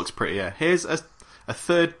shooter that looks prettier. Here's a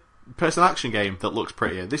third-person action game that looks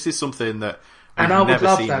prettier. This is something that we've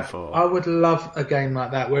never seen before. I would love a game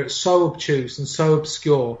like that, where it's so obtuse and so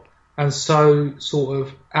obscure and so sort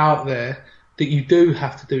of out there that you do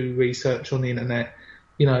have to do research on the internet.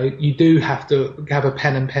 You know, you do have to have a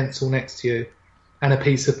pen and pencil next to you and a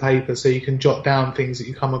piece of paper so you can jot down things that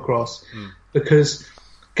you come across. Because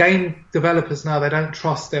game developers now, they don't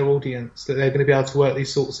trust their audience that they're going to be able to work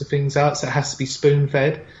these sorts of things out, so it has to be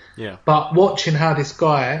spoon-fed. Yeah. But watching how this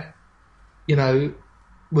guy, you know,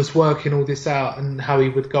 was working all this out and how he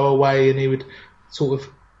would go away and he would sort of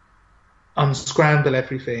unscramble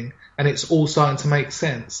everything and it's all starting to make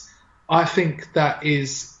sense, I think that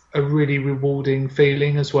is a really rewarding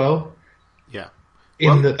feeling as well. Yeah.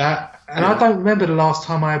 I don't remember the last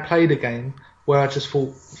time I played a game where I just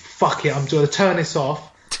thought, fuck it, I'm going to turn this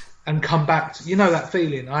off and come back to, you know, that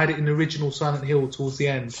feeling. I had it in the original Silent Hill towards the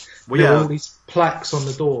end. There were all these plaques on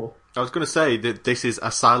the door. I was going to say that this is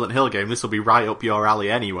a Silent Hill game. This will be right up your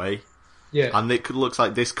alley anyway. Yeah. And looks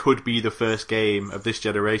like this could be the first game of this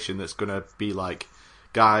generation that's going to be like,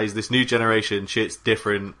 guys, this new generation, shit's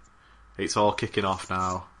different. It's all kicking off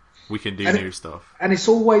now. We can do new stuff. And it's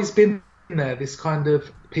always been there, this kind of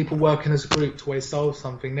people working as a group to always solve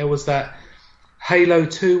something. There was that Halo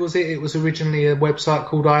 2, was it? It was originally a website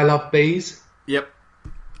called I Love Bees. Yep.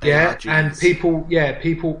 Yeah, and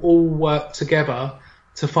people all worked together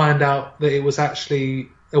to find out that it was actually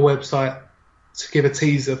a website to give a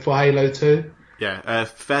teaser for Halo 2. Yeah,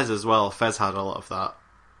 Fez as well. Fez had a lot of that.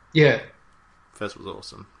 Yeah. Fez was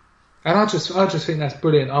awesome. And I just think that's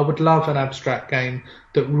brilliant. I would love an abstract game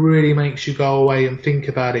that really makes you go away and think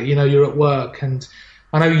about it. You know, you're at work and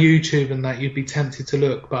I know YouTube and that you'd be tempted to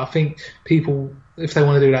look, but I think people, if they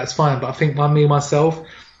want to do that, it's fine. But I think myself,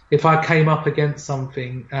 if I came up against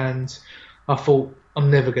something and I thought, I'm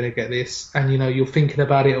never going to get this, and you know, you're thinking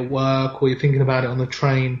about it at work or you're thinking about it on the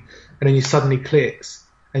train and then you suddenly clicks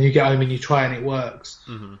and you get home and you try and it works.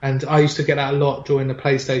 Mm-hmm. And I used to get that a lot during the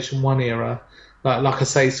PlayStation 1 era. Like I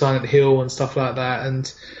say, Silent Hill and stuff like that.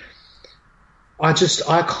 And I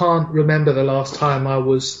can't remember the last time I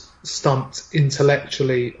was stumped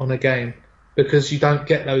intellectually on a game, because you don't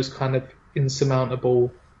get those kind of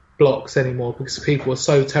insurmountable blocks anymore, because people are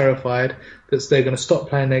so terrified that they're going to stop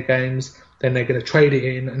playing their games, then they're going to trade it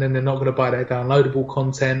in, and then they're not going to buy their downloadable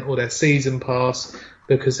content or their season pass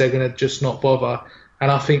because they're going to just not bother. And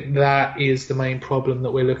I think that is the main problem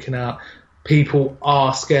that we're looking at. People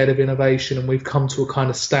are scared of innovation, and we've come to a kind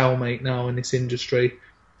of stalemate now in this industry,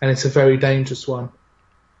 and it's a very dangerous one.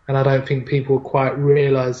 And I don't think people are quite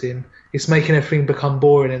realising it's making everything become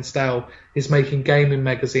boring and stale. It's making gaming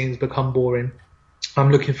magazines become boring.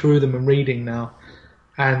 I'm looking through them and reading now,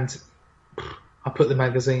 and I put the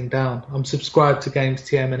magazine down. I'm subscribed to Games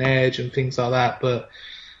TM and Edge and things like that, but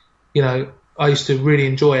you know, I used to really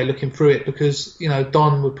enjoy looking through it because, you know,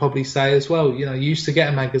 Don would probably say as well, you know, you used to get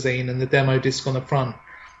a magazine and the demo disc on the front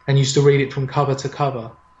and used to read it from cover to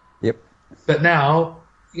cover. Yep. But now,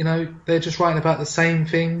 you know, they're just writing about the same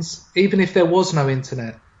things. Even if there was no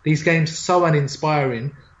internet, these games are so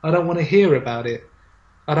uninspiring. I don't want to hear about it.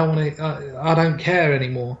 I don't care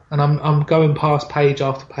anymore. And I'm going past page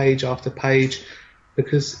after page after page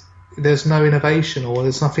because there's no innovation or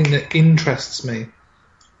there's nothing that interests me.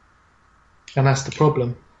 And that's the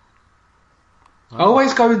problem. Oh. I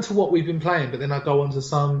always go into what we've been playing, but then I go on to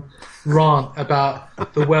some rant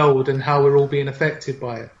about the world and how we're all being affected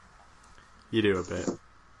by it. You do a bit.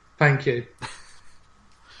 Thank you.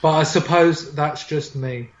 But I suppose that's just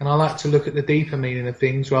me. And I like to look at the deeper meaning of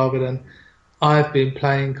things rather than I've been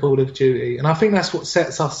playing Call of Duty. And I think that's what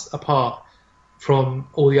sets us apart from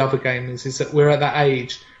all the other gamers, is that we're at that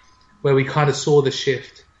age where we kind of saw the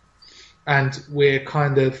shift. And we're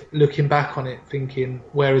kind of looking back on it thinking,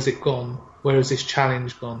 where has it gone? Where has this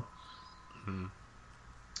challenge gone? Mm-hmm.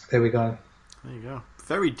 There we go. There you go.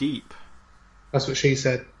 Very deep. That's what she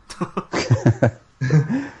said.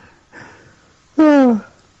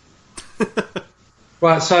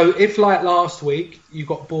 Right, so if like last week you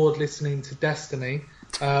got bored listening to Destiny,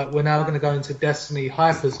 we're now going to go into Destiny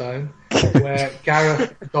Hyperzone, where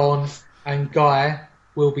Gareth, Don and Guy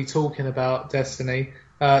will be talking about Destiny.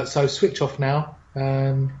 So switch off now.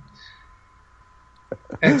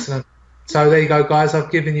 Excellent. So there you go, guys.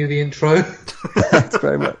 I've given you the intro. Thanks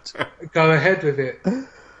very much. Go ahead with it.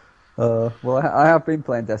 Well, I have been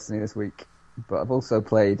playing Destiny this week, but I've also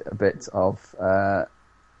played a bit of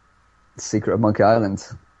Secret of Monkey Island,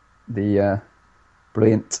 the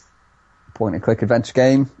brilliant point-and-click adventure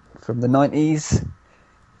game from the 90s.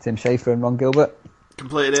 Tim Schafer and Ron Gilbert.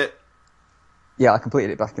 Completed it. Yeah, I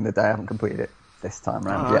completed it back in the day. I haven't completed it this time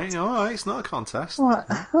around yet. All right, it's not a contest. What?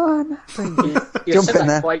 Oh, no. You Jump said in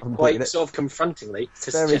that there. quite sort of confrontingly.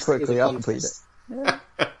 Very quickly, I completed it. Yeah.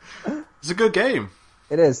 It's a good game.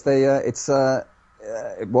 It is. It's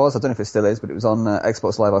it was, I don't know if it still is, but it was on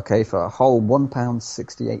Xbox Live Arcade for a whole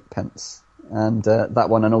 £1.68. And that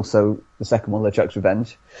one, and also the second one, LeChuck's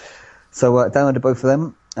Revenge. So downloaded both of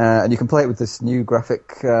them, and you can play it with this new graphic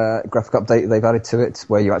update they've added to it,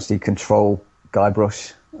 where you actually control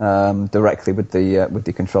Guybrush directly with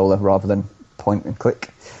the controller rather than point and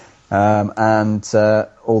click. And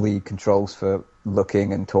all the controls for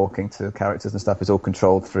looking and talking to characters and stuff is all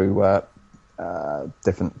controlled through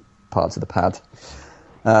different parts of the pad.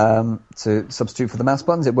 To substitute for the mouse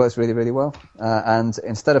buttons, it works really, really well. And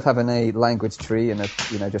instead of having a language tree and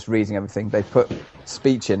just reading everything, they put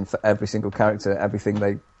speech in for every single character. Everything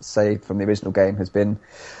they say from the original game has been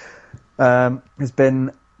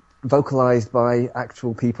vocalized by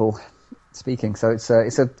actual people speaking. So it's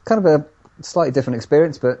a kind of a slightly different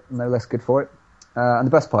experience, but no less good for it. And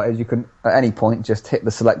the best part is you can at any point just hit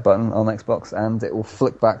the select button on Xbox, and it will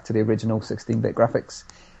flick back to the original 16-bit graphics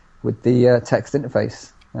with the text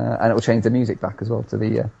interface, and it will change the music back as well to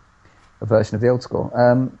the a version of the old school.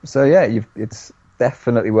 So yeah, it's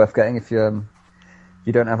definitely worth getting if you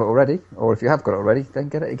don't have it already, or if you have got it already, then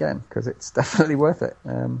get it again, because it's definitely worth it.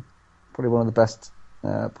 Probably one of the best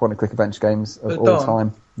point-and-click adventure games of all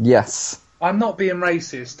time. Yes. I'm not being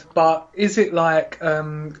racist, but is it like a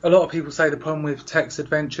lot of people say the problem with text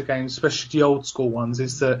adventure games, especially the old school ones,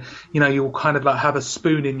 is that you'll kind of like have a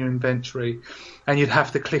spoon in your inventory, and you'd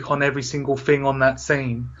have to click on every single thing on that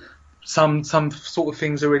scene. Some sort of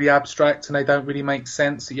things are really abstract and they don't really make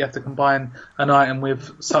sense. That you have to combine an item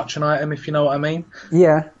with such an item, if you know what I mean.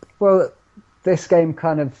 Yeah. Well, this game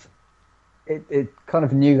kind of kind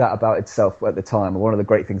of knew that about itself at the time. One of the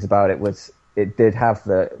great things about it was it did have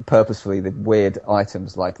purposefully the weird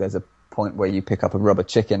items, like there's a point where you pick up a rubber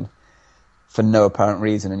chicken for no apparent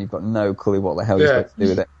reason and you've got no clue what the hell you're supposed to do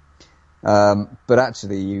with it. But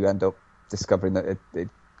actually you end up discovering that it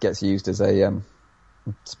gets used as a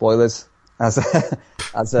spoilers as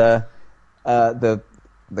the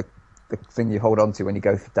thing you hold on to when you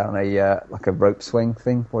go down like a rope swing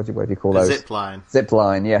thing. What do you call those? Zip line. Zip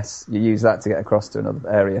line, yes. You use that to get across to another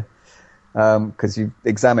area. Because you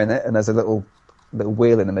examine it and there's a little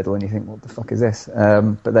wheel in the middle and you think, what the fuck is this?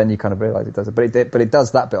 But then you kind of realise it does it. But it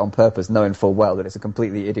does that bit on purpose, knowing full well that it's a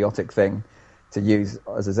completely idiotic thing to use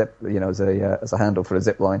as a zip, as a handle for a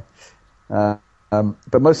zip line. But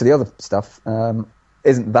most of the other stuff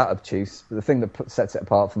isn't that obtuse. But the thing that sets it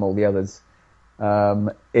apart from all the others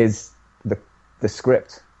is the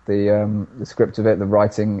script. The script of it, the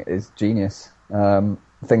writing is genius.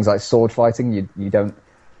 Things like sword fighting, you don't.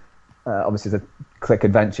 Obviously, it's a click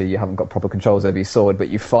adventure. You haven't got proper controls over your sword, but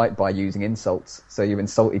you fight by using insults. So you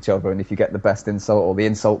insult each other, and if you get the best insult or the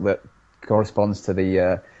insult that corresponds to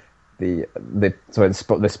the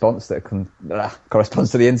response that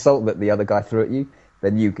corresponds to the insult that the other guy threw at you,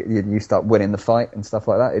 then you start winning the fight and stuff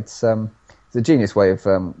like that. It's a genius way of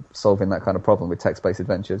solving that kind of problem with text-based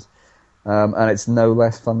adventures, and it's no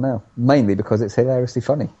less fun now. Mainly because it's hilariously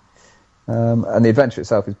funny, and the adventure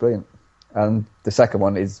itself is brilliant. And the second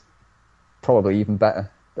one is probably even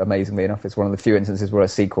better, amazingly enough. It's one of the few instances where a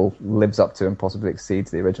sequel lives up to and possibly exceeds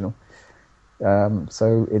the original.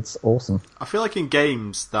 So it's awesome. I feel like in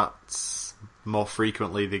games that's more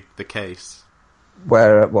frequently the case.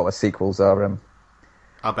 Where the sequels are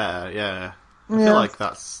better, yeah. I feel like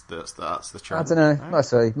that's the trend. I don't know. Right? I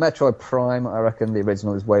say Metroid Prime, I reckon the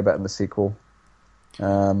original is way better than the sequel.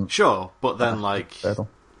 Sure, but then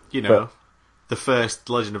the first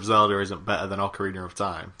Legend of Zelda isn't better than Ocarina of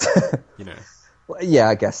Time. Well, yeah,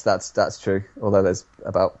 I guess that's true. Although there's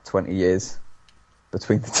about 20 years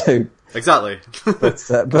between the two. Exactly. But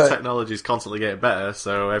technology is constantly getting better,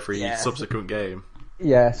 so every subsequent game.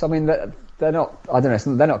 Yeah, so I mean, they're not. I don't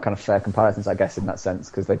know. They're not kind of fair comparisons, I guess, in that sense,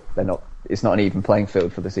 because they're not. It's not an even playing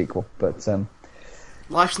field for the sequel. But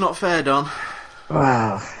life's not fair, Don.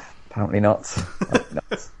 Well, apparently not.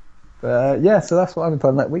 So that's what I've been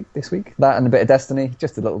playing this week. That and a bit of Destiny,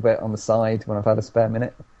 just a little bit on the side when I've had a spare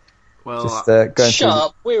minute. Well, just going shut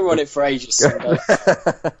up. We were on it for ages.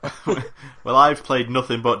 Well, I've played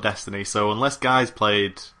nothing but Destiny, so unless Guy's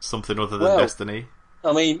played something other than Destiny...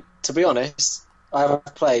 I mean, to be honest, I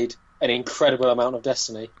have played an incredible amount of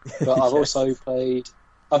Destiny, but I've also played...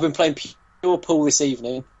 I've been playing Pure Pool this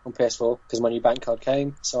evening on PS4, because my new bank card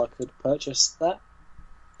came, so I could purchase that.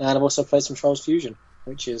 And I've also played some Trials Fusion,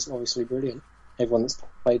 which is obviously brilliant. Everyone that's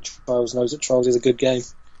played Trials knows that Trials is a good game.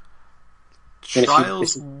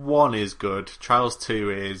 Trials 1 is good. Trials 2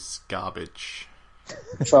 is garbage.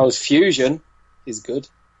 Trials Fusion is good.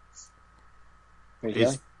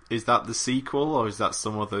 Is that the sequel, or is that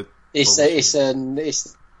some other... There's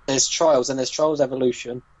Trials, and there's Trials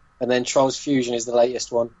Evolution, and then Trials Fusion is the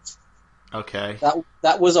latest one. Okay.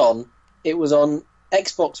 That was on. It was on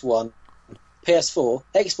Xbox One, PS4,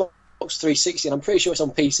 Xbox 360, and I'm pretty sure it's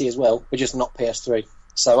on PC as well, but just not PS3.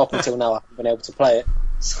 So up until now, I haven't been able to play it.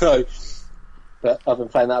 So, but I've been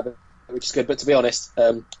playing that a bit, which is good. But to be honest,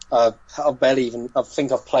 I've barely even. I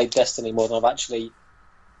think I've played Destiny more than I've actually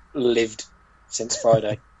lived since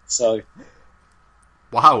Friday. So,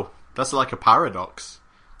 wow, that's like a paradox.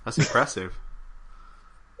 That's impressive.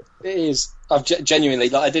 it is. I've genuinely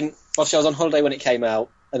like I didn't. Obviously, I was on holiday when it came out,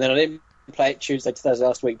 and then I didn't play it Tuesday to Thursday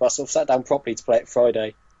last week. But I sort of sat down properly to play it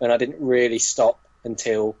Friday, and I didn't really stop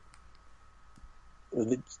until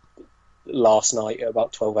last night at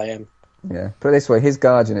about 12 a.m. Yeah, put it this way, his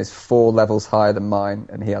Guardian is 4 levels higher than mine,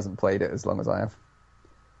 and he hasn't played it as long as I have.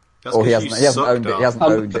 That's Or he hasn't owned it. He hasn't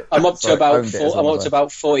owned it. I'm up to Sorry,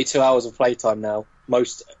 about 42 hours of playtime now.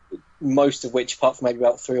 Most of which, apart from maybe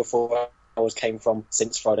about 3 or 4 hours, came from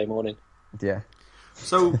since Friday morning. Yeah.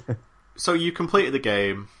 So you completed the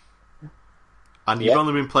game, and you've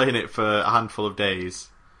only been playing it for a handful of days.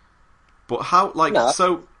 But how, like, No.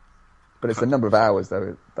 so... But it's the number of hours,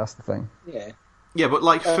 though. That's the thing. Yeah. Yeah, but,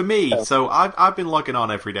 like, for me, so I've been logging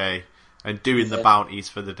on every day and doing the bounties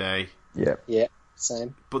for the day. Yeah. Yeah,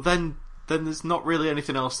 same. But then there's not really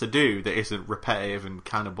anything else to do that isn't repetitive and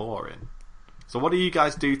kind of boring. So what do you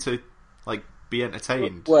guys do to, like, be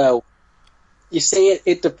entertained? Well, you see,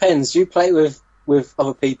 it depends. Do you play with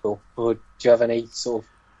other people, or do you have any sort of...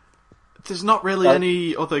 There's not really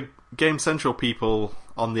any other Gamecentral people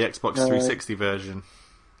on the Xbox 360 version.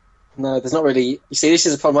 No, there's not really... You see, this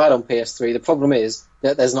is a problem I had on PS3. The problem is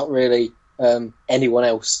that there's not really anyone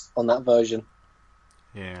else on that version.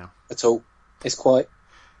 Yeah. At all. It's quite...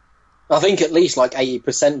 I think at least like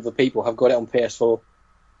 80% of the people have got it on PS4.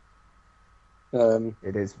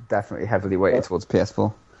 It is definitely heavily weighted towards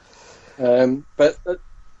PS4. But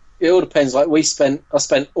it all depends. Like I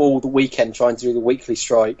spent all the weekend trying to do the weekly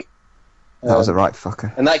strike. That was a right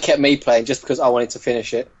fucker. And that kept me playing just because I wanted to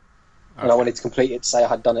finish it. And I wanted to complete it to say I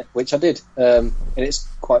had done it, which I did. And it's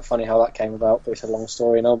quite funny how that came about, but it's a long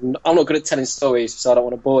story. And I'm not good at telling stories, so I don't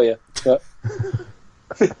want to bore you. But,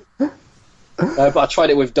 but I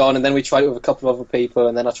tried it with Don, and then we tried it with a couple of other people,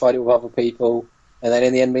 and then I tried it with other people. And then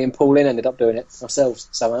in the end, me and Pauline ended up doing it ourselves,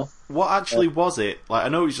 somehow. What actually was it? Like, I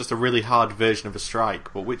know it was just a really hard version of a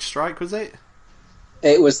strike, but which strike was it?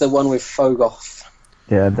 It was the one with Fogoth.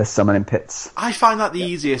 Yeah, the summoning pits. I find that the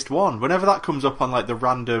easiest one. Whenever that comes up on like the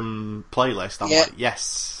random playlist, I'm like,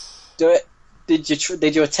 yes. Do it.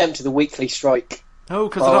 Did you attempt the weekly strike? No,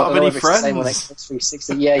 because I don't have any friends. It's the same on Xbox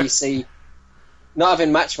 360. Yeah, you see, not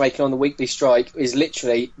having matchmaking on the weekly strike is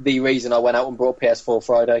literally the reason I went out and brought PS4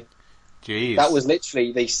 Friday. Jeez. That was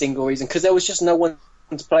literally the single reason, because there was just no one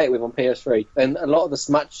to play it with on PS3. And a lot of the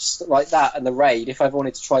matches like that and the raid, if I ever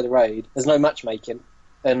wanted to try the raid, there's no matchmaking.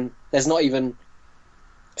 And there's not even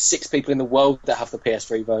 6 people in the world that have the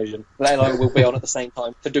PS3 version, let alone will be on at the same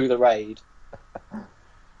time to do the raid.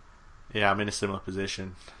 Yeah, I'm in a similar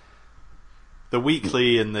position. The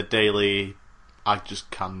weekly and the daily, I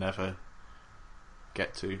just can never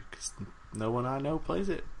get to, because no one I know plays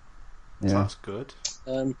it. Yeah. So that's good.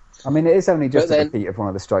 I mean, it is only just a repeat of one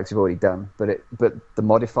of the strikes you've already done, but the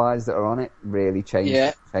modifiers that are on it really change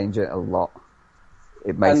it a lot.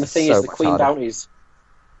 It makes and the thing it so is, the much Queen harder. Bounties.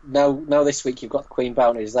 Now this week you've got the Queen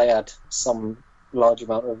Bounties. They add some large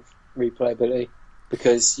amount of replayability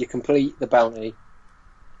because you complete the bounty,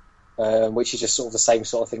 which is just sort of the same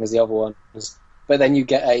sort of thing as the other ones. But then you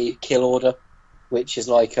get a kill order, which is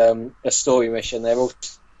like a story mission. They're all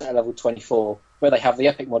at level 24, where they have the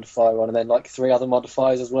epic modifier on, and then like 3 other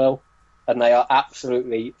modifiers as well. And they are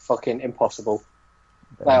absolutely fucking impossible.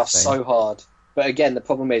 They are so hard. But again, the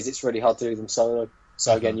problem is it's really hard to do them solo.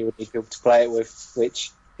 So again, you would need people to play it with, which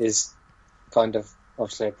is kind of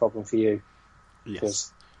obviously a problem for you.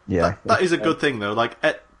 Yes. Yeah. That is a good thing though. Like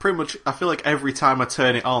pretty much, I feel like every time I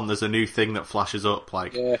turn it on, there's a new thing that flashes up.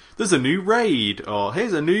 Like there's a new raid, or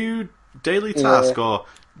here's a new daily task, or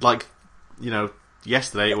like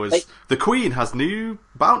yesterday it was the Queen has new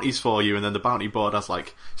bounties for you, and then the bounty board has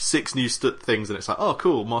like 6 new things, and it's like, oh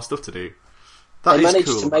cool, more stuff to do. That is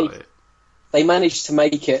cool about it. They managed to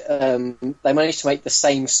make it. They managed to make the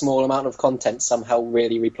same small amount of content somehow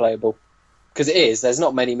really replayable, because it is. There's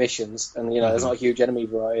not many missions, and there's not a huge enemy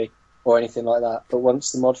variety or anything like that. But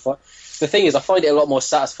once the thing is, I find it a lot more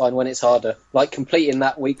satisfying when it's harder. Like completing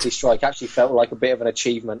that weekly strike actually felt like a bit of an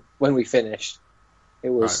achievement when we finished. It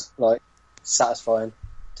was like satisfying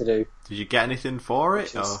to do. Did you get anything for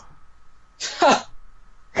it? Or? Of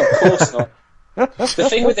course not.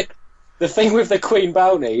 The thing with the Queen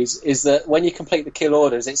Bounties is that when you complete the kill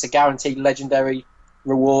orders, it's a guaranteed legendary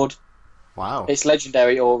reward. Wow. It's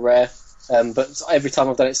legendary or rare. But every time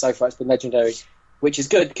I've done it so far, it's been legendary, which is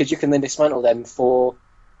good because you can then dismantle them for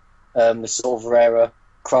the sort of rarer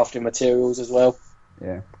crafting materials as well.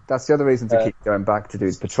 Yeah, that's the other reason to keep going back to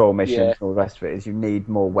do patrol missions and all the rest of it, is you need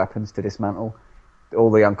more weapons to dismantle. All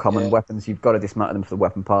the uncommon weapons, you've got to dismantle them for the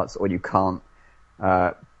weapon parts, or you can't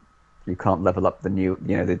level up the new,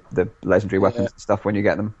 the legendary weapons and stuff when you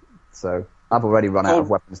get them. So I've already run out of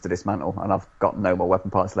weapons to dismantle, and I've got no more weapon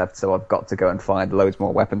parts left, so I've got to go and find loads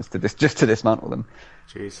more weapons to just to dismantle them.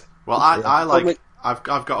 Jeez. Well, I like. I've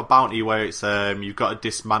got a bounty where it's you've got to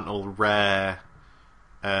dismantle rare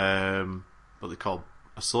what are they called?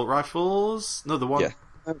 Assault rifles? No, the one. Yeah.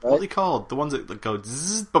 What are they called? The ones that go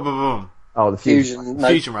zzz, boom, boom, boom. Oh, the fusion rifle.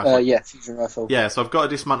 Fusion rifle. Yeah, so I've got to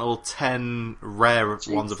dismantle 10 rare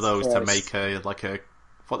ones of those to make a what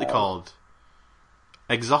are they called?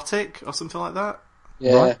 Exotic or something like that.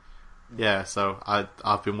 Yeah. Right? Yeah. So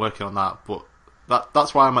I've been working on that, but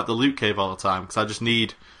that's why I'm at the loot cave all the time, because I just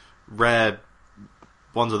need rare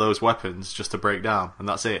ones of those weapons just to break down, and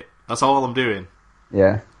that's it. That's all I'm doing.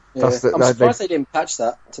 Yeah. I'm surprised they didn't patch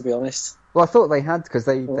that, to be honest. Well, I thought they had, because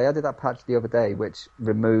they added that patch the other day, which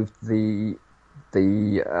removed the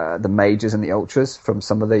mages and the ultras from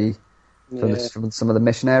some of the from some of the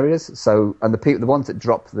mission areas. So, and the ones that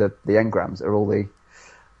drop the engrams are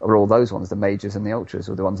all those ones, the mages and the ultras,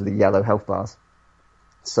 or the ones with the yellow health bars.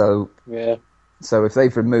 So so if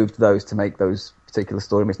they've removed those to make those particular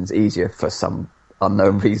story missions easier for some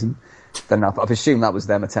unknown reason, then I've assumed that was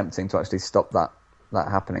them attempting to actually stop that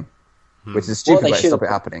happening, which is a stupid way to stop it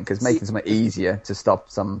happening, because making something easier to stop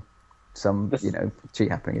some cheat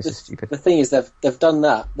happening is just stupid. The thing is, they've done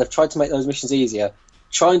that. They've tried to make those missions easier.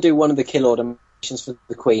 Try and do one of the kill order missions for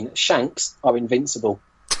the Queen. Shanks are invincible.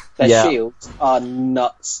 Their shields are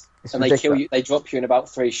nuts, and they kill you. They drop you in about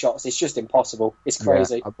 3 shots. It's just impossible. It's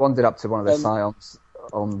crazy. Yeah, I've wandered up to one of the Scions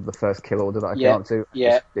on the first kill order that I came up to.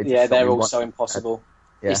 They're also impossible.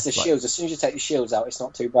 It's the shields. As soon as you take the shields out, it's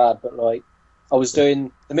not too bad. But I was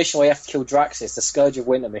doing the mission where you have to kill Draxus, the Scourge of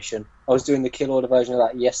Winter mission. I was doing the kill order version of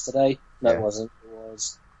that yesterday. No, it wasn't. It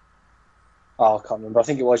was. Oh, I can't remember. I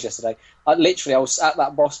think it was yesterday. I was at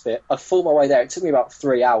that boss bit. I fought my way there. It took me about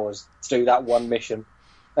 3 hours to do that one mission,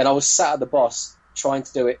 and I was sat at the boss trying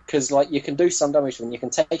to do it, because you can do some damage when you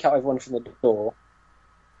can take out everyone from the door,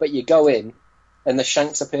 but you go in and the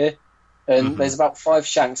Shanks appear, and there's about 5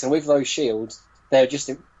 Shanks, and with those shields, they're just.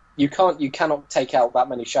 You cannot take out that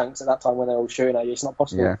many Shanks at that time when they're all shooting at you. It's not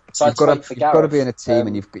possible. Yeah. So you've got to be in a team,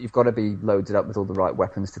 and you've got to be loaded up with all the right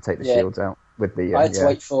weapons to take the shields out. I had to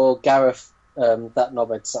wait for Gareth, that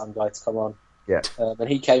knobhead son guy, to come on. Yeah. And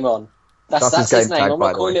he came on. That's his name. I'm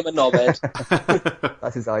not calling him a knobhead.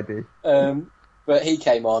 That's his ID. But he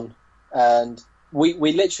came on, and we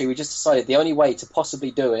just decided the only way to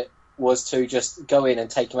possibly do it was to just go in and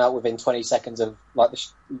take him out within 20 seconds of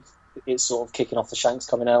it's sort of kicking off the Shanks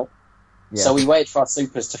coming out. Yeah. So we waited for our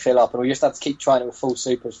supers to fill up, and we just had to keep trying it with full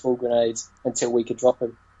supers, full grenades, until we could drop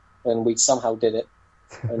him. And we somehow did it.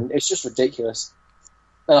 And it's just ridiculous.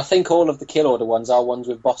 And I think all of the kill order ones are ones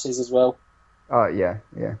with bosses as well. Oh, yeah.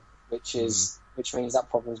 Which means that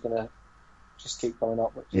problem's going to just keep going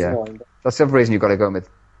up, which is annoying. But... That's the other reason you've got to go with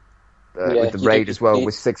the raid as well,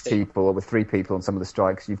 with 6 people or with 3 people on some of the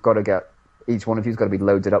strikes. You've got to get... Each one of you's got to be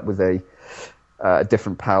loaded up with a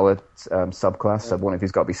different powered subclass. So one of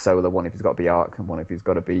you's got to be solar, one of you's got to be arc, and one of you's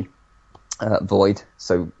got to be void.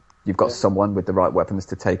 So you've got someone with the right weapons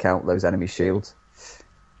to take out those enemy shields.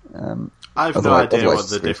 I have no idea what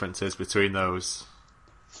the difference is between those.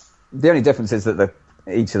 The only difference is that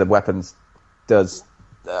each of the weapons does...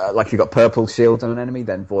 if you've got purple shield on an enemy,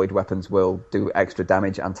 then void weapons will do extra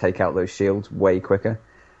damage and take out those shields way quicker.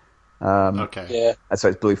 Okay. Yeah. And so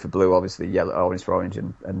it's blue for blue, obviously, yellow, orange for orange,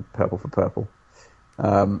 and purple for purple.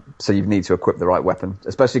 So you need to equip the right weapon,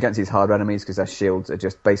 especially against these hard enemies, because their shields are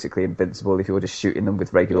just basically invincible if you were just shooting them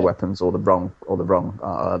with regular weapons or the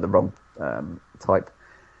wrong type.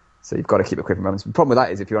 So you've got to keep equipping weapons. The problem with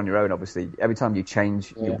that is if you're on your own, obviously, every time you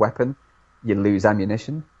change your weapon, you lose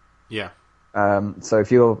ammunition. Yeah. So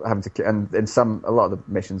if you're having to, and in a lot of the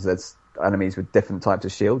missions, there's enemies with different types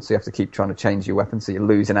of shields, so you have to keep trying to change your weapon, so you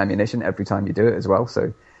lose an ammunition every time you do it as well.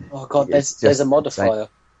 So, oh god, there's a modifier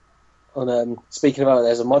on. Speaking about it,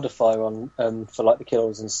 there's a modifier on for the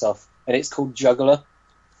kills and stuff, and it's called Juggler,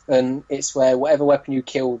 and it's where whatever weapon you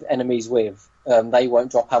killed enemies with, they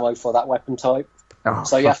won't drop ammo for that weapon type. Oh,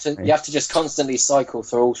 so you have to just constantly cycle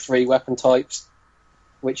through all 3 weapon types,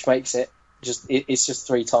 which makes it it's just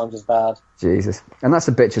 3 times as bad. Jesus, and that's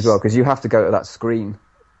a bitch as well, because you have to go to that screen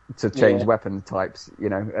to change weapon types,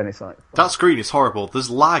 and it's like... That screen is horrible. There's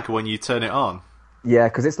lag when you turn it on. Yeah,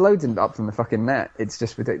 because it's loading up from the fucking net. It's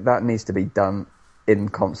just that needs to be done in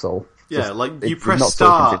console. Yeah, you press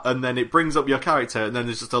start and then it brings up your character and then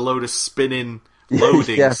there's just a load of spinning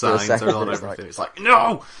loading signs on everything. It's like,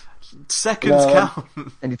 no! Seconds count!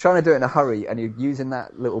 And you're trying to do it in a hurry and you're using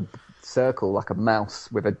that little circle like a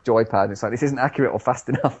mouse with a joypad. It's like, this isn't accurate or fast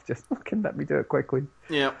enough. Just fucking let me do it quickly.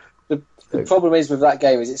 Yeah. The problem is with that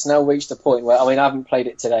game is it's now reached a point where, I haven't played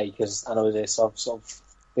it today because I know this, so I've sort of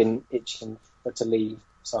been itching to leave.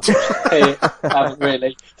 So I haven't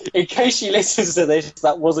really. In case she listens to this,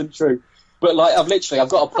 that wasn't true. But I've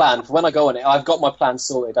got a plan for when I go on it. I've got my plan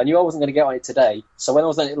sorted. I knew I wasn't going to get on it today, so when I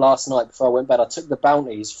was on it last night before I went to bed, I took the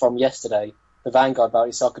bounties from yesterday, the Vanguard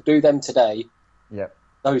bounties, so I could do them today. Yep.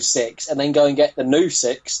 Those 6, and then go and get the new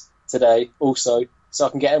 6 today also, so I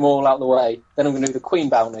can get them all out of the way. Then I'm going to do the Queen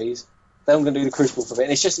bounties. Then I'm going to do the Crucible for a bit.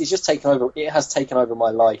 And it's just taken over. It has taken over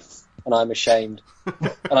my life, and I'm ashamed,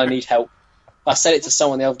 and I need help. I said it to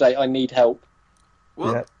someone the other day. I need help.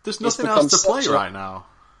 Well, there's nothing else to play right now.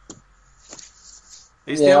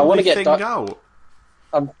 It's the only thing out.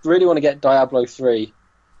 I really want to get Diablo 3,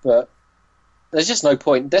 but there's just no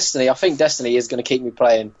point. I think Destiny is going to keep me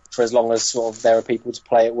playing for as long as sort of there are people to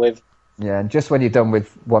play it with. Yeah, and just when you're done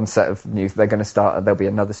with one set of news, they're going to start, and there'll be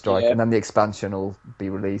another strike, and then the expansion will be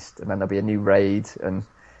released, and then there'll be a new raid, and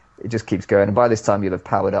it just keeps going. And by this time, you'll have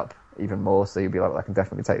powered up even more, so you'll be like, I can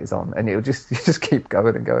definitely take this on, and it'll just keep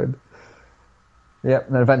going and going. Yep,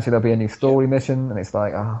 and then eventually there'll be a new story mission, and it's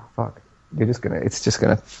like, oh fuck, it's just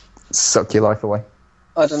gonna suck your life away.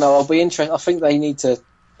 I don't know. I'll be interested. I think they need to.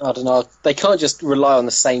 I don't know. They can't just rely on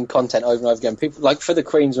the same content over and over again. People for the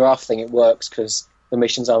Queen's Wrath thing, it works because the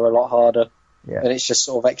missions are a lot harder, and it's just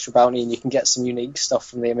sort of extra bounty, and you can get some unique stuff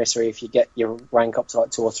from the emissary if you get your rank up to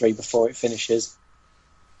 2 or 3 before it finishes.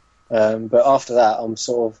 But after that, I'm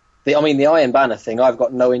sort of the Iron Banner thing. I've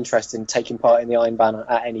got no interest in taking part in the Iron Banner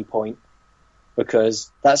at any point because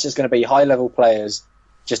that's just going to be high level players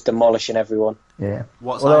just demolishing everyone. Yeah.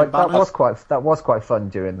 What's Iron Banner? That was quite fun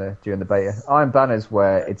during the beta. Iron Banner's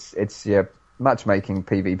where it's your matchmaking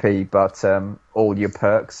PvP, but all your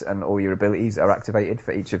perks and all your abilities are activated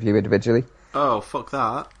for each of you individually. Oh, fuck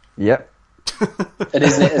that. Yep. And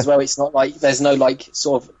isn't it as well? It's not like there's no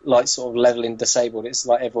sort of leveling disabled. It's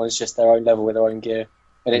like everyone's just their own level with their own gear,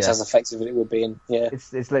 and it's as effective as it would be. And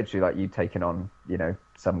it's literally like you taking on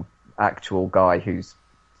some actual guy who's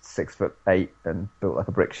 6'8" and built like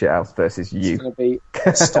a brick shithouse versus you. It's going to be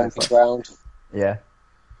stomping ground. Yeah.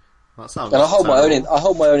 That sounds. And I hold my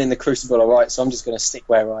own in the Crucible, alright. So I'm just going to stick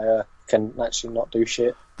where I can actually not do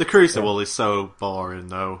shit. The Crucible is so boring,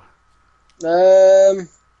 though.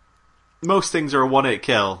 Most things are a 1-hit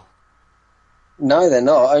kill. No, they're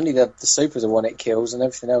not. Only the supers are 1-hit kills, and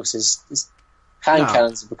everything else is hand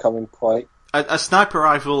cannons are becoming quite. A sniper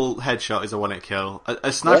rifle headshot is a 1-hit kill.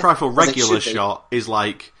 A sniper rifle regular shot is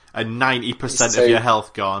like a 90% of your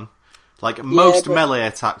health gone. Most melee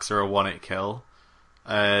attacks are a 1-hit kill.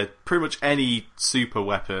 Pretty much any super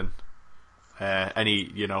weapon,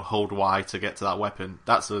 hold Y to get to that weapon,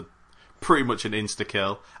 that's pretty much an insta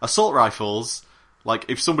kill. Assault rifles,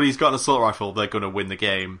 if somebody's got an assault rifle, they're going to win the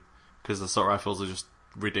game because assault rifles are just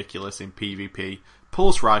ridiculous in PvP.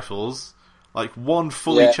 Pulse rifles. One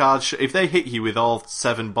fully charged, if they hit you with all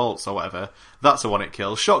 7 bolts or whatever, that's a 1-hit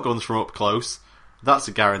kill. Shotguns from up close, that's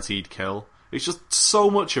a guaranteed kill. It's just, so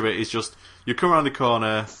much of it is just, you come around the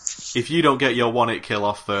corner, if you don't get your 1-hit kill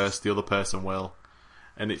off first, the other person will.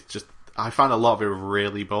 And it's just, I find a lot of it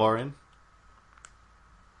really boring.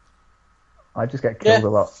 I just get killed a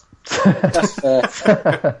lot. That's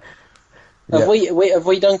fair. Have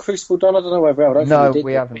we done Crucible, Don? I don't know whether I don't No, think we did.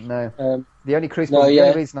 we haven't, no. The only Crucible, the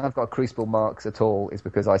only reason I've got Crucible marks at all is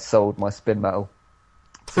because I sold my spin metal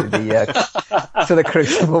to the to the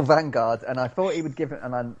Crucible Vanguard, and I thought he would give it,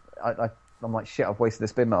 and I'm like, shit, I've wasted the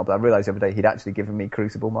spin metal, but I realised the other day he'd actually given me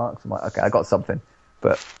Crucible marks. I'm like, okay, I got something,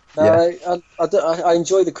 but I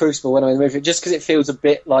enjoy the Crucible when I'm in the movie, just because it feels a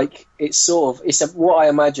bit like it's what I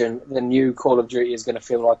imagine the new Call of Duty is going to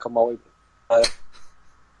feel like on multiplayer.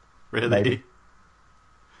 Really? Maybe.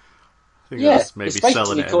 I think that's maybe it's basically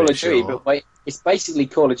selling it Call a bit of Duty, short. but it's basically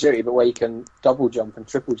Call of Duty, but where you can double jump and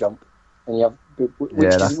triple jump, and you have,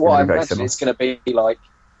 which is what I imagine it's going to be like.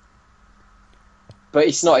 But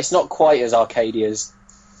it's not quite as arcadey as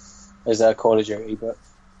Call of Duty, but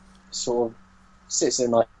sort of sits in a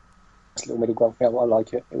nice little middle ground. Yeah, I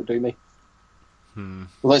like it. It'll do me.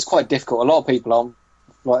 Although it's quite difficult. A lot of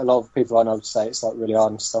people I know say it's really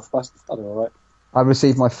hard and stuff. But I don't know, right? I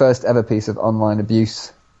received my first ever piece of online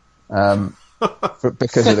abuse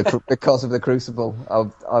because of the Crucible.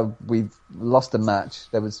 We lost a match.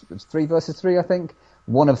 It was 3 versus 3, I think.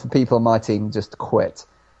 one of the people on my team just quit,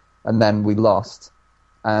 and then we lost,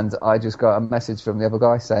 and I just got a message from the other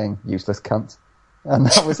guy saying "useless cunt," and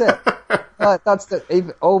that was it.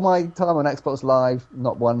 All my time on Xbox Live,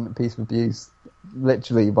 not one piece of abuse.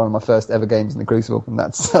 Literally one of my first ever games in the Crucible, and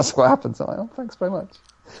that's what happened. So, oh, thanks very much.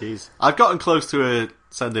 Jeez, I've gotten close to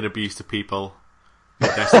sending abuse to people in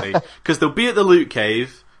Destiny because they'll be at the loot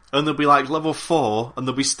cave and they'll be like level 4 and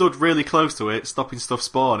they'll be stood really close to it, stopping stuff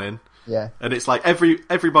spawning. Yeah, and it's like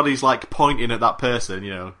everybody's like pointing at that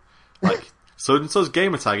person, like. So and so's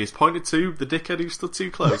gamer tag is pointed to the dickhead who stood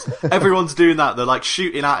too close. Everyone's doing that. They're like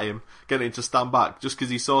shooting at him, getting him to stand back, just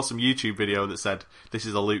because he saw some YouTube video that said this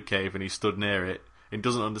is a loot cave and he stood near it and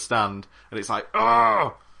doesn't understand. And it's like,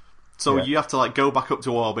 oh! So you have to like go back up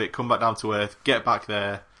to orbit, come back down to Earth, get back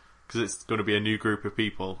there, because it's going to be a new group of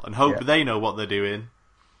people, and hope they know what they're doing.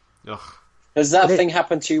 Ugh. Does that thing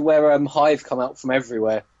happen to you where Hive come out from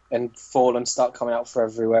everywhere and Fallen start coming out from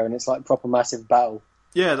everywhere, and it's like proper massive battle?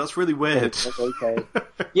 Yeah, that's really weird. Okay.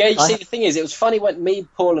 Yeah, you see, the thing is, it was funny when me,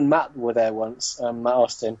 Paul, and Matt were there once, Matt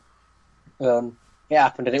Austin. It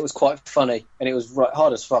happened, and it was quite funny, and it was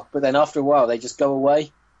hard as fuck. But then after a while, they just go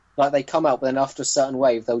away. Like, they come out, but then after a certain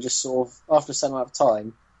wave, they'll just sort of, after a certain amount of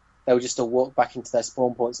time, they'll just all walk back into their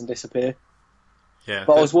spawn points and disappear. Yeah.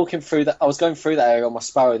 But I was going through that area on my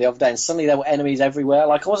Sparrow the other day, and suddenly there were enemies everywhere.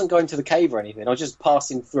 Like, I wasn't going to the cave or anything, I was just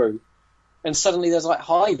passing through. And suddenly there's, like,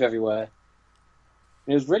 Hive everywhere.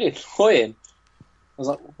 It was really annoying. I was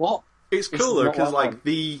like, what? It's cool though, because like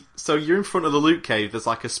so you're in front of the loot cave, there's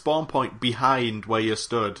like a spawn point behind where you're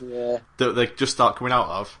stood that they just start coming out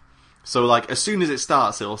of. So like as soon as it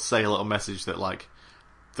starts, it'll say a little message that like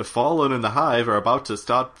the Fallen and the Hive are about to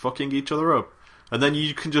start fucking each other up. And then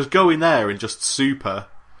you can just go in there and just super,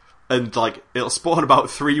 and like it'll spawn about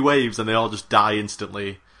 3 waves and they all just die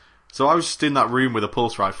instantly. So I was just in that room with a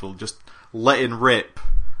pulse rifle, just letting rip.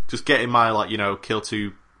 Just getting my, like, kill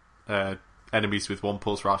 2 enemies with 1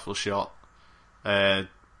 pulse rifle shot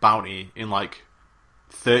bounty in, like,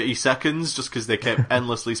 30 seconds, just because they kept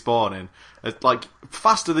endlessly spawning. Like,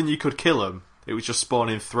 faster than you could kill them. It was just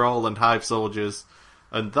spawning Thrall and Hive soldiers,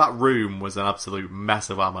 and that room was an absolute mess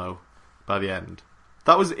of ammo by the end.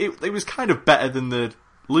 It was kind of better than the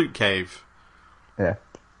loot cave. Yeah.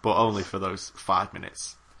 But only for those 5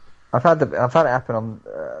 minutes. I've had it happen on,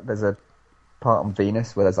 there's a part on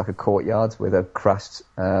Venus where there's like a courtyard with a crashed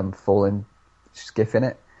Fallen skiff in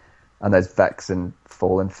it, and there's Vex and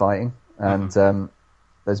Fallen fighting, and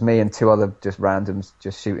there's me and 2 other just randoms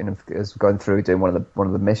just shooting as going through doing one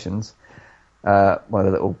of the missions, one of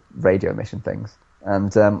the little radio mission things,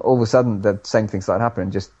 and all of a sudden the same thing started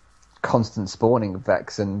happening, just constant spawning of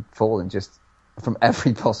Vex and Fallen just from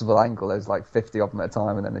every possible angle. There's like 50 of them at a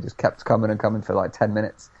time, and then they just kept coming and coming for like 10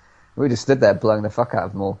 minutes. We just stood there blowing the fuck out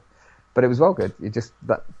of them all. But it was well good. You just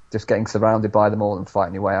getting surrounded by them all and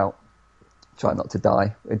fighting your way out, trying not to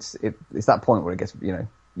die. It's that point where it gets you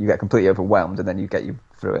get completely overwhelmed, and then you get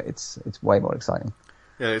through it. It's way more exciting.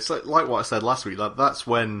 Yeah, it's like what I said last week. That's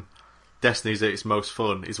when Destiny's at its most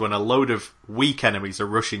fun. Is when a load of weak enemies are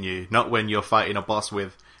rushing you, not when you're fighting a boss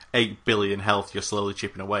with 8 billion health you're slowly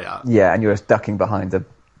chipping away at. Yeah, and you're just ducking behind a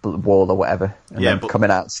wall or whatever, and then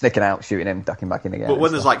coming out, snicking out, shooting him, ducking back in again. But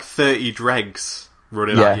when there's like 30 dregs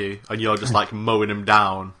running at you, and you're just like mowing them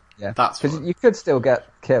down. Yeah, that's because you could still get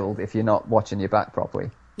killed if you're not watching your back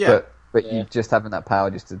properly. Yeah, but you just having that power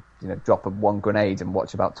just to drop 1 grenade and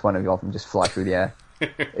watch about 20 of them just fly through the air.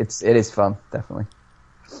 It is fun, definitely.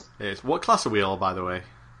 It is. What class are we all, by the way?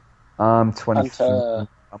 I'm 20. I'm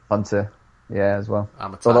Hunter. Yeah, as well.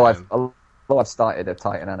 I'm a Titan. Although I've started a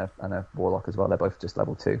Titan and a Warlock as well. They're both just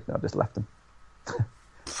level 2. I've just left them.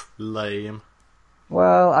 Lame.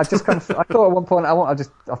 Well, I just I thought at one point I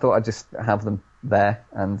thought I'd just have them there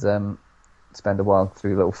and spend a while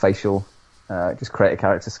through little facial, just create a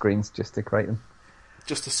character screens just to create them,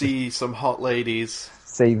 just to see some hot ladies.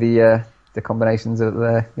 See the combinations of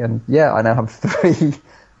there, and yeah, I now have 3.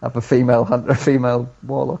 I have a female hunter, a female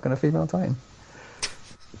warlock, and a female titan.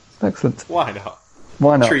 Excellent. Why not?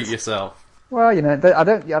 Why not? Treat yourself. Well, I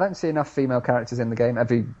don't see enough female characters in the game.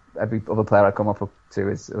 Every other player I come up to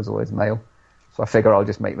is always male. So I figure I'll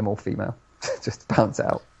just make them all female, just to balance it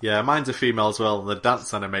out. Yeah, mine's a female as well. The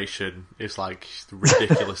dance animation is like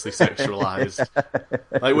ridiculously sexualized.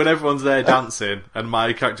 Like when everyone's there dancing and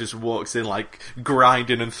my character just walks in like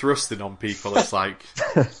grinding and thrusting on people, it's like,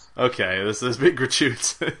 okay, there's a bit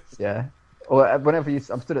gratuitous. Yeah. Or whenever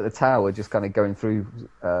I'm stood at the tower, just kind of going through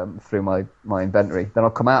my inventory, then I'll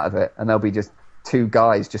come out of it and there'll be just 2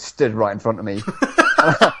 guys just stood right in front of me,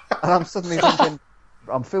 and I'm suddenly thinking,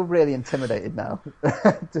 I feel really intimidated now.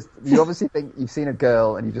 You obviously think you've seen a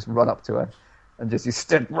girl and you just run up to her, and just you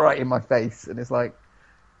stood right in my face, and it's like,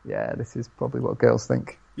 yeah, this is probably what girls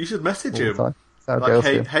think. You should message all the him. time. That's how Like, girls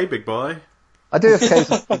hey, feel. hey, big boy. I do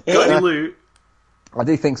occasionally. Got any loot? I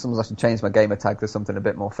do think sometimes I should change my gamer tag to something a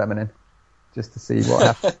bit more feminine, just to see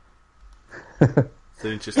what happens. It's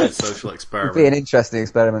an interesting social It'd experiment. be an interesting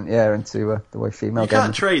experiment, yeah, into the way female You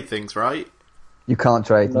can't gamers. trade things, right? You can't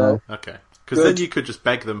trade, no. Okay. Because then you could just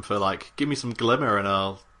beg them for, like, give me some glimmer and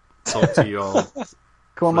I'll talk to you all.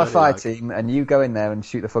 Come on, my flirty fire like. team, and you go in there and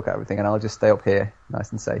shoot the fuck out of everything, and I'll just stay up here,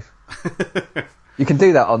 nice and safe. You can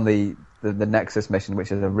do that on the Nexus mission,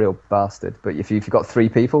 which is a real bastard. But if you've got 3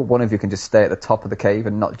 people, one of you can just stay at the top of the cave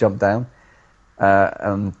and not jump down,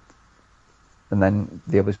 and then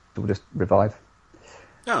the others will just revive.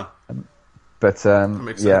 Oh. But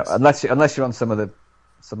makes yeah, sense. unless you're on some of the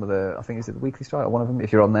I think is it the weekly strike or one of them.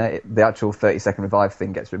 If you're on there, the actual 30-second revive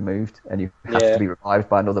thing gets removed, and you have to be revived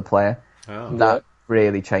by another player. Oh. That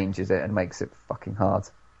really changes it and makes it fucking hard.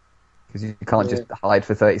 Because you can't just hide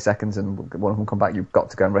for 30 seconds and one of them come back, you've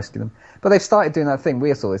got to go and rescue them. But they've started doing that thing,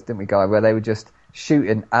 we saw this, didn't we, Guy, where they were just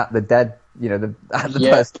shooting at the dead, at the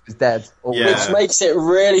person who's dead. Which makes it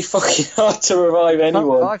really fucking hard to revive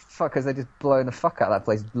anyone. Fuckers, they're just blowing the fuck out of that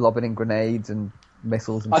place, lobbing in grenades and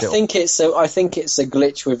missiles and shit. I think it's a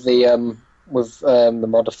glitch with the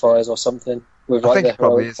modifiers or something. With like the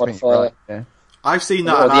heroic modifier. Right, yeah. I've seen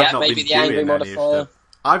that, and I've not been doing angry any modifier. of them.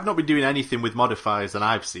 I've not been doing anything with modifiers, and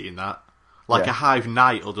I've seen that. Like a Hive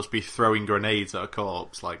Knight will just be throwing grenades at a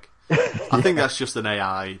corpse. Like, I think that's just an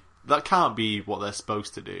AI. That can't be what they're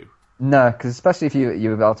supposed to do. No, because especially if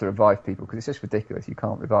you're able to revive people, because it's just ridiculous. You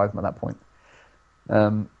can't revive them at that point.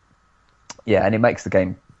 Yeah, and it makes the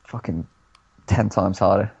game fucking 10 times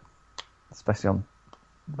harder, especially on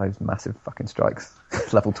those massive fucking strikes.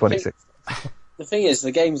 Level 26. The thing is,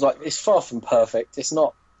 the game's like, it's far from perfect. It's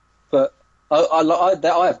not, but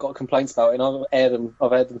I have got complaints about it, and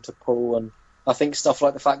I've aired them to Paul, and I think stuff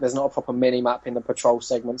like the fact there's not a proper mini map in the patrol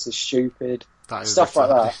segments is stupid. That is Stuff like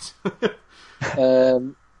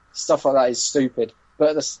that. Stuff like that is stupid. But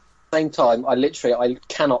at the same time, I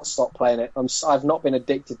cannot stop playing it. I've not been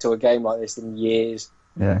addicted to a game like this in years.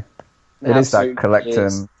 Yeah, it is that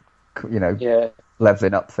collecting,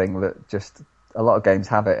 leveling up thing that just a lot of games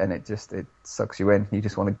have it, and it sucks you in. You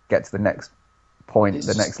just want to get to the next point,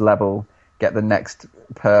 the next level, get the next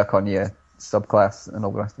perk on your subclass, and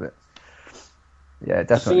all the rest of it. Yeah,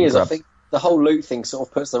 definitely. The thing is, I think the whole loot thing sort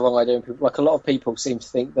of puts the wrong idea in people. Like, a lot of people seem to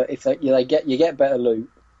think that if you get better loot,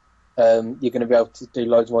 you're going to be able to do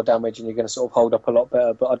loads more damage, and you're going to sort of hold up a lot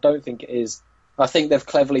better. But I don't think it is. I think they've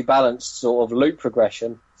cleverly balanced sort of loot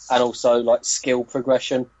progression and also like skill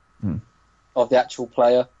progression of the actual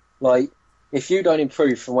player. Like, if you don't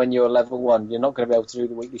improve from when you're level 1, you're not going to be able to do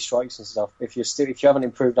the weekly strikes and stuff. If you haven't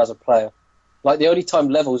improved as a player, like, the only time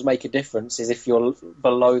levels make a difference is if you're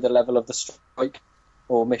below the level of the strike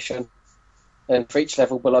or mission. And for each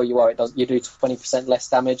level below you are, you do 20% less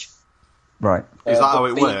damage. Right. Is that how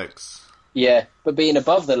it works? Yeah, but being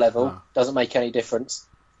above the level doesn't make any difference.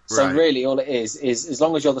 So Right. really, all it is as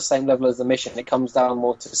long as you're the same level as the mission, it comes down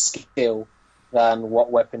more to skill than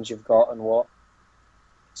what weapons you've got and what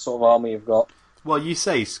sort of armor you've got. Well, you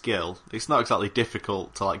say skill. It's not exactly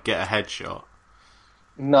difficult to like get a headshot.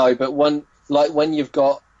 No, but when you've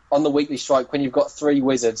got on the weekly strike, when you've got 3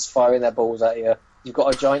 wizards firing their balls at you, you've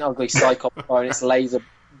got a giant ugly Cyclops firing its laser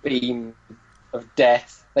beam of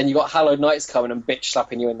death. Then you've got Hallowed Knights coming and bitch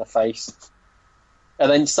slapping you in the face.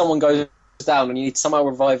 And then someone goes down and you need to somehow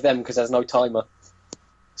revive them because there's no timer.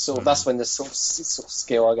 Sort of that's when the sort of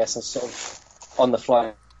skill, I guess, and sort of on the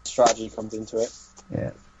fly strategy comes into it.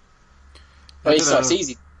 Yeah. But it's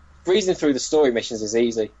easy. Breezing through the story missions is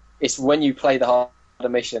easy. It's when you play the harder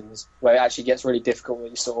missions where it actually gets really difficult. That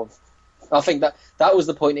you sort of, I think that was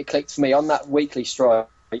the point it clicked for me on that weekly strike.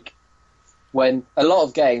 When a lot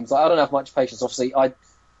of games, like, I don't have much patience. Obviously,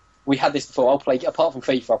 we had this before. I'll play, apart from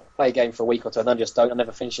FIFA, I'll play a game for a week or two and then just don't. I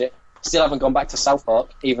never finish it. Still haven't gone back to South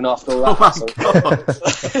Park, even after all that hassle.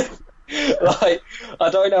 Like, I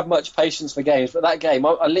don't have much patience for games, but that game,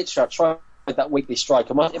 I literally tried that weekly strike.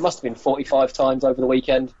 It must have been 45 times over the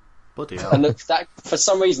weekend. Bloody hell. And that, for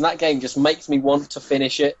some reason, that game just makes me want to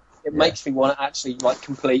finish it. It makes me want to actually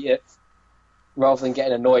complete it, rather than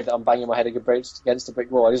getting annoyed that I'm banging my head against a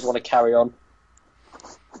brick wall. I just want to carry on.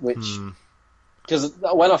 Because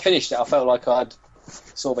when I finished it, I felt like I'd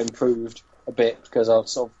sort of improved a bit because I've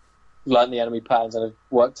sort of learnt the enemy patterns and have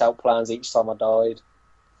worked out plans each time I died.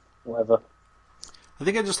 Whatever. I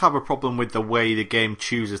think I just have a problem with the way the game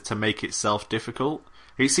chooses to make itself difficult.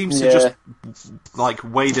 It seems to just like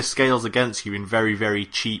weigh the scales against you in very, very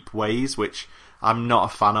cheap ways, which I'm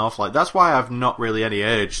not a fan of. Like, that's why I've not really any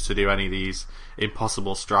urge to do any of these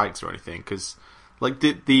impossible strikes or anything, because like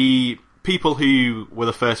the people who were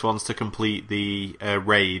the first ones to complete the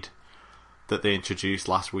raid that they introduced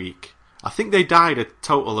last week, I think they died a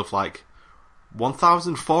total of like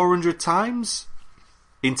 1,400 times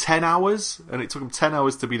in 10 hours, and it took them 10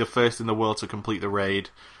 hours to be the first in the world to complete the raid,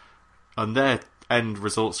 and their end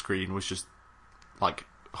result screen was just like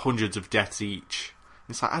hundreds of deaths each.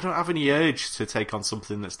 It's like, I don't have any urge to take on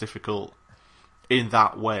something that's difficult in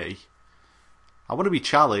that way. I want to be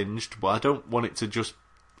challenged, but I don't want it to just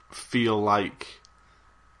feel like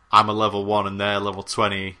I'm a level 1 and they're level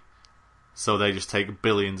 20, so they just take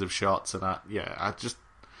billions of shots, and I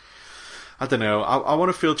don't know. I want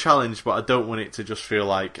to feel challenged, but I don't want it to just feel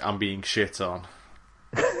like I'm being shit on.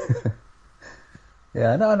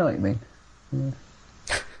 Yeah, no, I know what you mean. Yeah.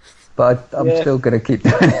 But I'm still going to keep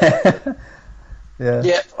doing it.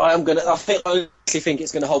 Yeah, I honestly think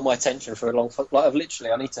it's going to hold my attention for a long. Like, I've actually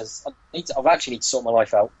need to sort my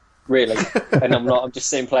life out, really, and I'm not. I'm just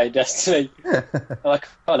sitting playing Destiny. I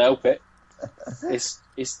can't help it.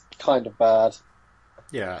 It's kind of bad.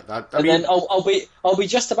 Yeah, then I'll be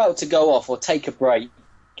just about to go off or take a break,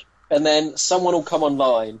 and then someone will come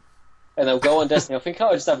online, and they'll go on Destiny. I think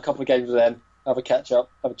I'll just have a couple of games with them, have a catch up,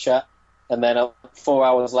 have a chat. And then 4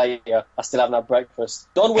 hours later, I still haven't had breakfast.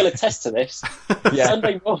 Don will attest to this.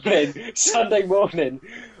 Sunday morning,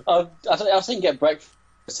 I didn't get breakfast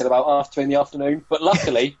till about 3:30 in the afternoon. But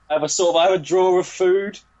luckily, I have a drawer of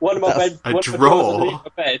food. One of my bed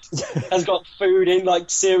has got food in, like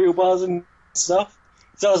cereal bars and stuff.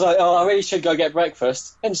 So I was like, I really should go get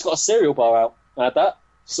breakfast. And just got a cereal bar out. I had that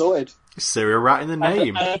sorted. Cereal rat in the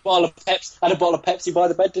name. I had a bottle of Pepsi by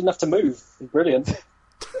the bed. Didn't have to move. It was brilliant.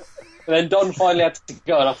 And then Don finally had to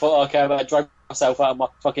go, and I thought, okay, I better drag myself out of my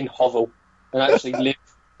fucking hovel and actually live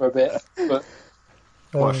for a bit. But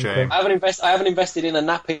what a shame. I haven't invested in a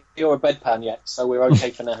nappy or a bedpan yet, so we're okay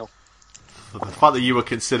for now. The fact that you would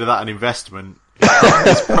consider that an investment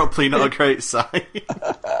is probably not a great sign.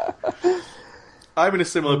 I'm in a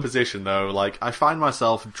similar position though. Like, I find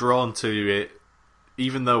myself drawn to it,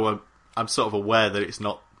 even though I'm sort of aware that it's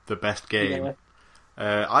not the best game. Yeah.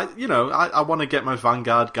 I want to get my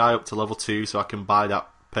Vanguard guy up to level 2 so I can buy that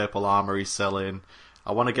purple armor he's selling.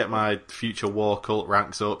 I want to get my future War Cult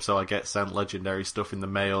ranks up so I get sent legendary stuff in the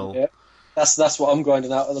mail. Yeah, that's what I'm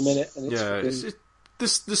grinding out at the minute. And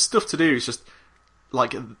there's stuff to do. It's just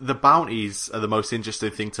like the bounties are the most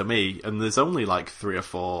interesting thing to me, and there's only like 3 or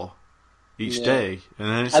 4 each day,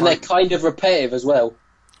 and they're kind of repetitive as well.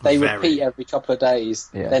 They repeat every couple of days.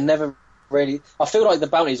 Yeah. They're never really. I feel like the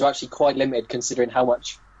bounties are actually quite limited considering how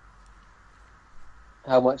much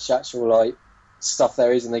actual like stuff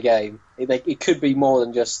there is in the game. It could be more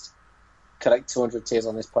than just collect 200 tears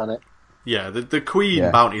on this planet. Yeah, the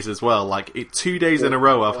Queen bounties as well. Like 2 days in a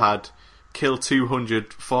row, I've had kill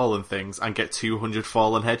 200 fallen things and get 200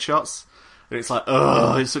 fallen headshots. And it's like,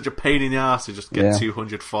 it's such a pain in the ass to just get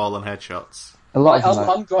 200 fallen headshots.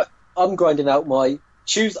 I'm grinding out my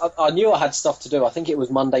Tuesday. I knew I had stuff to do. I think it was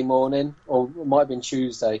Monday morning, or it might have been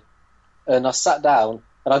Tuesday. And I sat down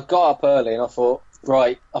and I got up early and I thought,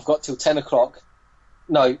 right, I've got till 10 o'clock.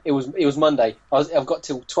 No, it was Monday. I've got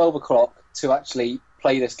till 12 o'clock to actually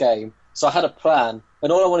play this game. So I had a plan,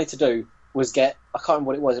 and all I wanted to do was get, I can't remember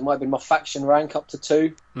what it was. It might have been my faction rank up to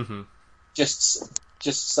 2. Mm-hmm. Just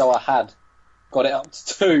so I had got it up to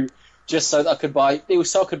 2, just so that I could buy. It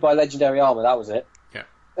was so I could buy legendary armor. That was it. Yeah.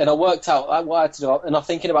 And I worked out what I had to do. And I'm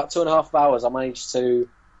thinking about 2.5 hours. I managed to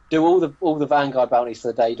do all the Vanguard bounties for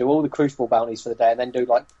the day, do all the Crucible bounties for the day, and then do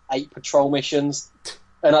like 8 patrol missions.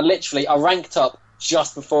 And I ranked up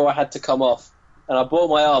just before I had to come off, and I bought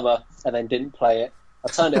my armor and then didn't play it. I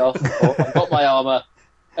turned it off, I got my armor,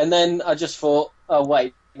 and then I just thought, oh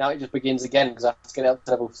wait, now it just begins again because I have to get up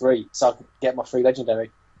to level 3 so I can get my free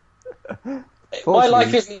legendary. My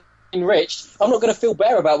life isn't enriched. I'm not going to feel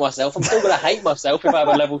better about myself. I'm still going to hate myself if I have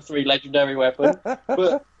a level 3 legendary weapon,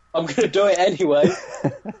 but I'm going to do it anyway.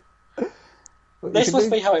 This must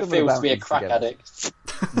be how it feels to be a crack addict.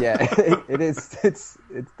 Yeah, it is. It's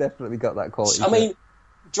definitely got that quality. I mean,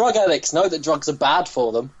 drug addicts know that drugs are bad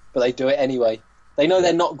for them, but they do it anyway. They know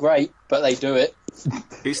they're not great, but they do it.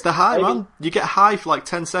 It's the high, man. You get high for like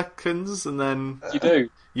 10 seconds, and then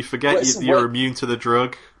you forget you're immune to the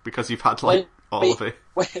drug because you've had all of it.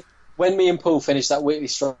 When me and Paul finished that weekly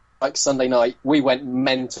strike Sunday night, we went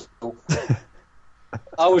mental.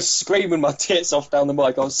 I was screaming my tits off down the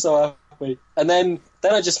mic. I was so happy. And then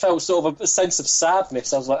I just felt sort of a sense of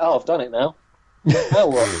sadness. I was like, oh, I've done it now. Now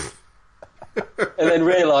what? and then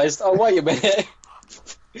realised, oh, wait a minute.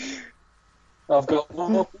 I've got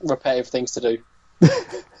more repetitive things to do.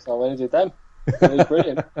 So I went and did them. It was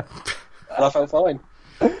brilliant. And I felt fine.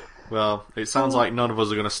 Well, it sounds like none of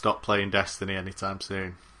us are going to stop playing Destiny anytime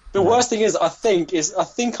soon. The worst thing is, I think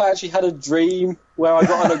I actually had a dream where I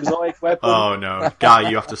got an exotic weapon. Oh no, Guy,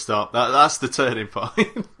 you have to stop. That's the turning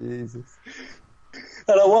point. Jesus.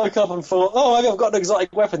 And I woke up and thought, oh, I've got an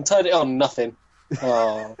exotic weapon. Turned it on, nothing.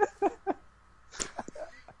 Oh.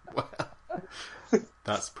 Well,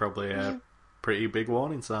 that's probably a pretty big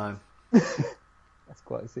warning sign. That's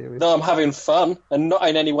quite serious. No, I'm having fun and not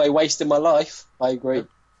in any way wasting my life. I agree.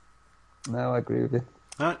 No, I agree with you.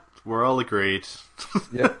 Right, we're all agreed.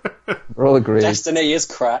 Yeah, we're all agreed. Destiny is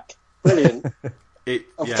crack. Brilliant. I'm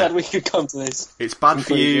Yeah. glad we could come to this. It's bad conclusion.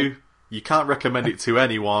 for you. You can't recommend it to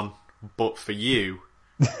anyone, but for you,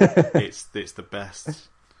 it's the best.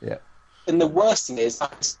 Yeah. And the worst thing is, I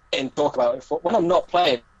sit and talk about it. When I'm not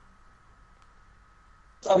playing,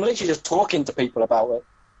 I'm literally just talking to people about it.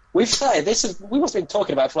 We must have been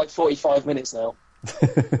talking about it for like 45 minutes now.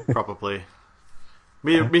 Probably.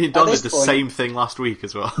 Me and Don did the same thing last week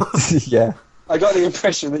as well. Yeah. I got the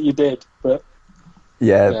impression that you did, but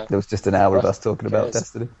Yeah, there was just an hour of us talking about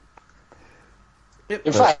Destiny.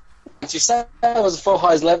 in fact, you said I was four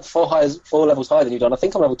levels higher than you, Don. I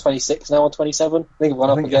think I'm level 26 now or 27. I think I've gone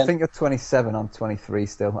up again. I think you're 27. I'm 23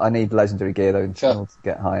 still. I need legendary gear though in order to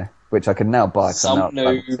get higher, which I can now buy. Some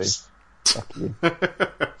noobs. Fuck you.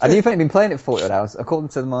 And you've only been playing it 40 odd hours. According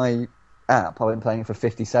to my app, I've been playing it for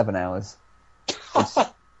 57 hours.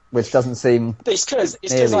 Which doesn't seem... It's because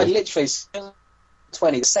I literally...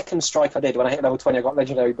 20. The second strike I did, when I hit level 20, I got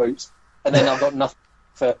legendary boots. And then I've got nothing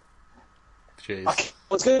for... Jeez. I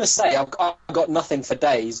was going to say I've got nothing for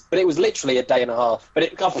days, but it was literally a day and a half.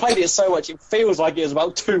 But I've played it so much, it feels like it was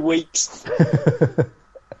about 2 weeks.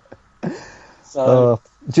 So...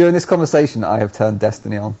 during this conversation, I have turned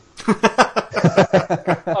Destiny on.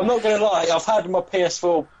 I'm not going to lie, I've had my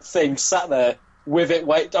PS4 thing sat there with it.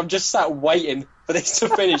 I'm just sat waiting for this to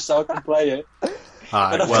finish so I can play it.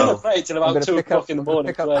 Right, and I'm going to play it till about 2 o'clock in the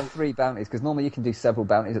morning. Pick up 3 bounties, because normally you can do several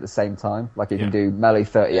bounties at the same time. Like you can do melee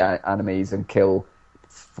 30 enemies and kill,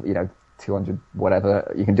 200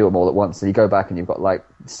 whatever. You can do them all at once. So you go back and you've got like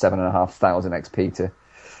 7,500 XP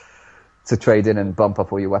to trade in and bump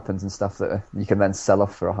up all your weapons and stuff that you can then sell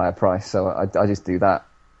off for a higher price. So I just do that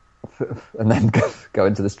and then go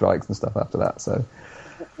into the strikes and stuff after that. So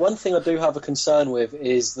one thing I do have a concern with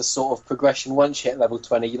is the sort of progression once you hit level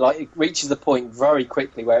 20. It reaches the point very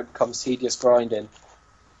quickly where it becomes tedious grinding.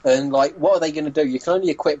 And what are they going to do? You can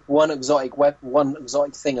only equip one exotic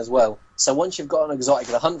thing as well. So once you've got an exotic,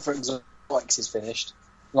 the hunt for exotics is finished.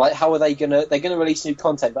 How are they going to? They're going to release new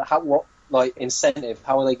content, but what incentive?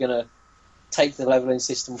 How are they going to take the leveling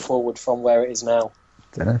system forward from where it is now?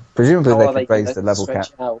 Don't know. Presumably they could raise the level cap.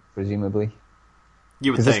 Presumably,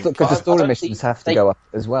 you would think because the story missions have to go up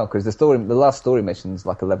as well. Because the last story mission's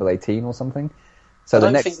like a level 18 or something. So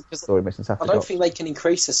the next story missions have to go up. I don't think they can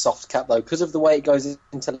increase the soft cap though, because of the way it goes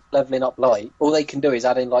into leveling up light. All they can do is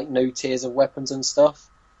add in new tiers of weapons and stuff.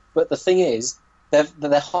 But the thing is, they're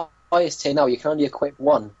highest tier now. You can only equip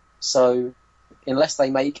one. So unless they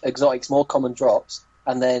make exotics more common drops,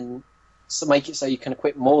 and then make it so you can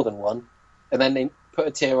equip more than one, and then they put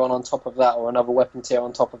a tier on top of that, or another weapon tier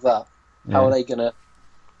on top of that. How are they gonna?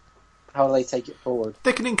 How do they take it forward?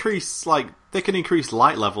 They can increase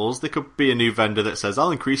light levels. There could be a new vendor that says,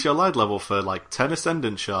 "I'll increase your light level for 10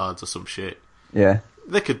 ascendant shards or some shit." Yeah,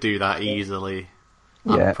 they could do that easily.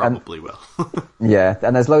 Yeah, and probably will. Yeah,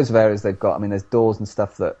 and there's loads of areas they've got. I mean, there's doors and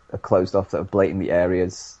stuff that are closed off that are blatantly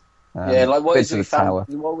areas. What is it we found?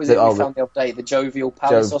 What was it we found the other day? The Jovial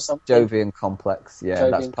Palace or something? Jovian Complex. Yeah,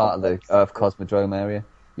 that's part of the Earth Cosmodrome area.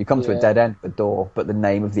 You come to a dead end, a door, but the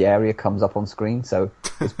name of the area comes up on screen, so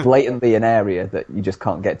it's blatantly an area that you just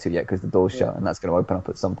can't get to yet because the door's shut, and that's going to open up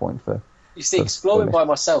at some point for... You see, exploring by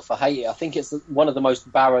myself, I hate it. I think it's one of the most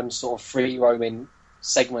barren sort of free-roaming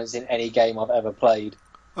segments in any game I've ever played.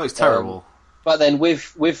 Oh, it's terrible. But then when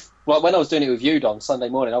I was doing it with you, Don, Sunday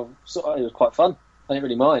morning, it was quite fun. I didn't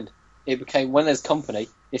really mind. It became, when there's company,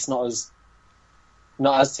 it's not as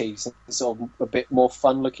tedious. It's sort of a bit more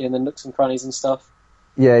fun looking in the nooks and crannies and stuff.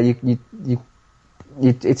 Yeah,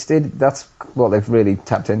 that's what they've really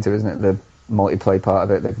tapped into, isn't it? The multiplayer part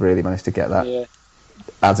of it, they've really managed to get that. Yeah.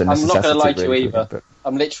 As a necessity. I'm not going to lie to you either. But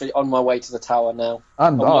I'm literally on my way to the tower now.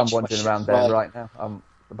 I'm wandering around there right now. I'm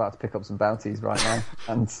about to pick up some bounties right now.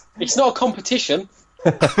 And it's not a competition.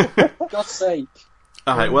 God's sake.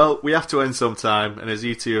 Alright, well, we have to end sometime, and as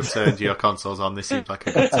you two have turned your consoles on, this seems like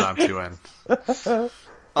a good time to end.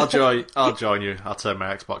 I'll join you. I'll turn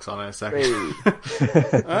my Xbox on in a second.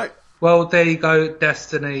 Alright. Well, there you go,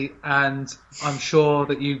 Destiny, and I'm sure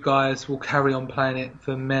that you guys will carry on playing it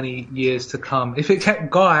for many years to come. If it kept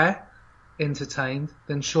Guy entertained,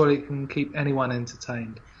 then surely it can keep anyone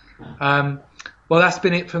entertained. Well, that's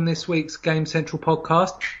been it from this week's Game Central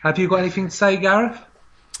podcast. Have you got anything to say, Gareth?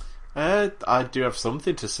 I do have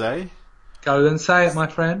something to say. Go and say it, my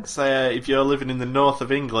friend. Say, if you're living in the north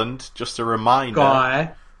of England, just a reminder...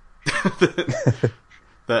 Guy.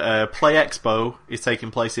 that Play Expo is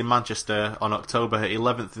taking place in Manchester on October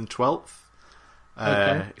 11th and 12th.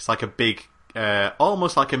 Okay. It's like a big,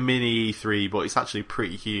 almost like a mini E3, but it's actually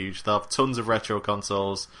pretty huge. They'll have tons of retro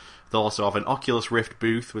consoles. They'll also have an Oculus Rift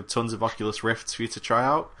booth with tons of Oculus Rifts for you to try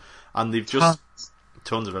out. And they've just...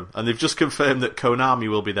 Tons of them. And they've just confirmed that Konami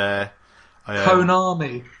will be there.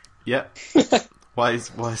 Konami? Yep. Why is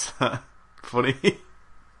that funny?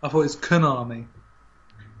 I thought it was Konami.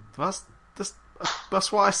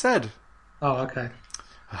 That's what I said. Oh, okay.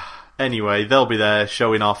 Anyway, they'll be there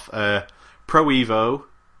showing off Pro Evo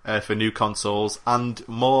for new consoles and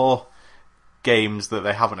more games that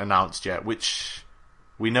they haven't announced yet, which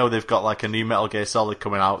we know they've got like a new Metal Gear Solid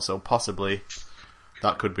coming out, so possibly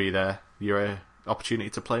that could be your opportunity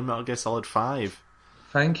to play Metal Gear Solid 5.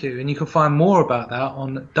 Thank you. And you can find more about that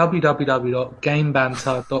on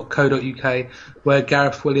www.gamebanter.co.uk, where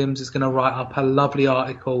Gareth Williams is going to write up a lovely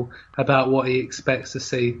article about what he expects to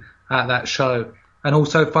see at that show. And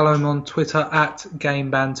also follow him on Twitter at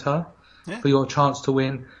GameBanter for your chance to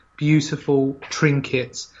win beautiful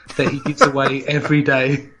trinkets that he gives away every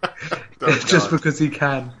day just because he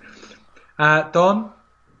can. Don?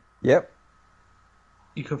 Yep.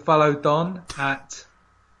 You can follow Don at...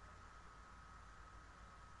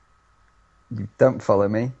 You don't follow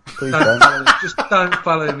me. Please don't. Just don't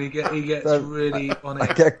follow me. He gets really on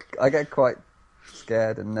it. I get quite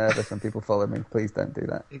scared and nervous when people follow me. Please don't do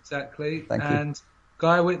that. Exactly. Thank you. And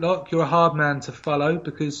Guy Whitlock, you're a hard man to follow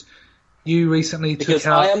because you recently took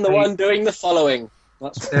out... I am the one doing the following.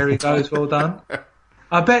 There he goes. Well done.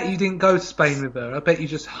 I bet you didn't go to Spain with her. I bet you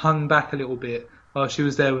just hung back a little bit while she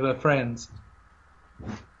was there with her friends.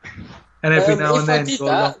 And every now and then... If I did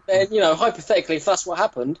that, then, hypothetically, if that's what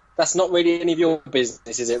happened, that's not really any of your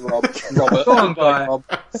business, is it, Rob? Robert? Go on, Guy. Rob.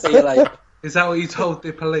 See you later. Is that what you told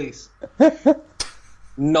the police?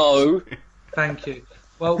 No. Thank you.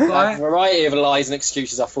 Well, Guy... A variety of lies and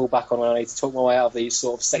excuses I fall back on when I need to talk my way out of these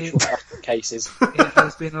sort of sexual harassment cases. It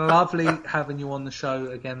has been lovely having you on the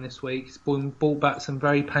show again this week. It's brought back some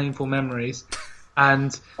very painful memories.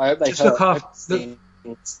 And I hope they just look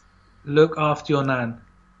after your nan.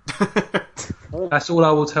 That's all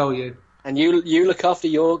I will tell you. And you look after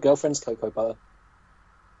your girlfriend's cocoa butter.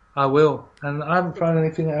 I will. And I haven't thrown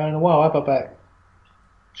anything at her in a while, have I, Beck?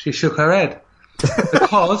 She shook her head.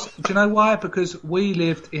 Because, do you know why? Because we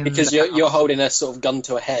lived in... Because you're holding a sort of gun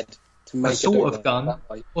to a head. To make a sort of gun?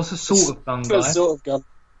 What's a sort of gun, Guy? A sort of gun.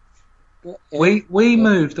 Yeah. We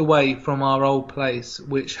moved away from our old place,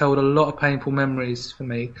 which held a lot of painful memories for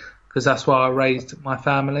me, because that's where I raised my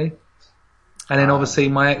family. And then obviously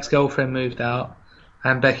my ex-girlfriend moved out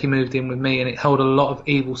and Becky moved in with me, and it held a lot of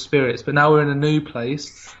evil spirits. But now we're in a new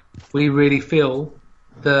place, we really feel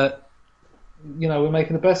that, we're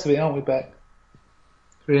making the best of it, aren't we, Beck?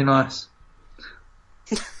 It's really nice.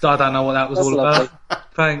 I don't know what that was all lovely.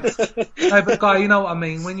 about. Thanks. No, but Guy, you know what I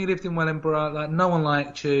mean. When you lived in Wellingborough, like, no one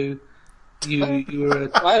liked you. You were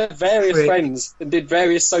I had various friends and did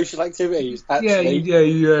various social activities, actually.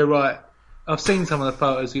 Yeah, right. I've seen some of the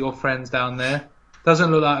photos of your friends down there. Doesn't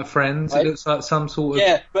look like a friend. It looks like some sort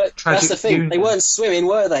of but tragic that's the thing. union. They weren't swimming,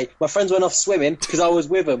 were they? My friends went off swimming because I was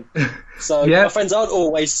with them. So my friends aren't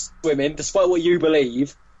always swimming, despite what you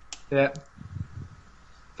believe. Yeah.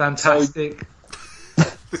 Fantastic.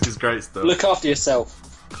 This is great stuff. Look after yourself.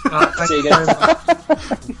 Thank See you you very again.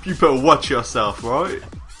 much. You better watch yourself, right?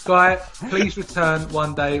 Guy, please return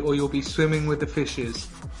one day or you'll be swimming with the fishes.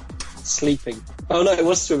 Sleeping. Oh no, it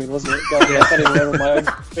was swimming, wasn't it? God, I can't even remember my own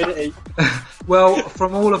ability. Well,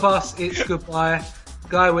 from all of us, it's goodbye.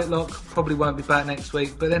 Guy Whitlock probably won't be back next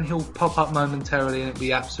week, but then he'll pop up momentarily and it'll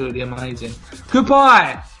be absolutely amazing.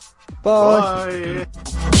 Goodbye! Bye!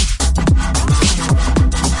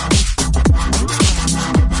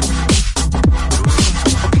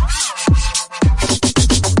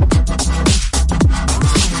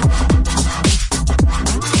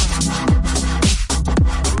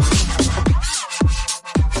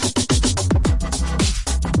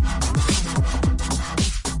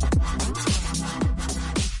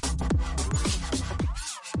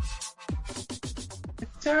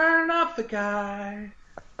 Turn off the guy.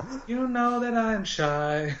 You know that I'm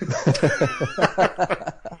shy.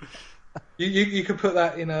 You could put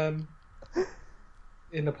that in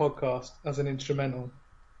the podcast as an instrumental.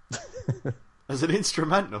 As an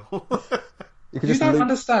instrumental? You don't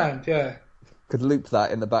understand, yeah. Could loop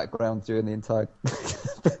that in the background during the entire...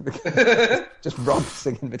 Just Rob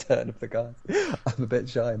singing Return of the Guy. I'm a bit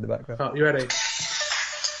shy in the background. Oh, you ready?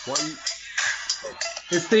 What are you...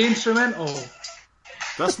 It's the instrumental.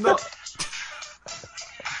 That's not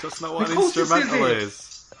what an instrumental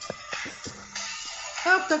is.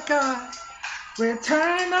 Of the guy.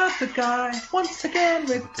 Return of the guy. Once again,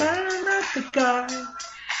 return of the guy.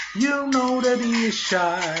 You know that he is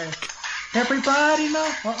shy. Everybody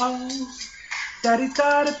knows that he's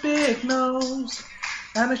got a big nose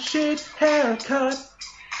and a shit haircut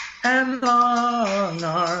and long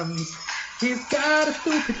arms. He's got a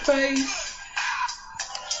stupid face.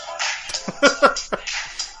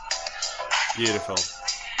 Beautiful.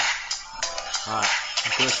 Alright,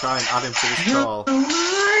 I'm going to try and add him to this call.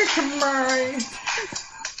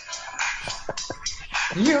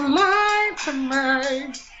 You lied to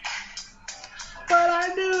me. But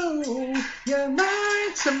I knew you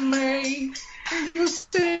lied to me. You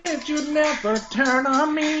said you'd never turn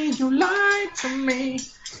on me. You lied to me.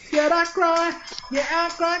 Yet I cry. Yeah, I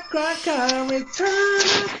cry. Return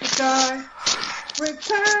of the guy.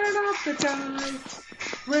 Return of the guy.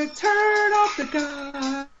 Return of the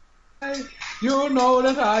guy. You know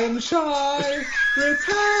that I am shy.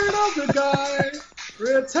 Return of the guy.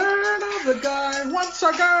 Return of the guy. Once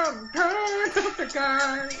again, return of the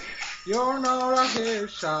guy. You're not a hair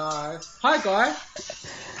shy. Hi, Guy.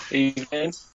 Evening.